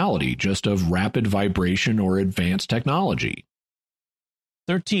non-physicality, just of rapid vibration or advanced technology.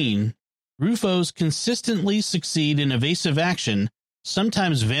 13. UFOs consistently succeed in evasive action,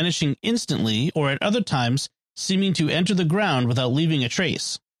 sometimes vanishing instantly or at other times seeming to enter the ground without leaving a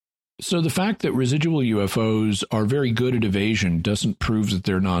trace. So the fact that residual UFOs are very good at evasion doesn't prove that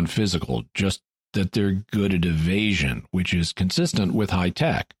they're non-physical, just that they're good at evasion, which is consistent with high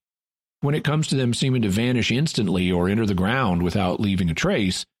tech. When it comes to them seeming to vanish instantly or enter the ground without leaving a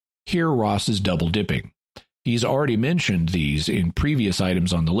trace, here Ross is double dipping. He's already mentioned these in previous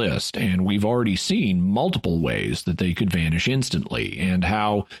items on the list, and we've already seen multiple ways that they could vanish instantly, and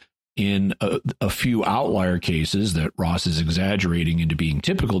how in a few outlier cases that Ross is exaggerating into being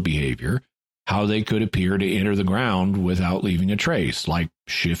typical behavior, how they could appear to enter the ground without leaving a trace, like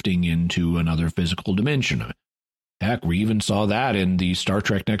shifting into another physical dimension. Heck, we even saw that in the Star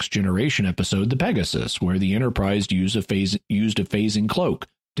Trek Next Generation episode, The Pegasus, where the Enterprise used a phasing cloak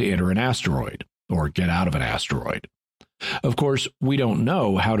to enter an asteroid, or get out of an asteroid. Of course, we don't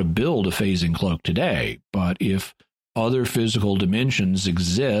know how to build a phasing cloak today, but if other physical dimensions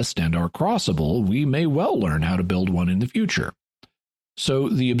exist and are crossable, we may well learn how to build one in the future. So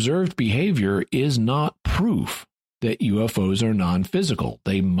the observed behavior is not proof that UFOs are non-physical.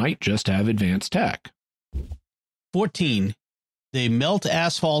 They might just have advanced tech. 14. They melt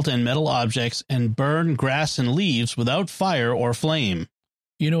asphalt and metal objects and burn grass and leaves without fire or flame.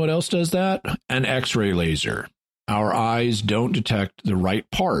 You know what else does that? An X-ray laser. Our eyes don't detect the right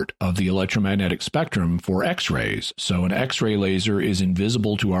part of the electromagnetic spectrum for X-rays, so an X-ray laser is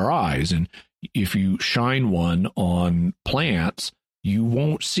invisible to our eyes, and if you shine one on plants, you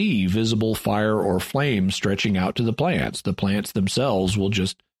won't see visible fire or flame stretching out to the plants. The plants themselves will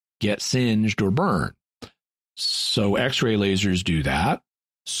just get singed or burned. So X-ray lasers do that.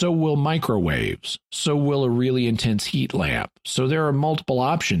 So will microwaves. So will a really intense heat lamp. So there are multiple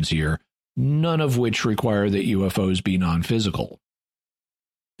options here, none of which require that UFOs be non-physical.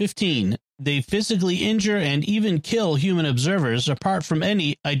 15. They physically injure and even kill human observers apart from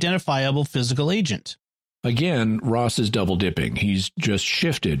any identifiable physical agent. Again, Ross is double dipping. He's just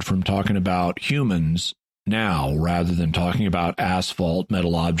shifted from talking about humans now rather than talking about asphalt,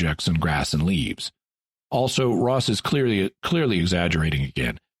 metal objects, and grass and leaves. Also, Ross is clearly exaggerating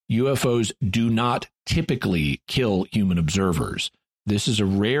again. UFOs do not typically kill human observers. This is a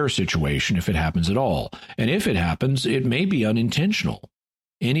rare situation if it happens at all, and if it happens, it may be unintentional.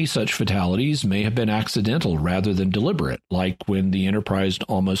 Any such fatalities may have been accidental rather than deliberate, like when the Enterprise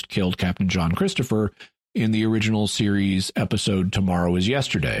almost killed Captain John Christopher in the original series episode Tomorrow is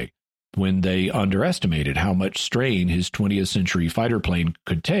Yesterday, when they underestimated how much strain his 20th century fighter plane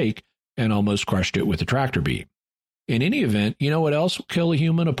could take and almost crushed it with a tractor beam. In any event, you know what else will kill a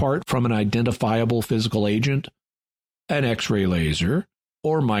human apart from an identifiable physical agent? An X-ray laser,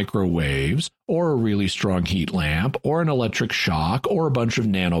 or microwaves, or a really strong heat lamp, or an electric shock, or a bunch of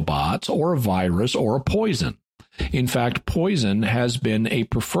nanobots, or a virus, or a poison. In fact, poison has been a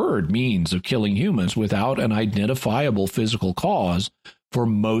preferred means of killing humans without an identifiable physical cause for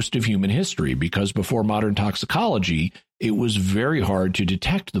most of human history, because before modern toxicology, it was very hard to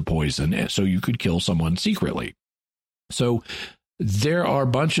detect the poison, so you could kill someone secretly. So there are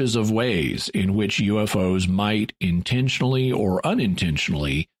bunches of ways in which UFOs might intentionally or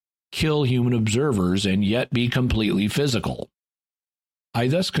unintentionally kill human observers and yet be completely physical. I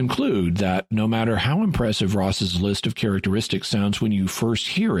thus conclude that no matter how impressive Ross's list of characteristics sounds when you first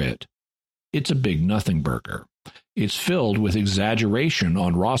hear it, it's a big nothing burger. It's filled with exaggeration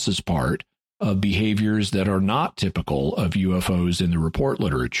on Ross's part of behaviors that are not typical of UFOs in the report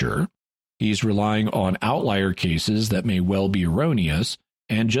literature. He's relying on outlier cases that may well be erroneous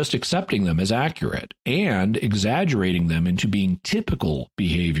and just accepting them as accurate and exaggerating them into being typical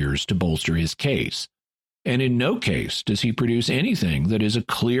behaviors to bolster his case. And in no case does he produce anything that is a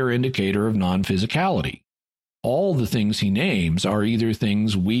clear indicator of non-physicality. All the things he names are either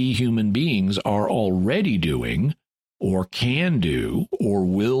things we human beings are already doing, or can do, or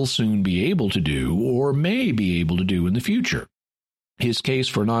will soon be able to do, or may be able to do in the future. His case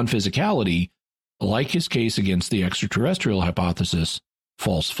for non-physicality like his case against the extraterrestrial hypothesis,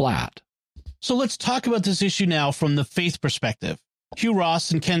 falls flat. So let's talk about this issue now from the faith perspective. Hugh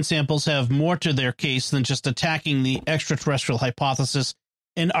Ross and Ken Samples have more to their case than just attacking the extraterrestrial hypothesis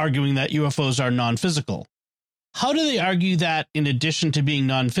and arguing that UFOs are non-physical. How do they argue that, in addition to being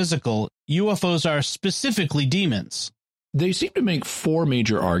non-physical, UFOs are specifically demons? They seem to make four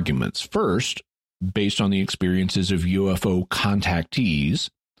major arguments. First, based on the experiences of UFO contactees.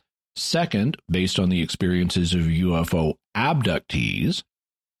 Second, based on the experiences of UFO abductees.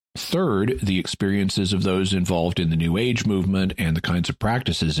 Third, the experiences of those involved in the New Age movement and the kinds of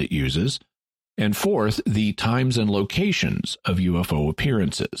practices it uses. And fourth, the times and locations of UFO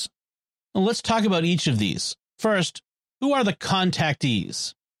appearances. Well, let's talk about each of these. First, who are the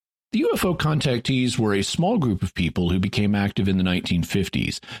contactees? The UFO contactees were a small group of people who became active in the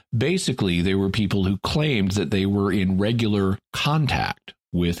 1950s. Basically, they were people who claimed that they were in regular contact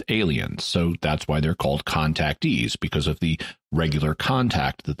with aliens. So that's why they're called contactees, because of the regular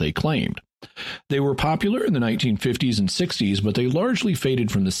contact that they claimed. They were popular in the 1950s and 60s, but they largely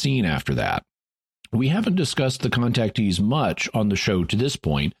faded from the scene after that. We haven't discussed the contactees much on the show to this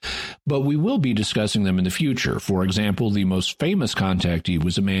point, but we will be discussing them in the future. For example, the most famous contactee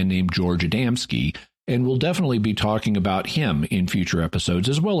was a man named George Adamski, and we'll definitely be talking about him in future episodes,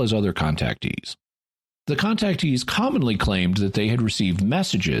 as well as other contactees. The contactees commonly claimed that they had received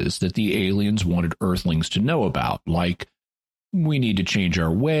messages that the aliens wanted Earthlings to know about, like, we need to change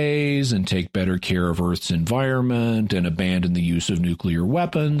our ways and take better care of Earth's environment and abandon the use of nuclear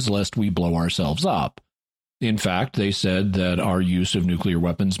weapons lest we blow ourselves up. In fact, they said that our use of nuclear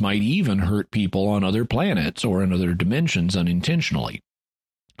weapons might even hurt people on other planets or in other dimensions unintentionally.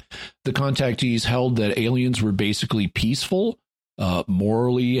 The contactees held that aliens were basically peaceful,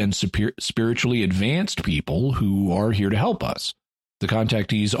 morally and spiritually advanced people who are here to help us. The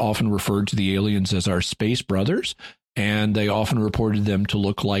contactees often referred to the aliens as our space brothers, and they often reported them to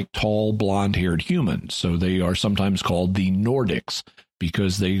look like tall, blonde-haired humans. So they are sometimes called the Nordics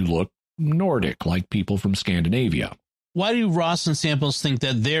because they look Nordic, like people from Scandinavia. Why do Ross and Samples think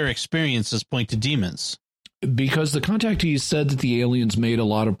that their experiences point to demons? Because the contactees said that the aliens made a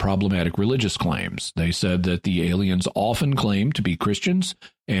lot of problematic religious claims. They said that the aliens often claimed to be Christians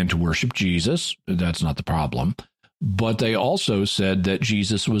and to worship Jesus. That's not the problem. But they also said that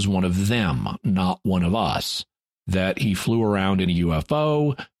Jesus was one of them, not one of us. That he flew around in a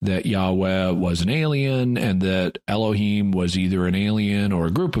UFO, that Yahweh was an alien, and that Elohim was either an alien or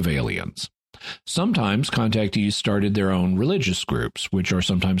a group of aliens. Sometimes contactees started their own religious groups, which are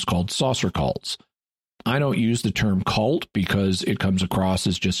sometimes called saucer cults. I don't use the term cult because it comes across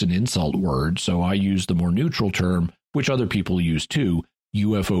as just an insult word, so I use the more neutral term, which other people use too,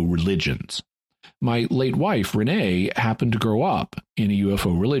 UFO religions. My late wife, Renee, happened to grow up in a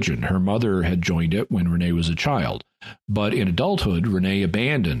UFO religion. Her mother had joined it when Renee was a child. But in adulthood, Renee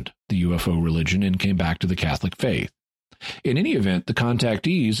abandoned the UFO religion and came back to the Catholic faith. In any event, the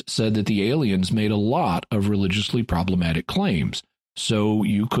contactees said that the aliens made a lot of religiously problematic claims. So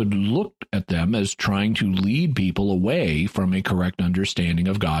you could look at them as trying to lead people away from a correct understanding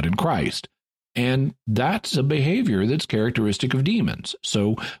of God and Christ. And that's a behavior that's characteristic of demons.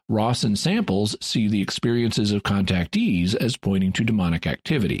 So Ross and Samples see the experiences of contactees as pointing to demonic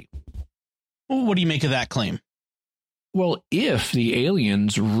activity. Well, what do you make of that claim? Well, if the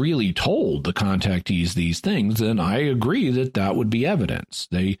aliens really told the contactees these things, then I agree that that would be evidence.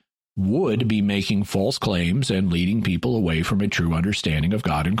 They would be making false claims and leading people away from a true understanding of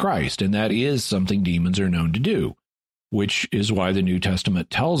God and Christ. And that is something demons are known to do, which is why the New Testament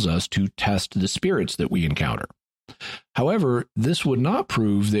tells us to test the spirits that we encounter. However, this would not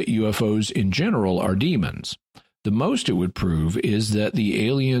prove that UFOs in general are demons. The most it would prove is that the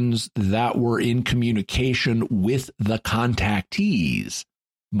aliens that were in communication with the contactees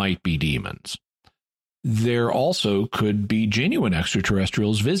might be demons. There also could be genuine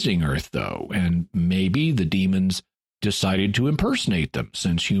extraterrestrials visiting Earth, though, and maybe the demons decided to impersonate them,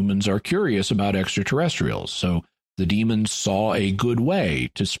 since humans are curious about extraterrestrials. So the demons saw a good way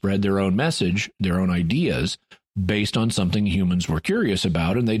to spread their own message, their own ideas, based on something humans were curious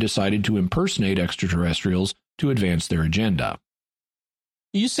about, and they decided to impersonate extraterrestrials to advance their agenda.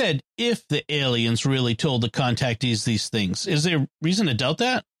 You said if the aliens really told the contactees these things. Is there reason to doubt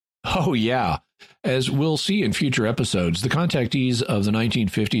that? Oh, yeah. As we'll see in future episodes, the contactees of the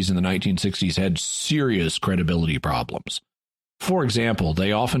 1950s and the 1960s had serious credibility problems. For example,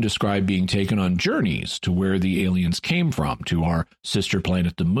 they often describe being taken on journeys to where the aliens came from, to our sister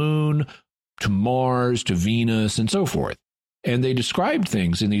planet, the Moon, to Mars, to Venus, and so forth. And they described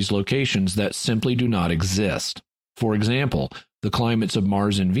things in these locations that simply do not exist. For example, The climates of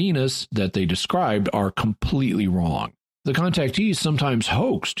Mars and Venus that they described are completely wrong. The contactees sometimes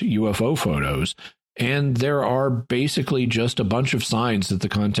hoaxed UFO photos, and there are basically just a bunch of signs that the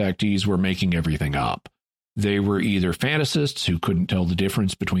contactees were making everything up. They were either fantasists who couldn't tell the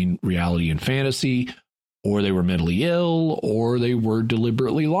difference between reality and fantasy, or they were mentally ill, or they were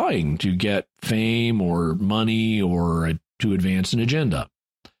deliberately lying to get fame or money or to advance an agenda.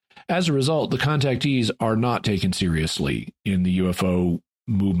 As a result, the contactees are not taken seriously in the UFO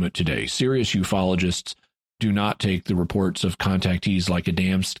movement today. Serious ufologists do not take the reports of contactees like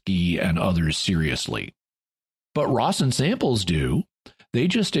Adamski and others seriously. But Ross and Samples do. They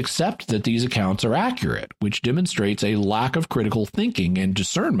just accept that these accounts are accurate, which demonstrates a lack of critical thinking and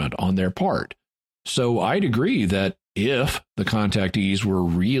discernment on their part. So I'd agree that if the contactees were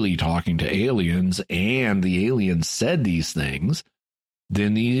really talking to aliens and the aliens said these things,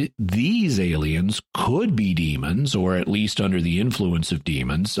 then these aliens could be demons, or at least under the influence of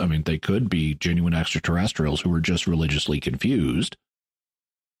demons. I mean, they could be genuine extraterrestrials who were just religiously confused.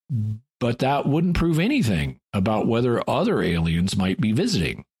 But that wouldn't prove anything about whether other aliens might be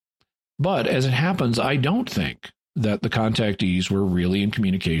visiting. But as it happens, I don't think that the contactees were really in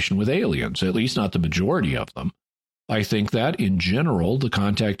communication with aliens, at least not the majority of them. I think that, in general, the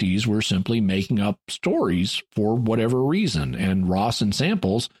contactees were simply making up stories for whatever reason, and Ross and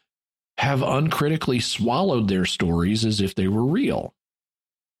Samples have uncritically swallowed their stories as if they were real.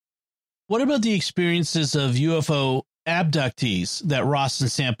 What about the experiences of UFO abductees that Ross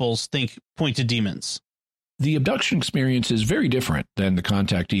and Samples think point to demons? The abduction experience is very different than the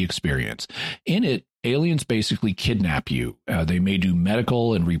contactee experience. In it, aliens basically kidnap you. They may do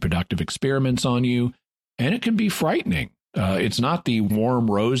medical and reproductive experiments on you, and it can be frightening. It's not the warm,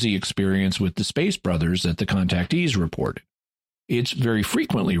 rosy experience with the Space Brothers that the contactees reported. It's very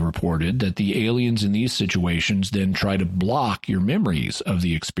frequently reported that the aliens in these situations then try to block your memories of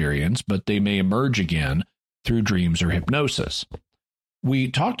the experience, but they may emerge again through dreams or hypnosis. We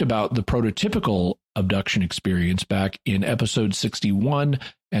talked about the prototypical abduction experience back in episode 61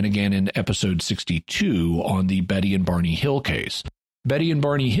 and again in episode 62 on the Betty and Barney Hill case. Betty and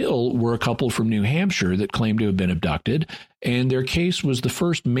Barney Hill were a couple from New Hampshire that claimed to have been abducted, and their case was the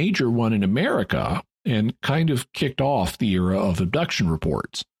first major one in America and kind of kicked off the era of abduction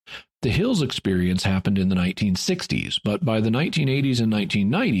reports. The Hills experience happened in the 1960s, but by the 1980s and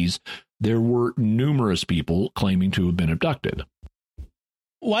 1990s, there were numerous people claiming to have been abducted.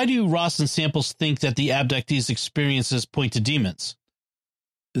 Why do Ross and Samples think that the abductees' experiences point to demons?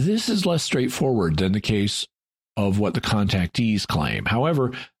 This is less straightforward than the case of what the contactees claim.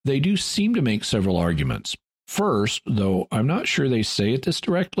 However, they do seem to make several arguments. First, though I'm not sure they say it this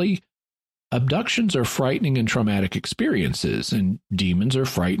directly, abductions are frightening and traumatic experiences, and demons are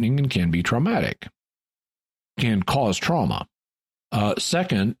frightening and can be traumatic, can cause trauma.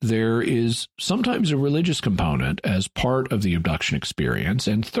 Second, there is sometimes a religious component as part of the abduction experience.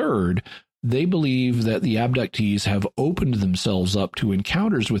 And third, they believe that the abductees have opened themselves up to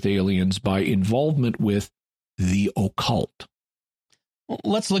encounters with aliens by involvement with the occult.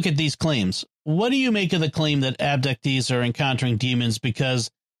 Let's look at these claims. What do you make of the claim that abductees are encountering demons because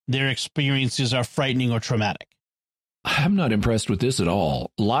their experiences are frightening or traumatic? I'm not impressed with this at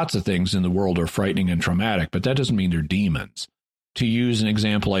all. Lots of things in the world are frightening and traumatic, but that doesn't mean they're demons. To use an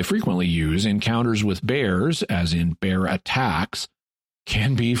example I frequently use, encounters with bears, as in bear attacks,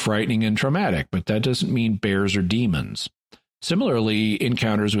 can be frightening and traumatic, but that doesn't mean bears are demons. Similarly,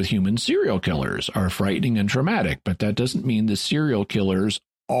 encounters with human serial killers are frightening and traumatic, but that doesn't mean the serial killers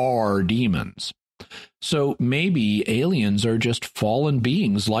are demons. So maybe aliens are just fallen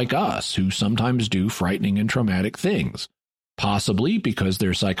beings like us who sometimes do frightening and traumatic things. Possibly because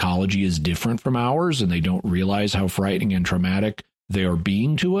their psychology is different from ours and they don't realize how frightening and traumatic they are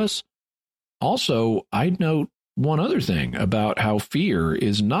being to us. Also, I'd note one other thing about how fear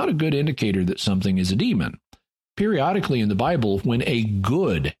is not a good indicator that something is a demon. Periodically in the Bible, when a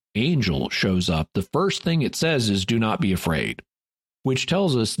good angel shows up, the first thing it says is, "Do not be afraid," which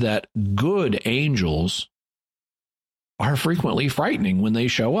tells us that good angels are frequently frightening when they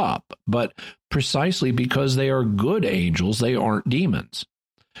show up, but precisely because they are good angels, they aren't demons.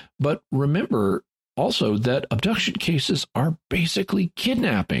 But remember also that abduction cases are basically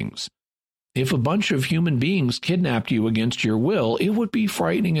kidnappings. If a bunch of human beings kidnapped you against your will, it would be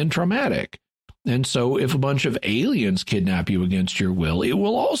frightening and traumatic. And so if a bunch of aliens kidnap you against your will, it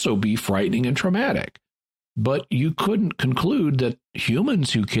will also be frightening and traumatic. But you couldn't conclude that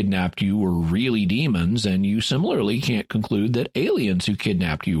humans who kidnapped you were really demons, and you similarly can't conclude that aliens who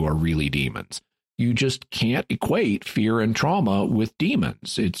kidnapped you are really demons. You just can't equate fear and trauma with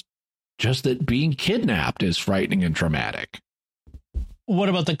demons. It's just that being kidnapped is frightening and traumatic. What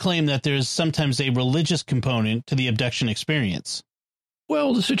about the claim that there's sometimes a religious component to the abduction experience?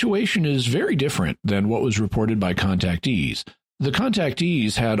 Well, the situation is very different than what was reported by contactees. The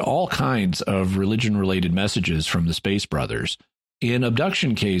contactees had all kinds of religion-related messages from the Space Brothers. In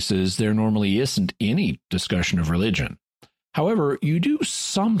abduction cases, there normally isn't any discussion of religion. However, you do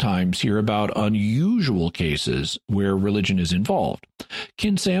sometimes hear about unusual cases where religion is involved.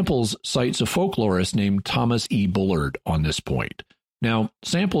 Ken Samples cites a folklorist named Thomas E. Bullard on this point. Now,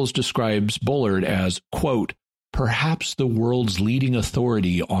 Samples describes Bullard as, quote, perhaps the world's leading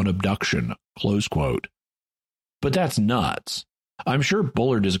authority on abduction, close quote. But that's nuts. I'm sure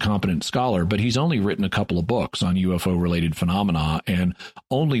Bullard is a competent scholar, but he's only written a couple of books on UFO-related phenomena, and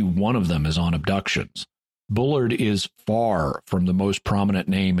only one of them is on abductions. Bullard is far from the most prominent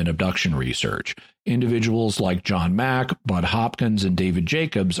name in abduction research. Individuals like John Mack, Bud Hopkins, and David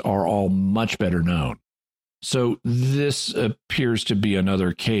Jacobs are all much better known. So this appears to be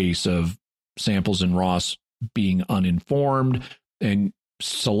another case of Samples and Ross being uninformed and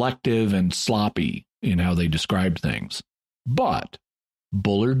selective and sloppy in how they described things. But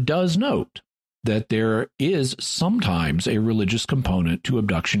Bullard does note that there is sometimes a religious component to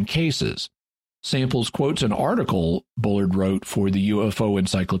abduction cases. Samples quotes an article Bullard wrote for the UFO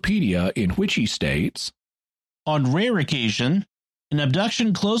Encyclopedia in which he states, on rare occasion, an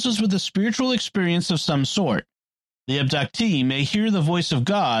abduction closes with a spiritual experience of some sort. The abductee may hear the voice of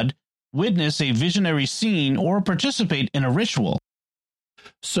God, witness a visionary scene, or participate in a ritual.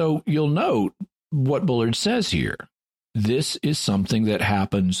 So you'll note what Bullard says here. This is something that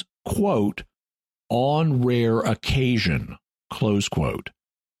happens, quote, on rare occasion, close quote.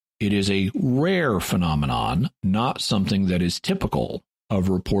 It is a rare phenomenon, not something that is typical of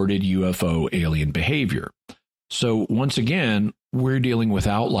reported UFO alien behavior. So once again, we're dealing with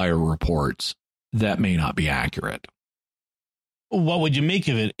outlier reports that may not be accurate. What would you make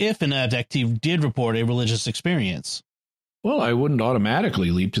of it if an abductee did report a religious experience? Well, I wouldn't automatically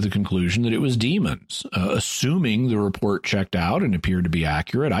leap to the conclusion that it was demons. Assuming the report checked out and appeared to be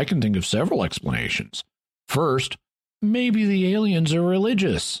accurate, I can think of several explanations. First, maybe the aliens are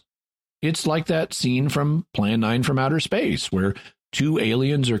religious. It's like that scene from Plan 9 from Outer Space, where two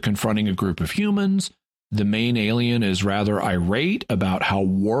aliens are confronting a group of humans. The main alien is rather irate about how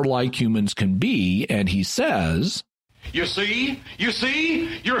warlike humans can be, and he says, You see,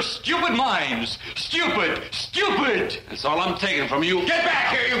 your stupid minds, stupid. That's all I'm taking from you. Get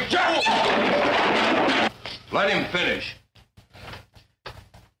back here, you jerk! Let him finish.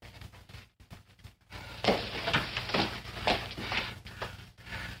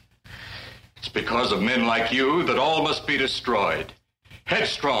 It's because of men like you that all must be destroyed.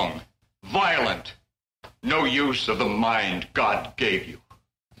 Headstrong, violent, no use of the mind God gave you.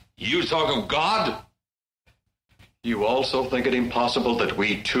 You talk of God? You also think it impossible that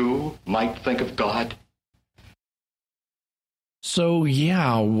we, too, might think of God? So,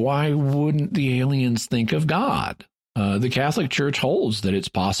 yeah, why wouldn't the aliens think of God? The Catholic Church holds that it's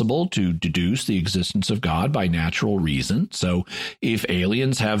possible to deduce the existence of God by natural reason. So, if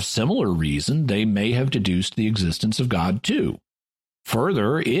aliens have similar reason, they may have deduced the existence of God, too.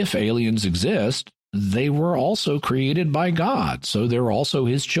 Further, if aliens exist, they were also created by God, so they're also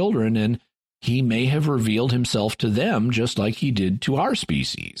his children, and he may have revealed himself to them just like he did to our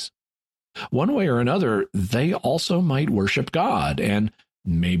species. One way or another, they also might worship God, and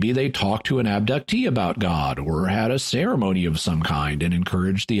maybe they talked to an abductee about God or had a ceremony of some kind and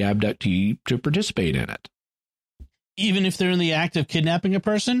encouraged the abductee to participate in it. Even if they're in the act of kidnapping a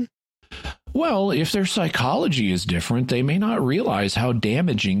person? Well, if their psychology is different, they may not realize how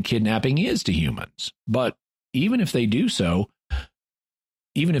damaging kidnapping is to humans. But even if they do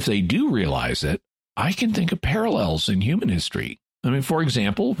realize it, I can think of parallels in human history. I mean, for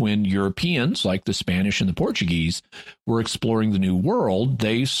example, when Europeans, like the Spanish and the Portuguese, were exploring the New World,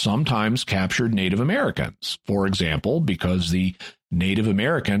 they sometimes captured Native Americans, for example, because the Native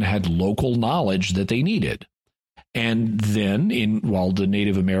American had local knowledge that they needed. And then, while the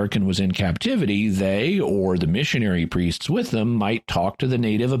Native American was in captivity, they or the missionary priests with them might talk to the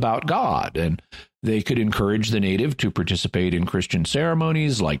native about God, and they could encourage the native to participate in Christian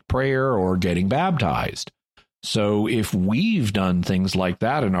ceremonies like prayer or getting baptized. So if we've done things like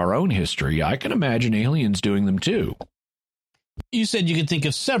that in our own history, I can imagine aliens doing them too. You said you could think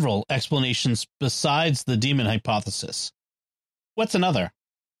of several explanations besides the demon hypothesis. What's another?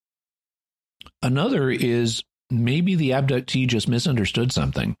 Another is maybe the abductee just misunderstood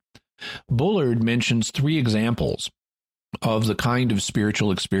something. Bullard mentions 3 examples of the kind of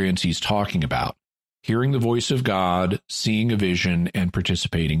spiritual experience he's talking about: hearing the voice of God, seeing a vision, and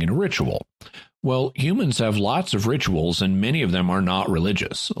participating in a ritual. Well, humans have lots of rituals, and many of them are not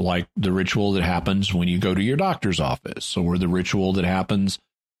religious, like the ritual that happens when you go to your doctor's office, or the ritual that happens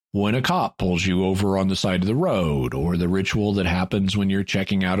when a cop pulls you over on the side of the road, or the ritual that happens when you're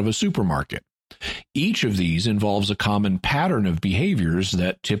checking out of a supermarket. Each of these involves a common pattern of behaviors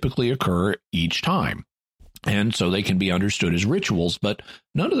that typically occur each time. And so they can be understood as rituals, but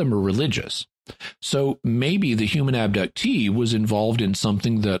none of them are religious. So maybe the human abductee was involved in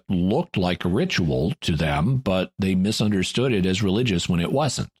something that looked like a ritual to them, but they misunderstood it as religious when it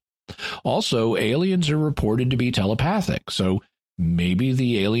wasn't. Also, aliens are reported to be telepathic, so maybe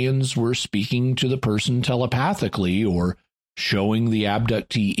the aliens were speaking to the person telepathically or showing the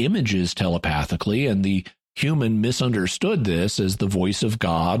abductee images telepathically, and the human misunderstood this as the voice of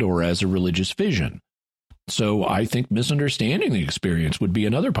God or as a religious vision. So I think misunderstanding the experience would be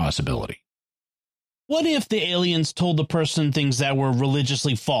another possibility. What if the aliens told the person things that were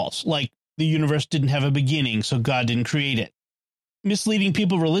religiously false, like the universe didn't have a beginning, so God didn't create it? Misleading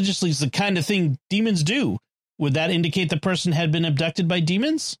people religiously is the kind of thing demons do. Would that indicate the person had been abducted by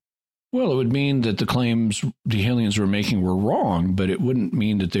demons? Well, it would mean that the claims the aliens were making were wrong, but it wouldn't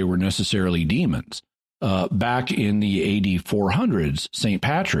mean that they were necessarily demons. Back in the AD 400s, St.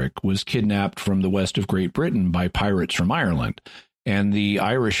 Patrick was kidnapped from the west of Great Britain by pirates from Ireland, and the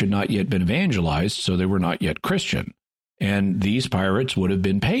Irish had not yet been evangelized, so they were not yet Christian. And these pirates would have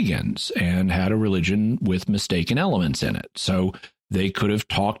been pagans and had a religion with mistaken elements in it. So they could have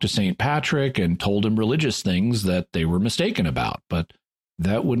talked to St. Patrick and told him religious things that they were mistaken about, but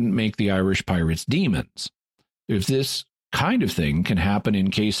that wouldn't make the Irish pirates demons. If this kind of thing can happen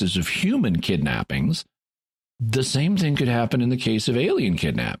in cases of human kidnappings, the same thing could happen in the case of alien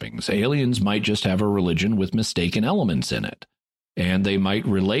kidnappings. Aliens might just have a religion with mistaken elements in it, and they might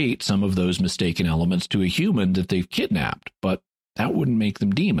relate some of those mistaken elements to a human that they've kidnapped, but that wouldn't make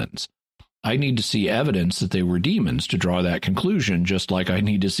them demons. I need to see evidence that they were demons to draw that conclusion, just like I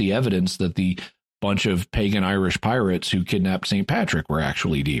need to see evidence that the bunch of pagan Irish pirates who kidnapped St. Patrick were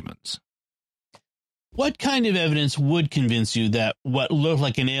actually demons. What kind of evidence would convince you that what looked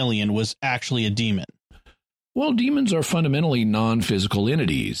like an alien was actually a demon? Well, demons are fundamentally non-physical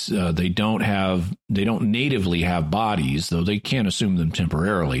entities. They don't natively have bodies, though they can assume them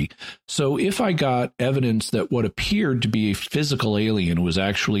temporarily. So if I got evidence that what appeared to be a physical alien was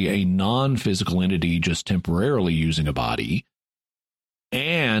actually a non-physical entity just temporarily using a body,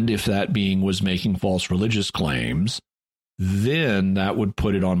 and if that being was making false religious claims, then that would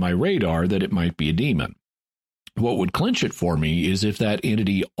put it on my radar that it might be a demon. What would clinch it for me is if that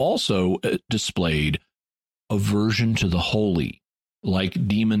entity also displayed aversion to the holy, like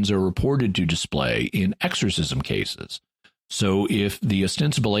demons are reported to display in exorcism cases. So if the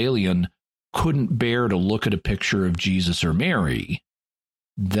ostensible alien couldn't bear to look at a picture of Jesus or Mary,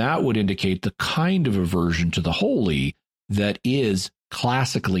 that would indicate the kind of aversion to the holy that is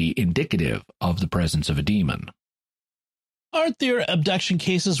classically indicative of the presence of a demon. Aren't there abduction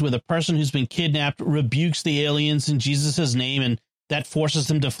cases where the person who's been kidnapped rebukes the aliens in Jesus' name and that forces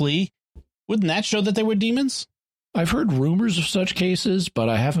them to flee? Wouldn't that show that they were demons? I've heard rumors of such cases, but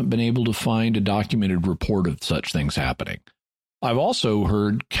I haven't been able to find a documented report of such things happening. I've also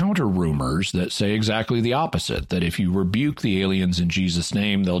heard counter rumors that say exactly the opposite, that if you rebuke the aliens in Jesus'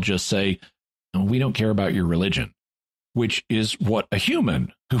 name, they'll just say, "Oh, we don't care about your religion," which is what a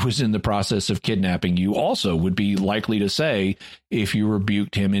human who was in the process of kidnapping you also would be likely to say if you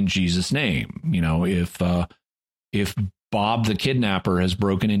rebuked him in Jesus' name. You know, if Bob the kidnapper has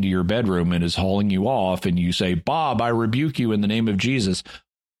broken into your bedroom and is hauling you off and you say, "Bob, I rebuke you in the name of Jesus,"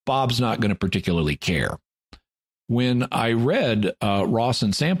 Bob's not going to particularly care. When I read Ross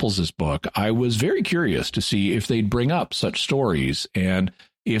and Samples' book, I was very curious to see if they'd bring up such stories and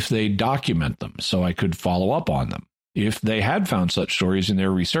if they'd document them so I could follow up on them. If they had found such stories in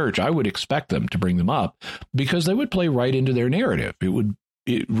their research, I would expect them to bring them up because they would play right into their narrative.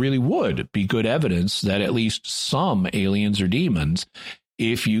 It really would be good evidence that at least some aliens are demons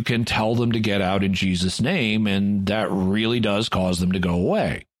if you can tell them to get out in Jesus' name, and that really does cause them to go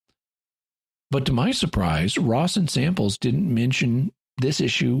away. But to my surprise, Ross and Samples didn't mention this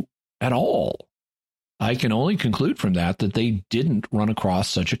issue at all. I can only conclude from that they didn't run across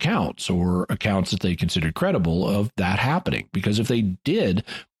such accounts or accounts that they considered credible of that happening, because if they did,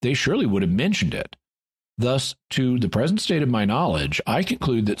 they surely would have mentioned it. Thus, to the present state of my knowledge, I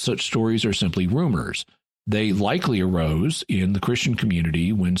conclude that such stories are simply rumors. They likely arose in the Christian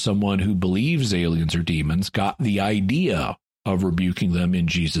community when someone who believes aliens are demons got the idea of rebuking them in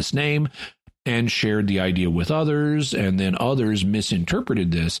Jesus' name and shared the idea with others, and then others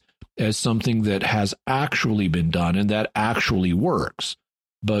misinterpreted this as something that has actually been done and that actually works.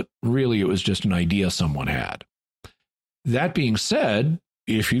 but really it was just an idea someone had. That being said,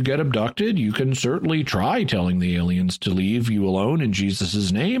 if you get abducted, you can certainly try telling the aliens to leave you alone in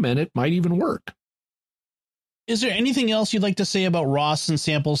Jesus' name, and it might even work. Is there anything else you'd like to say about Ross and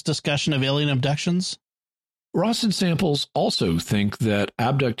Samples' discussion of alien abductions? Ross and Samples also think that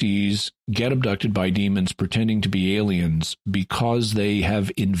abductees get abducted by demons pretending to be aliens because they have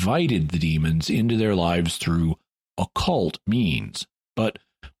invited the demons into their lives through occult means. But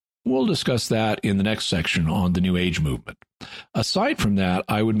we'll discuss that in the next section on the New Age movement. Aside from that,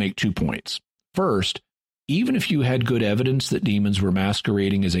 I would make 2 points. First, even if you had good evidence that demons were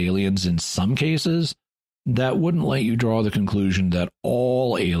masquerading as aliens in some cases, that wouldn't let you draw the conclusion that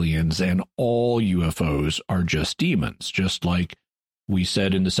all aliens and all UFOs are just demons. Just like we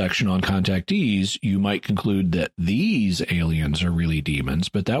said in the section on contactees, you might conclude that these aliens are really demons,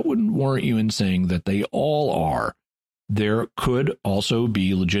 but that wouldn't warrant you in saying that they all are. There could also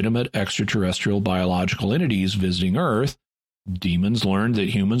be legitimate extraterrestrial biological entities visiting Earth. Demons learned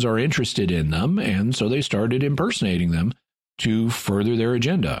that humans are interested in them, and so they started impersonating them to further their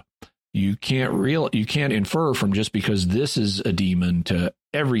agenda. You can't infer from just because this is a demon to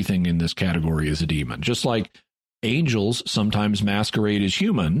everything in this category is a demon. Just like angels sometimes masquerade as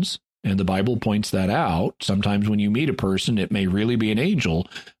humans, and the Bible points that out. Sometimes when you meet a person, it may really be an angel,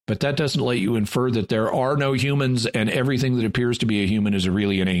 but that doesn't let you infer that there are no humans and everything that appears to be a human is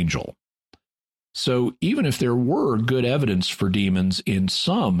really an angel. So even if there were good evidence for demons in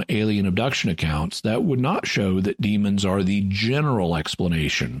some alien abduction accounts, that would not show that demons are the general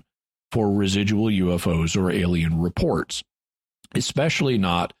explanation for residual UFOs or alien reports, especially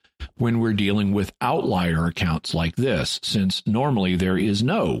not when we're dealing with outlier accounts like this, since normally there is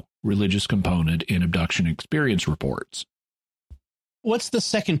no religious component in abduction experience reports. What's the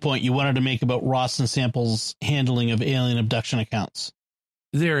second point you wanted to make about Ross and Samples' handling of alien abduction accounts?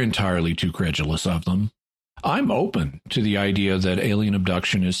 They're entirely too credulous of them. I'm open to the idea that alien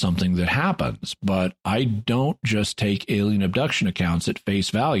abduction is something that happens, but I don't just take alien abduction accounts at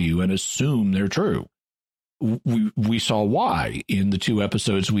face value and assume they're true. We saw why in the 2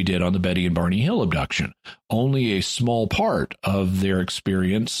 episodes we did on the Betty and Barney Hill abduction. Only a small part of their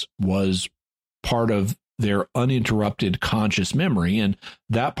experience was part of their uninterrupted conscious memory, and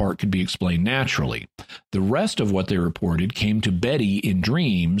that part could be explained naturally. The rest of what they reported came to Betty in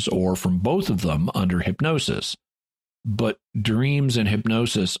dreams or from both of them under hypnosis. But dreams and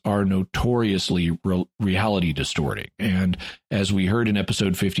hypnosis are notoriously reality distorting. And as we heard in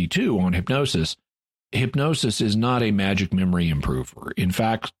episode 52 on hypnosis, hypnosis is not a magic memory improver. In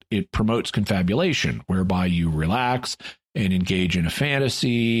fact, it promotes confabulation, whereby you relax and engage in a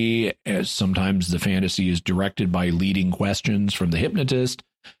fantasy, as sometimes the fantasy is directed by leading questions from the hypnotist,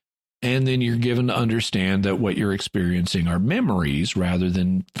 and then you're given to understand that what you're experiencing are memories rather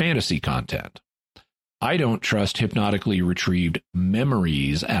than fantasy content. I don't trust hypnotically retrieved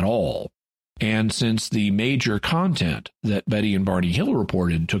memories at all, and since the major content that Betty and Barney Hill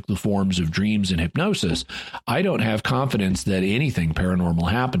reported took the forms of dreams and hypnosis, I don't have confidence that anything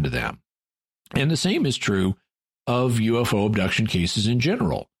paranormal happened to them. And the same is true of UFO abduction cases in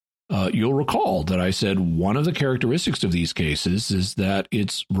general. You'll recall that I said one of the characteristics of these cases is that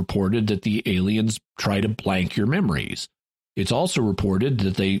it's reported that the aliens try to blank your memories. It's also reported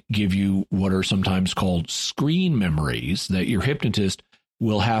that they give you what are sometimes called screen memories that your hypnotist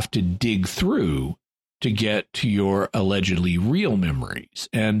will have to dig through to get to your allegedly real memories.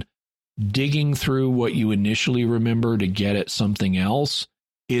 And digging through what you initially remember to get at something else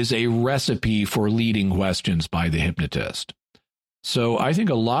is a recipe for leading questions by the hypnotist. So I think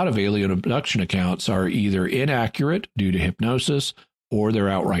a lot of alien abduction accounts are either inaccurate due to hypnosis or they're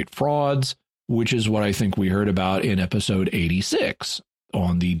outright frauds, which is what I think we heard about in episode 86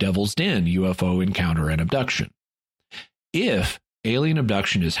 on the Devil's Den UFO encounter and abduction. If alien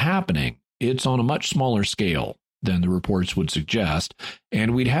abduction is happening, it's on a much smaller scale than the reports would suggest,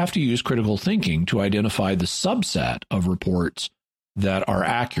 and we'd have to use critical thinking to identify the subset of reports that are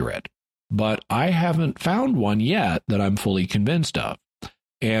accurate, but I haven't found one yet that I'm fully convinced of.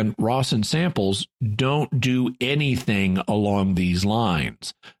 And Ross and Samples don't do anything along these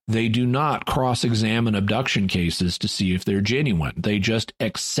lines. They do not cross-examine abduction cases to see if they're genuine. They just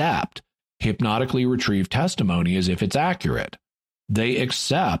accept hypnotically retrieved testimony as if it's accurate. They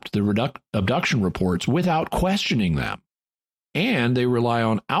accept the abduction reports without questioning them. And they rely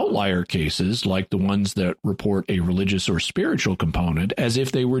on outlier cases like the ones that report a religious or spiritual component as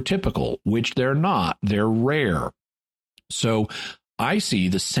if they were typical, which they're not. They're rare. So I see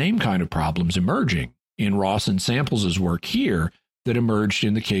the same kind of problems emerging in Ross and Samples' work here that emerged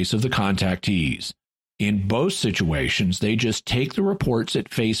in the case of the contactees. In both situations, they just take the reports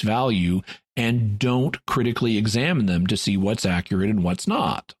at face value and don't critically examine them to see what's accurate and what's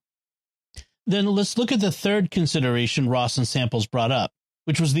not. Then let's look at the third consideration Ross and Samples brought up,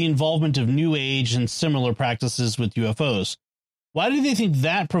 which was the involvement of New Age and similar practices with UFOs. Why do they think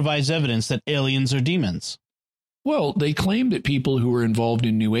that provides evidence that aliens are demons? Well, they claim that people who are involved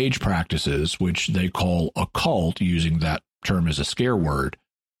in New Age practices, which they call occult, using that term as a scare word,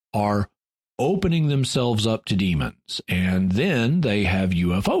 are opening themselves up to demons. And then they have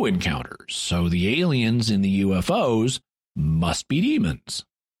UFO encounters. So the aliens in the UFOs must be demons.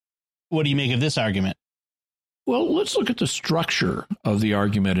 What do you make of this argument? Well, let's look at the structure of the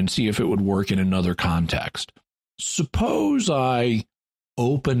argument and see if it would work in another context. Suppose I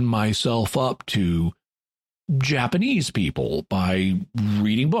open myself up to Japanese people by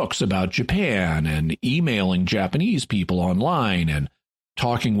reading books about Japan and emailing Japanese people online and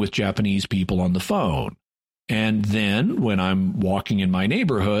talking with Japanese people on the phone. And then when I'm walking in my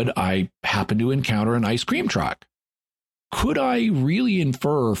neighborhood, I happen to encounter an ice cream truck. Could I really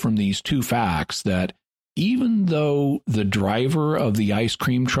infer from these two facts that even though the driver of the ice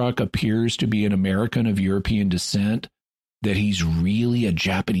cream truck appears to be an American of European descent, that he's really a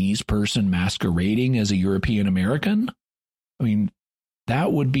Japanese person masquerading as a European American? I mean,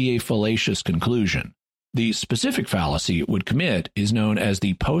 that would be a fallacious conclusion. The specific fallacy it would commit is known as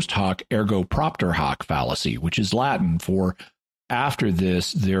the post hoc ergo propter hoc fallacy, which is Latin for after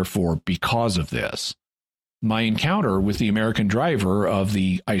this, therefore because of this. My encounter with the American driver of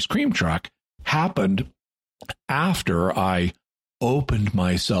the ice cream truck happened after I opened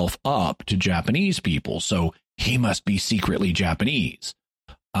myself up to Japanese people, so he must be secretly Japanese.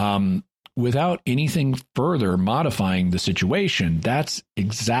 Without anything further modifying the situation, that's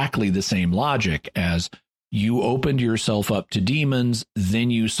exactly the same logic as you opened yourself up to demons, then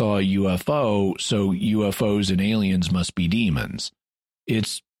you saw a UFO, so UFOs and aliens must be demons.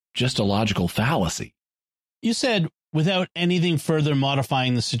 It's just a logical fallacy. You said without anything further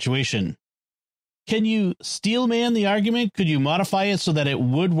modifying the situation. Can you steelman the argument? Could you modify it so that it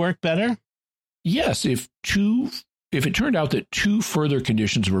would work better? Yes, if it turned out that two further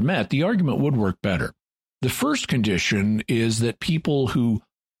conditions were met, the argument would work better. The first condition is that people who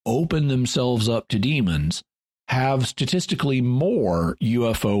open themselves up to demons have statistically more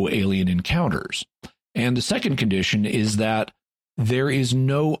UFO alien encounters. And the second condition is that there is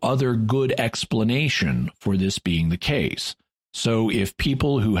no other good explanation for this being the case. So if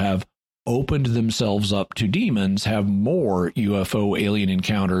people who have opened themselves up to demons have more UFO alien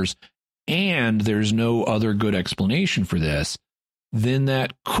encounters and there's no other good explanation for this, then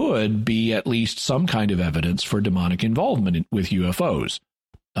that could be at least some kind of evidence for demonic involvement with UFOs.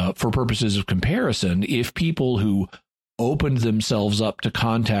 For purposes of comparison, if people who opened themselves up to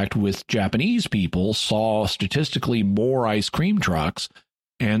contact with Japanese people saw statistically more ice cream trucks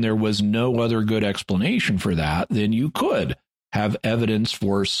and there was no other good explanation for that, then you could have evidence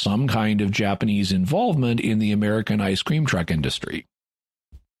for some kind of Japanese involvement in the American ice cream truck industry.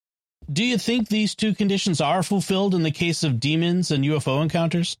 Do you think these two conditions are fulfilled in the case of demons and UFO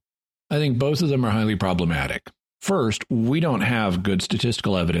encounters? I think both of them are highly problematic. First, we don't have good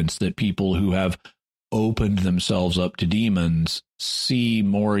statistical evidence that people who have opened themselves up to demons see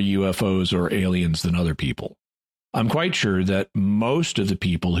more UFOs or aliens than other people. I'm quite sure that most of the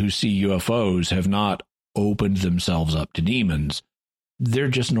people who see UFOs have not opened themselves up to demons. They're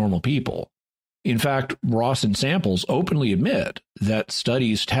just normal people. In fact, Ross and Samples openly admit that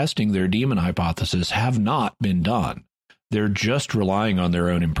studies testing their demon hypothesis have not been done. They're just relying on their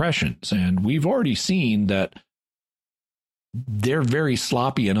own impressions, and we've already seen that they're very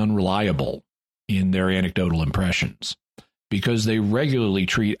sloppy and unreliable in their anecdotal impressions because they regularly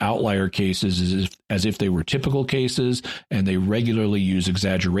treat outlier cases as if they were typical cases, and they regularly use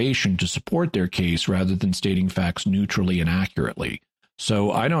exaggeration to support their case rather than stating facts neutrally and accurately.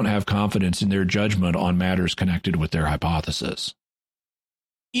 So I don't have confidence in their judgment on matters connected with their hypothesis.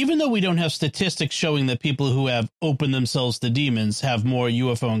 Even though we don't have statistics showing that people who have opened themselves to demons have more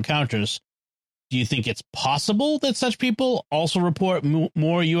UFO encounters, do you think it's possible that such people also report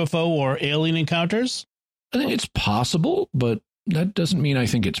more UFO or alien encounters? I think it's possible, but that doesn't mean I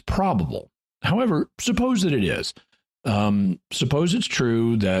think it's probable. However, suppose that it is. Suppose it's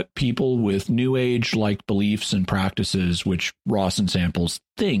true that people with New Age-like beliefs and practices, which Ross and Samples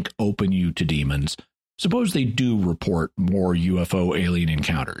think open you to demons, suppose they do report more UFO alien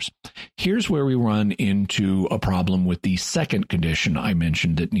encounters. Here's where we run into a problem with the second condition I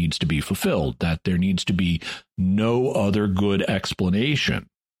mentioned that needs to be fulfilled, that there needs to be no other good explanation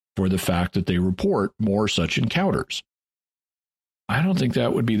for the fact that they report more such encounters. I don't think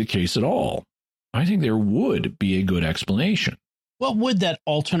that would be the case at all. I think there would be a good explanation. What would that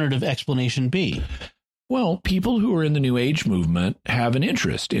alternative explanation be? Well, people who are in the New Age movement have an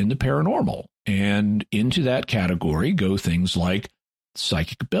interest in the paranormal, and into that category go things like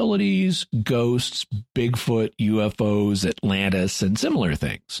psychic abilities, ghosts, Bigfoot, UFOs, Atlantis, and similar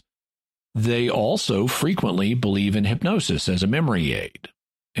things. They also frequently believe in hypnosis as a memory aid.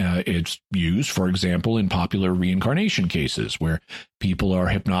 It's used, for example, in popular reincarnation cases where people are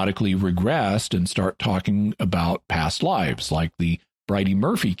hypnotically regressed and start talking about past lives, like the Bridey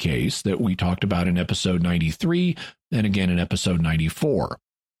Murphy case that we talked about in episode 93 and again in episode 94.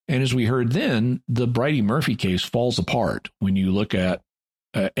 And as we heard then, the Bridey Murphy case falls apart when you look at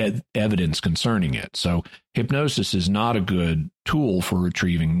evidence concerning it. So hypnosis is not a good tool for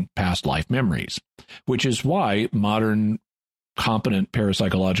retrieving past life memories, which is why modern competent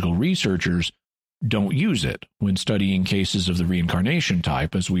parapsychological researchers don't use it when studying cases of the reincarnation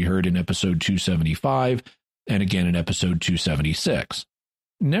type, as we heard in episode 275 and again in episode 276.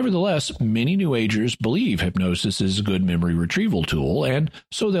 Nevertheless, many New Agers believe hypnosis is a good memory retrieval tool, and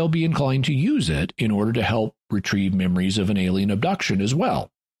so they'll be inclined to use it in order to help retrieve memories of an alien abduction as well.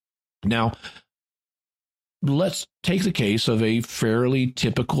 Now, let's take the case of a fairly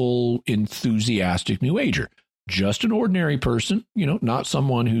typical enthusiastic New Ager. Just an ordinary person, not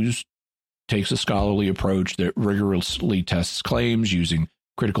someone who takes a scholarly approach that rigorously tests claims using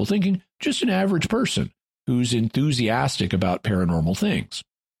critical thinking, just an average person who's enthusiastic about paranormal things.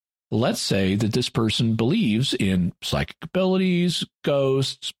 Let's say that this person believes in psychic abilities,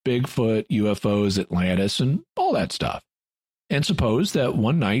 ghosts, Bigfoot, UFOs, Atlantis, and all that stuff. And suppose that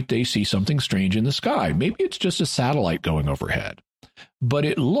one night they see something strange in the sky. Maybe it's just a satellite going overhead, but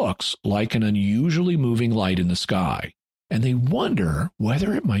it looks like an unusually moving light in the sky, and they wonder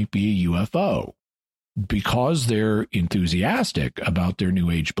whether it might be a UFO. Because they're enthusiastic about their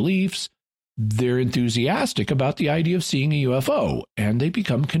New Age beliefs, they're enthusiastic about the idea of seeing a UFO, and they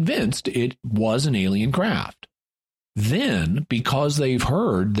become convinced it was an alien craft. Then, because they've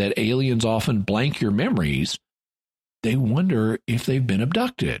heard that aliens often blank your memories, they wonder if they've been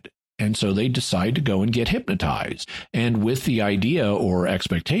abducted. And so they decide to go and get hypnotized. And with the idea or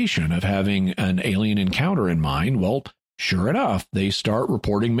expectation of having an alien encounter in mind, well, sure enough, they start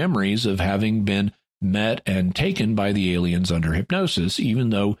reporting memories of having been met and taken by the aliens under hypnosis,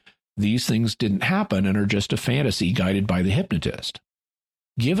 even though these things didn't happen and are just a fantasy guided by the hypnotist.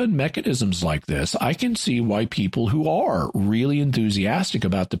 Given mechanisms like this, I can see why people who are really enthusiastic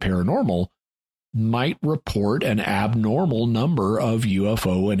about the paranormal might report an abnormal number of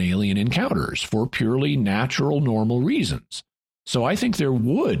UFO and alien encounters for purely natural, normal reasons. So I think there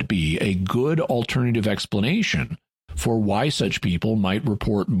would be a good alternative explanation for why such people might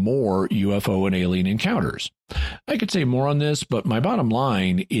report more UFO and alien encounters. I could say more on this, but my bottom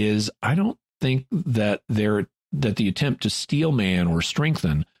line is I don't think that the attempt to steelman or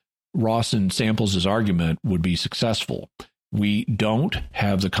strengthen Ross and Samples' argument would be successful. We don't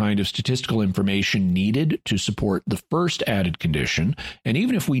have the kind of statistical information needed to support the first added condition, and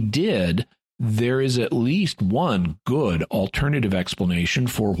even if we did, there is at least one good alternative explanation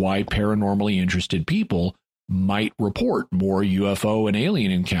for why paranormally interested people might report more UFO and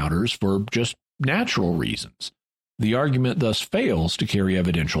alien encounters for just natural reasons. The argument thus fails to carry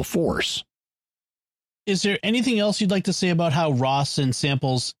evidential force. Is there anything else you'd like to say about how Ross and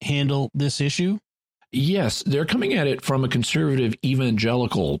Samples handle this issue? Yes, they're coming at it from a conservative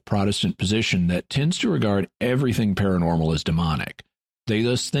evangelical Protestant position that tends to regard everything paranormal as demonic. They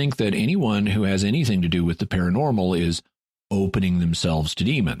thus think that anyone who has anything to do with the paranormal is opening themselves to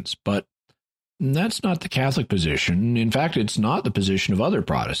demons. But that's not the Catholic position. In fact, it's not the position of other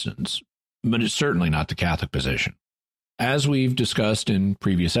Protestants, but it's certainly not the Catholic position. As we've discussed in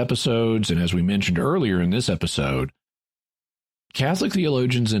previous episodes, and as we mentioned earlier in this episode, Catholic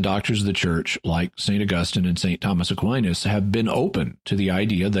theologians and doctors of the church, like St. Augustine and St. Thomas Aquinas, have been open to the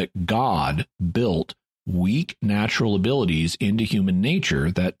idea that God built weak natural abilities into human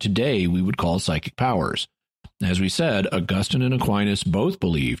nature that today we would call psychic powers. As we said, Augustine and Aquinas both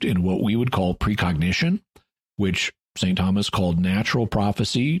believed in what we would call precognition, which St. Thomas called natural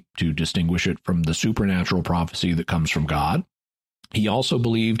prophecy to distinguish it from the supernatural prophecy that comes from God. He also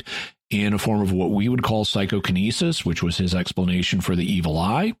believed in a form of what we would call psychokinesis, which was his explanation for the evil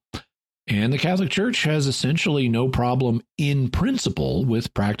eye. And the Catholic Church has essentially no problem in principle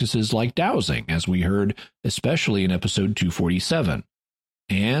with practices like dowsing, as we heard especially in episode 247.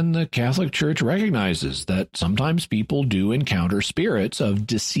 And the Catholic Church recognizes that sometimes people do encounter spirits of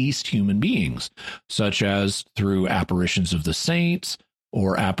deceased human beings, such as through apparitions of the saints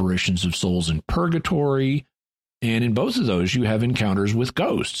or apparitions of souls in purgatory, And in both of those, you have encounters with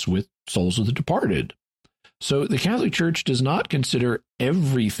ghosts, with souls of the departed. So the Catholic Church does not consider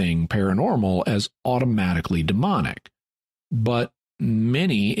everything paranormal as automatically demonic. But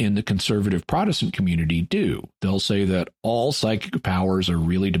many in the conservative Protestant community do. They'll say that all psychic powers are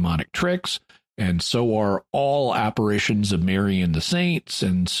really demonic tricks, and so are all apparitions of Mary and the saints,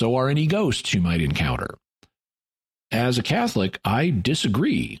 and so are any ghosts you might encounter. As a Catholic, I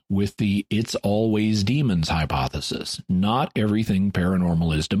disagree with the "it's always demons" hypothesis. Not everything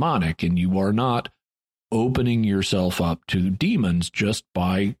paranormal is demonic, and you are not opening yourself up to demons just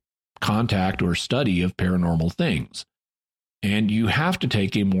by contact or study of paranormal things. And you have to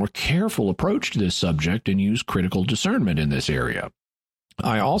take a more careful approach to this subject and use critical discernment in this area.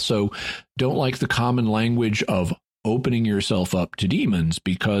 I also don't like the common language of opening yourself up to demons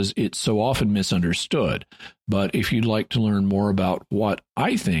because it's so often misunderstood. But if you'd like to learn more about what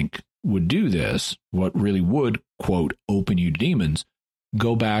I think would do this, what really would, quote, open you to demons,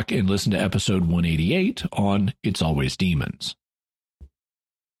 go back and listen to episode 188 on It's Always Demons.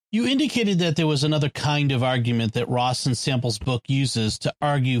 You indicated that there was another kind of argument that Ross and Sample's book uses to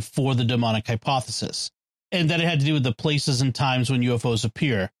argue for the demonic hypothesis, and that it had to do with the places and times when UFOs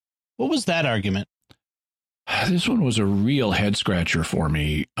appear. What was that argument? This one was a real head-scratcher for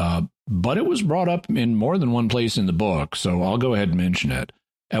me, but it was brought up in more than one place in the book, so I'll go ahead and mention it.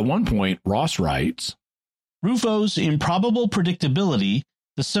 At one point, Ross writes, "RUFOs' improbable predictability,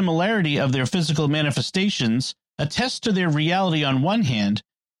 the similarity of their physical manifestations, attest to their reality on one hand,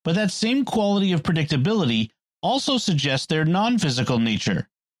 but that same quality of predictability also suggests their non-physical nature.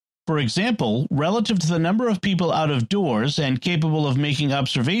 For example, relative to the number of people out of doors and capable of making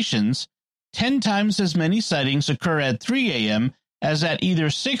observations, 10 times as many sightings occur at 3 a.m. as at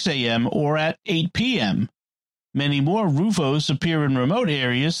either 6 a.m. or at 8 p.m. Many more RUFOs appear in remote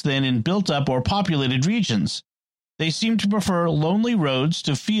areas than in built-up or populated regions. They seem to prefer lonely roads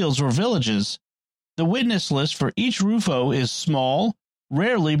to fields or villages. The witness list for each RUFO is small,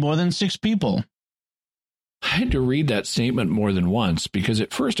 rarely more than 6 people." I had to read that statement more than once because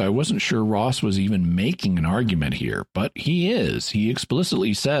at first I wasn't sure Ross was even making an argument here, but he is. He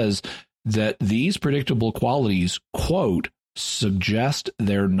explicitly says that these predictable qualities, quote, suggest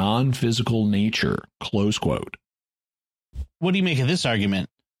their non-physical nature, close quote. What do you make of this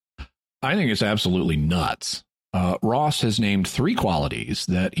argument? I think it's absolutely nuts. Ross has named 3 qualities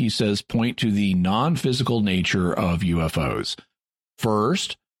that he says point to the non-physical nature of UFOs.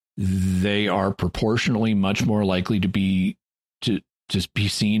 First, they are proportionally much more likely to be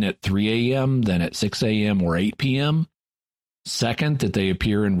seen at 3 a.m. than at 6 a.m. or 8 p.m. Second, that they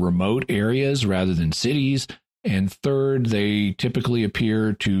appear in remote areas rather than cities. And third, they typically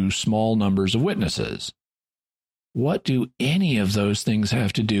appear to small numbers of witnesses. What do any of those things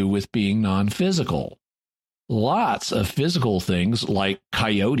have to do with being non-physical? Lots of physical things like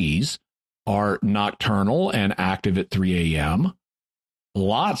coyotes are nocturnal and active at 3 a.m.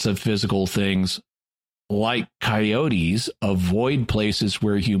 Lots of physical things like coyotes avoid places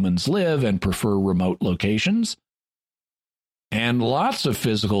where humans live and prefer remote locations. And lots of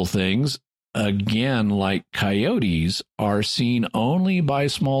physical things, again, like coyotes, are seen only by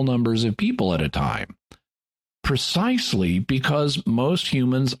small numbers of people at a time. Precisely because most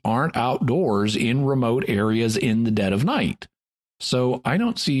humans aren't outdoors in remote areas in the dead of night. So I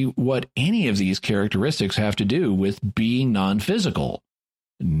don't see what any of these characteristics have to do with being non-physical.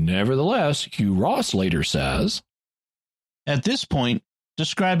 Nevertheless, Hugh Ross later says, "At this point,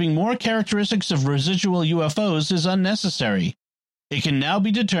 describing more characteristics of residual UFOs is unnecessary. It can now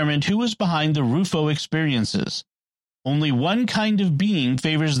be determined who is behind the RUFO experiences. Only one kind of being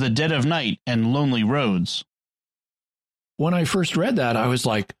favors the dead of night and lonely roads." When I first read that, I was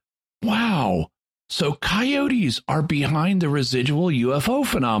like, wow, so coyotes are behind the residual UFO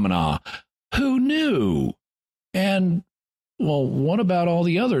phenomena. Who knew? And, well, what about all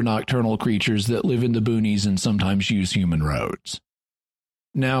the other nocturnal creatures that live in the boonies and sometimes use human roads?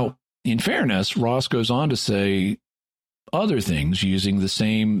 Now, in fairness, Ross goes on to say other things using the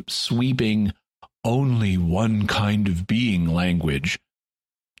same sweeping, only one kind of being language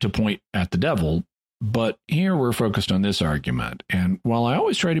to point at the devil. But here we're focused on this argument. And while I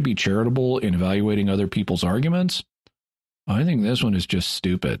always try to be charitable in evaluating other people's arguments, I think this one is just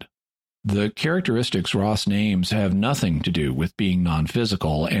stupid. The characteristics Ross names have nothing to do with being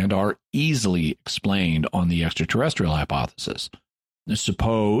non-physical and are easily explained on the extraterrestrial hypothesis.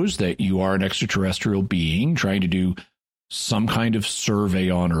 Suppose that you are an extraterrestrial being trying to do some kind of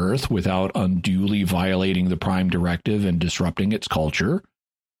survey on Earth without unduly violating the Prime Directive and disrupting its culture.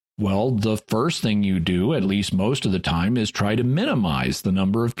 Well, the first thing you do, at least most of the time, is try to minimize the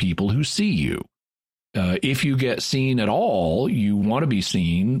number of people who see you. If you get seen at all, you want to be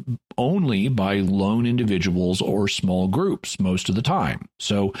seen only by lone individuals or small groups most of the time.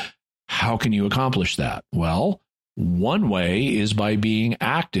 So how can you accomplish that? Well, one way is by being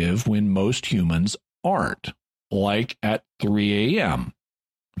active when most humans aren't, like at 3 a.m.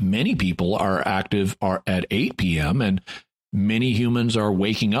 Many people are active at 8 p.m., and many humans are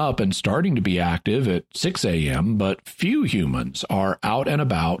waking up and starting to be active at 6 a.m., but few humans are out and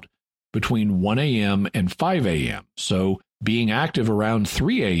about between 1 a.m. and 5 a.m. So being active around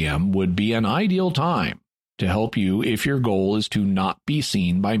 3 a.m. would be an ideal time to help you if your goal is to not be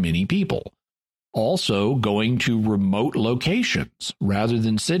seen by many people. Also, going to remote locations rather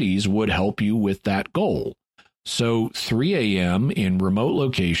than cities would help you with that goal. So 3 a.m. in remote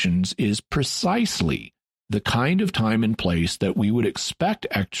locations is precisely the kind of time and place that we would expect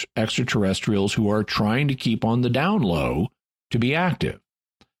extraterrestrials who are trying to keep on the down low to be active.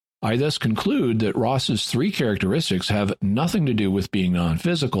 I thus conclude that Ross's 3 characteristics have nothing to do with being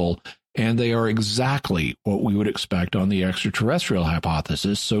non-physical, and they are exactly what we would expect on the extraterrestrial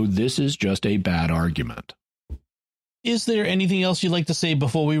hypothesis, so this is just a bad argument. Is there anything else you'd like to say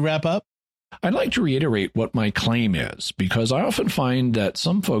before we wrap up? I'd like to reiterate what my claim is, because I often find that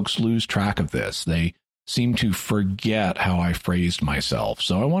some folks lose track of this. They seem to forget how I phrased myself,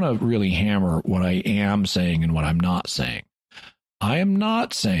 so I want to really hammer what I am saying and what I'm not saying. I am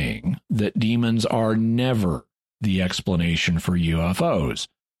not saying that demons are never the explanation for UFOs.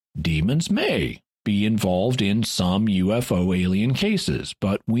 Demons may be involved in some UFO alien cases,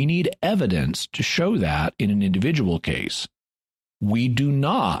 but we need evidence to show that in an individual case. We do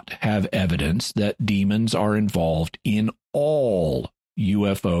not have evidence that demons are involved in all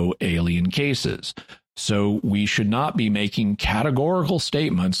UFO alien cases. So we should not be making categorical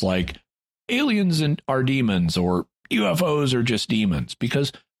statements like aliens are demons or UFOs are just demons,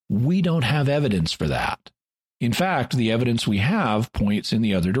 because we don't have evidence for that. In fact, the evidence we have points in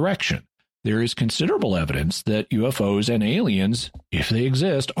the other direction. There is considerable evidence that UFOs and aliens, if they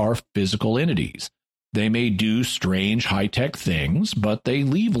exist, are physical entities. They may do strange high-tech things, but they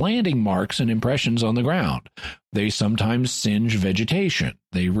leave landing marks and impressions on the ground. They sometimes singe vegetation.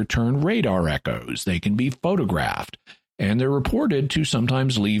 They return radar echoes. They can be photographed. And they're reported to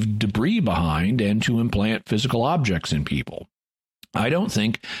sometimes leave debris behind and to implant physical objects in people. I don't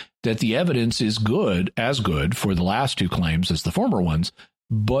think that the evidence is as good for the last 2 claims as the former ones,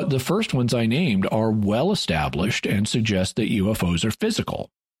 but the first ones I named are well established and suggest that UFOs are physical.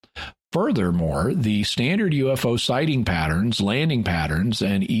 Furthermore, the standard UFO sighting patterns, landing patterns,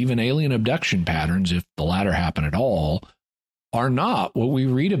 and even alien abduction patterns, if the latter happen at all, are not what we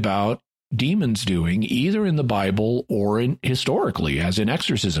read about demons doing either in the Bible or historically, as in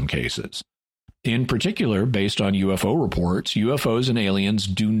exorcism cases. In particular, based on UFO reports, UFOs and aliens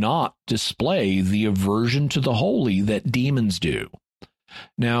do not display the aversion to the holy that demons do.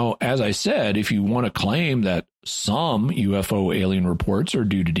 Now, as I said, if you want to claim that some UFO alien reports are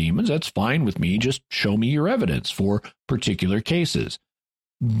due to demons, that's fine with me. Just show me your evidence for particular cases.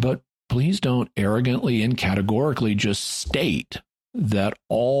 But please don't arrogantly and categorically just state that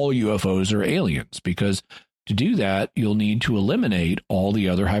all UFOs are aliens, because to do that, you'll need to eliminate all the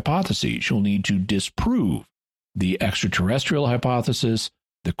other hypotheses. You'll need to disprove the extraterrestrial hypothesis,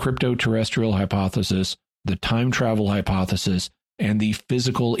 the cryptoterrestrial hypothesis, the time travel hypothesis, and the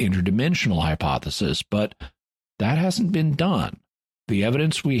physical interdimensional hypothesis. But that hasn't been done. The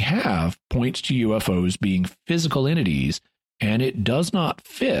evidence we have points to UFOs being physical entities, and it does not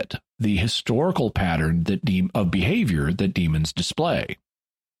fit the historical pattern of behavior that demons display.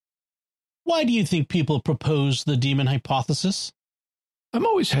 Why do you think people propose the demon hypothesis? I'm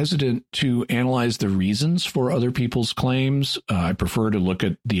always hesitant to analyze the reasons for other people's claims. I prefer to look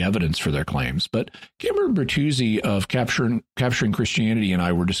at the evidence for their claims. But Cameron Bertuzzi of Capturing Christianity and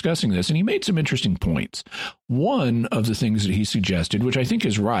I were discussing this, and he made some interesting points. One of the things that he suggested, which I think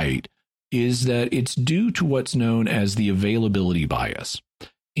is right, is that it's due to what's known as the availability bias.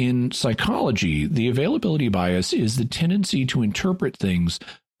 In psychology, the availability bias is the tendency to interpret things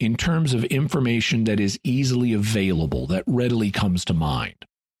in terms of information that is easily available, that readily comes to mind.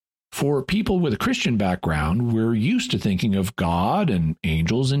 For people with a Christian background, we're used to thinking of God and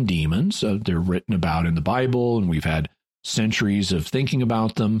angels and demons. They're written about in the Bible, and we've had centuries of thinking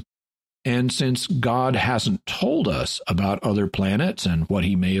about them. And since God hasn't told us about other planets and what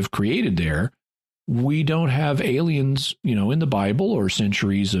he may have created there, we don't have aliens, in the Bible or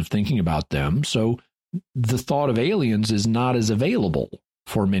centuries of thinking about them. So the thought of aliens is not as available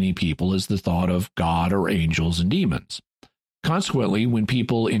for many people as the thought of God or angels and demons. Consequently, when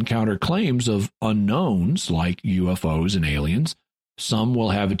people encounter claims of unknowns like UFOs and aliens, Some will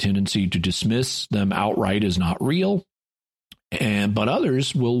have a tendency to dismiss them outright as not real, but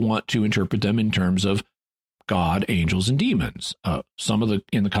others will want to interpret them in terms of God, angels, and demons. Some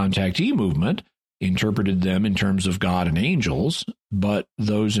in the contactee movement interpreted them in terms of God and angels, but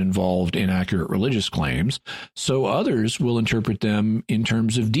those involved inaccurate religious claims. So others will interpret them in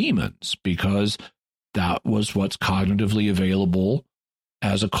terms of demons, because that was what's cognitively available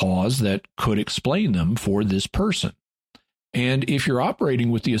as a cause that could explain them for this person. And if you're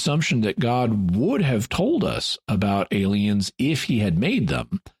operating with the assumption that God would have told us about aliens if he had made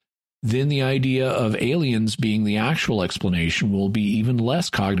them, then the idea of aliens being the actual explanation will be even less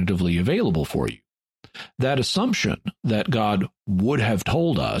cognitively available for you. That assumption that God would have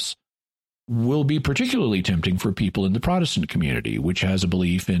told us will be particularly tempting for people in the Protestant community, which has a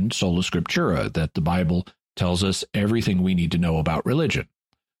belief in sola scriptura, that the Bible tells us everything we need to know about religion.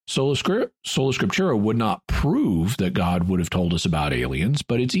 Sola scriptura would not prove that God would have told us about aliens,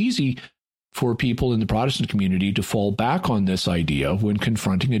 but it's easy for people in the Protestant community to fall back on this idea when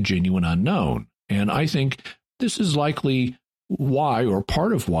confronting a genuine unknown. And I think this is likely why, or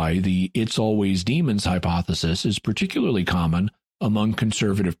part of why, the "it's always demons" hypothesis is particularly common among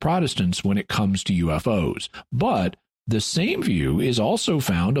conservative Protestants when it comes to UFOs. But the same view is also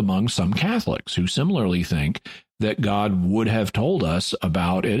found among some Catholics who similarly think that God would have told us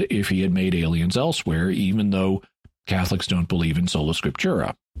about it if he had made aliens elsewhere, even though Catholics don't believe in sola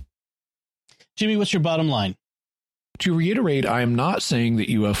scriptura. Jimmy, what's your bottom line? To reiterate, I am not saying that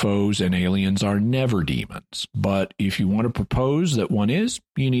UFOs and aliens are never demons, but if you want to propose that one is,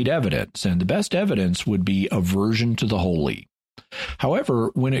 you need evidence, and the best evidence would be aversion to the holy. However,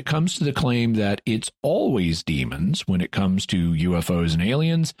 when it comes to the claim that it's always demons when it comes to UFOs and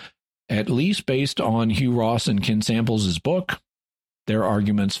aliens, at least based on Hugh Ross and Ken Samples' book, their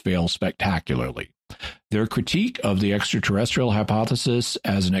arguments fail spectacularly. Their critique of the extraterrestrial hypothesis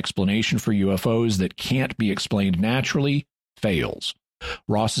as an explanation for UFOs that can't be explained naturally fails.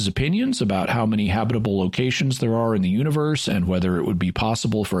 Ross's opinions about how many habitable locations there are in the universe and whether it would be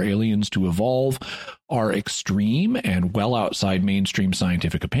possible for aliens to evolve are extreme and well outside mainstream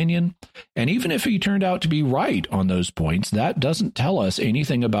scientific opinion. And even if he turned out to be right on those points, that doesn't tell us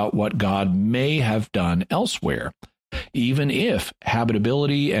anything about what God may have done elsewhere. Even if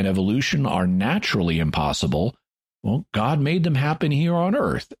habitability and evolution are naturally impossible, well, God made them happen here on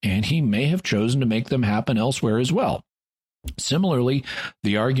Earth, and he may have chosen to make them happen elsewhere as well. Similarly,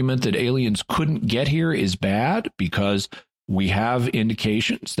 the argument that aliens couldn't get here is bad because we have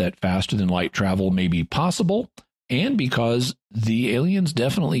indications that faster than light travel may be possible, and because the aliens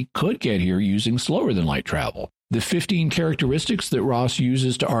definitely could get here using slower than light travel. The 15 characteristics that Ross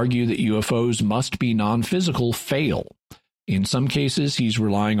uses to argue that UFOs must be non-physical fail. In some cases, he's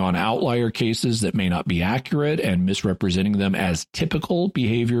relying on outlier cases that may not be accurate and misrepresenting them as typical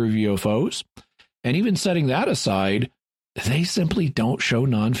behavior of UFOs. And even setting that aside, they simply don't show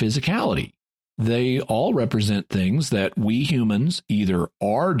non-physicality. They all represent things that we humans either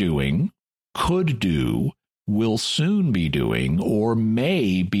are doing, could do, will soon be doing, or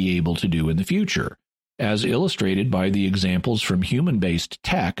may be able to do in the future, as illustrated by the examples from human-based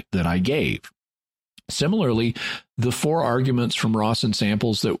tech that I gave. Similarly, the 4 arguments from Ross and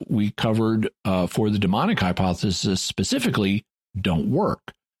Samples that we covered for the demonic hypothesis specifically don't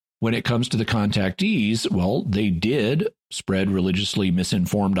work. When it comes to the contactees, well, they did spread religiously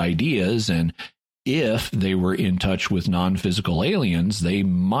misinformed ideas, and if they were in touch with non-physical aliens, they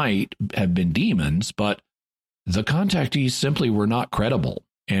might have been demons, but the contactees simply were not credible,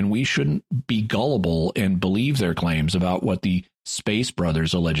 and we shouldn't be gullible and believe their claims about what the Space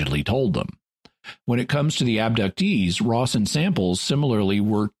Brothers allegedly told them. When it comes to the abductees, Ross and Samples similarly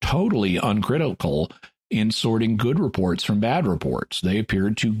were totally uncritical in sorting good reports from bad reports. They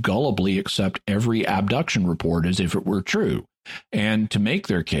appeared to gullibly accept every abduction report as if it were true. And to make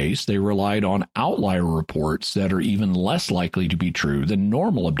their case, they relied on outlier reports that are even less likely to be true than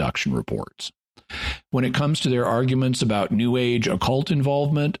normal abduction reports. When it comes to their arguments about New Age occult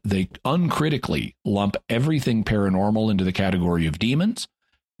involvement, they uncritically lump everything paranormal into the category of demons.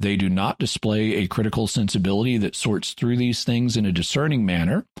 They do not display a critical sensibility that sorts through these things in a discerning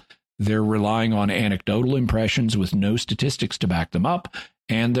manner. They're relying on anecdotal impressions with no statistics to back them up,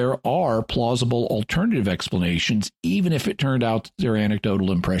 and there are plausible alternative explanations, even if it turned out that their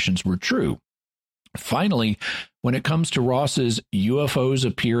anecdotal impressions were true. Finally, when it comes to Ross's UFOs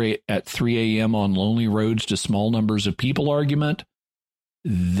appear at 3 a.m. on lonely roads to small numbers of people argument,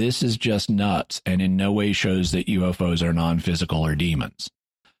 this is just nuts and in no way shows that UFOs are non-physical or demons.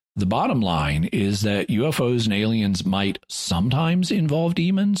 The bottom line is that UFOs and aliens might sometimes involve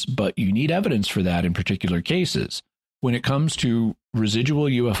demons, but you need evidence for that in particular cases. When it comes to residual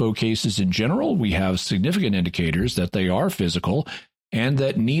UFO cases in general, we have significant indicators that they are physical and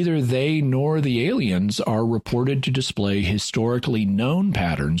that neither they nor the aliens are reported to display historically known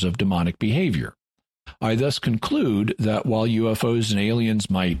patterns of demonic behavior. I thus conclude that while UFOs and aliens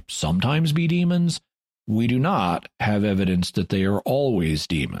might sometimes be demons, we do not have evidence that they are always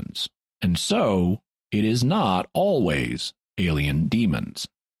demons. And so, it is not always alien demons.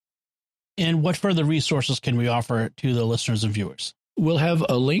 And what further resources can we offer to the listeners and viewers? We'll have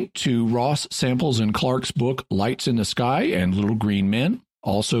a link to Ross Samples and Clark's book, Lights in the Sky and Little Green Men.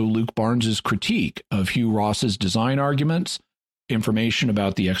 Also, Luke Barnes's critique of Hugh Ross's design arguments, information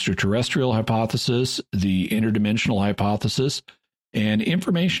about the extraterrestrial hypothesis, the interdimensional hypothesis, and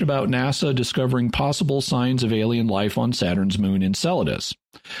information about NASA discovering possible signs of alien life on Saturn's moon Enceladus.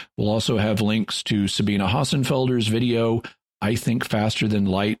 We'll also have links to Sabina Hassenfelder's video, I Think Faster Than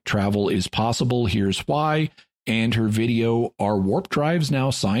Light Travel is Possible, Here's Why, and her video, Are Warp Drives Now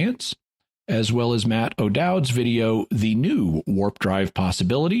Science?, as well as Matt O'Dowd's video, The New Warp Drive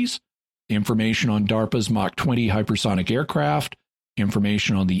Possibilities, information on DARPA's Mach 20 hypersonic aircraft,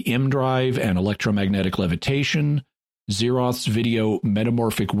 information on the M drive and electromagnetic levitation, Zeroth's video,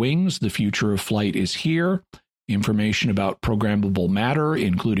 Metamorphic Wings, The Future of Flight is Here, information about programmable matter,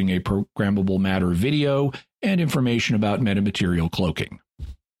 including a programmable matter video, and information about metamaterial cloaking.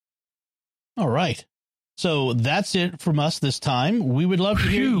 All right. So that's it from us this time. We would love to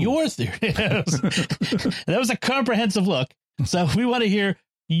hear your theory. That was a comprehensive look. So we want to hear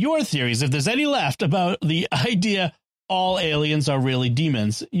your theories. If there's any left about the idea all aliens are really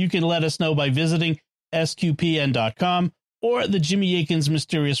demons, you can let us know by visiting sqpn.com or the Jimmy Akins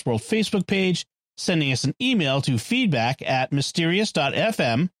Mysterious World Facebook page, sending us an email to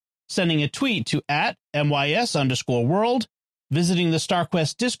feedback@mysterious.fm, sending a tweet to @MYS_world, visiting the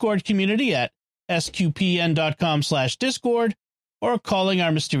StarQuest Discord community at sqpn.com/discord, or calling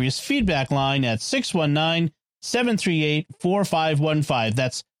our Mysterious Feedback line at 619-738-4515.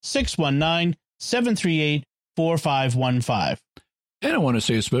 That's 619-738-4515. And I want to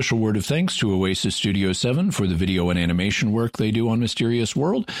say a special word of thanks to Oasis Studio 7 for the video and animation work they do on Mysterious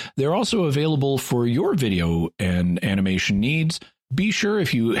World. They're also available for your video and animation needs. Be sure,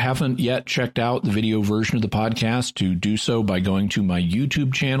 if you haven't yet checked out the video version of the podcast, to do so by going to my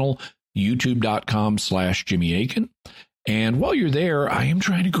YouTube channel, youtube.com/Jimmy Akin. And while you're there, I am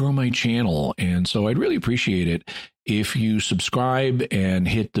trying to grow my channel, and so I'd really appreciate it if you subscribe and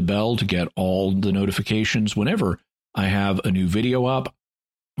hit the bell to get all the notifications whenever I have a new video up,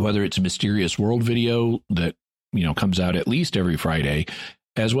 whether it's a Mysterious World video that, comes out at least every Friday,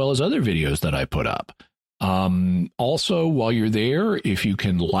 as well as other videos that I put up. Also, while you're there, if you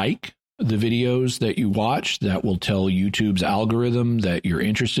can like the videos that you watch, that will tell YouTube's algorithm that you're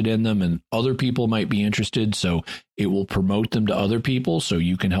interested in them and other people might be interested. So it will promote them to other people. So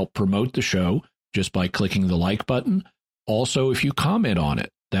you can help promote the show just by clicking the like button. Also, if you comment on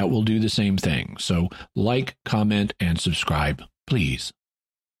it, that will do the same thing. So like, comment, and subscribe, please.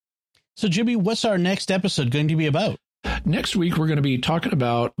 So, Jimmy, what's our next episode going to be about? Next week, we're going to be talking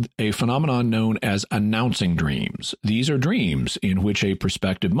about a phenomenon known as announcing dreams. These are dreams in which a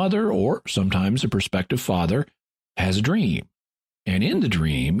prospective mother, or sometimes a prospective father, has a dream. And in the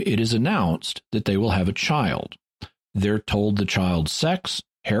dream, it is announced that they will have a child. They're told the child's sex,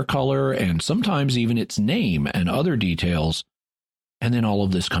 hair color, and sometimes even its name and other details. And then all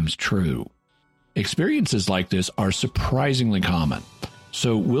of this comes true. Experiences like this are surprisingly common.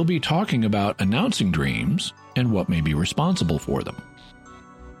 So we'll be talking about announcing dreams and what may be responsible for them.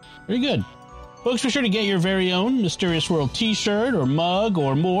 Very good. Folks, be sure to get your very own Mysterious World t-shirt or mug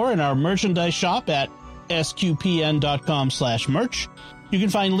or more in our merchandise shop at sqpn.com/merch. You can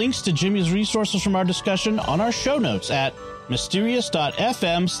find links to Jimmy's resources from our discussion on our show notes at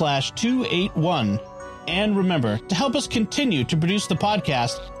mysterious.fm/281. And remember, to help us continue to produce the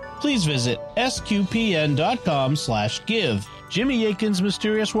podcast, please visit sqpn.com/give. Jimmy Akin's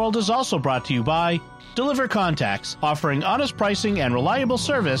Mysterious World is also brought to you by Deliver Contacts, offering honest pricing and reliable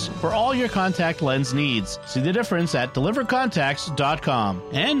service for all your contact lens needs. See the difference at delivercontacts.com.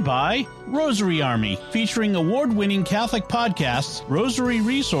 And by Rosary Army, featuring award-winning Catholic podcasts, rosary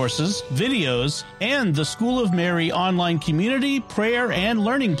resources, videos, and the School of Mary online community, prayer, and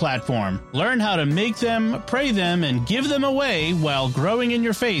learning platform. Learn how to make them, pray them, and give them away while growing in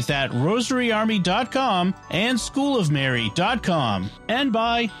your faith at rosaryarmy.com and schoolofmary.com. And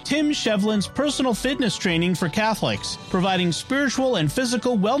by Tim Shevlin's personal fitness training for Catholics, providing spiritual and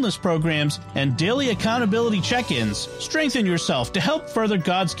physical wellness programs and daily accountability check-ins. Strengthen yourself to help further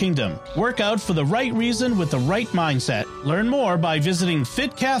God's kingdom. Work out for the right reason with the right mindset. Learn more by visiting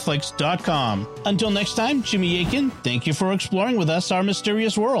fitcatholics.com. Until next time, Jimmy Aiken, thank you for exploring with us our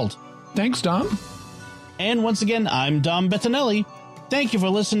mysterious world. Thanks, Dom. And once again, I'm Dom Bettinelli. Thank you for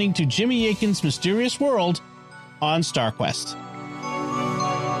listening to Jimmy Aiken's Mysterious World on StarQuest.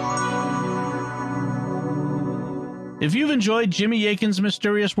 If you've enjoyed Jimmy Aiken's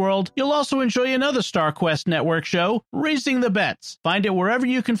Mysterious World, you'll also enjoy another StarQuest Network show, Raising the Bets. Find it wherever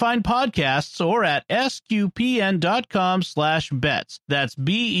you can find podcasts or at sqpn.com/bets. That's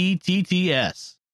BETTS.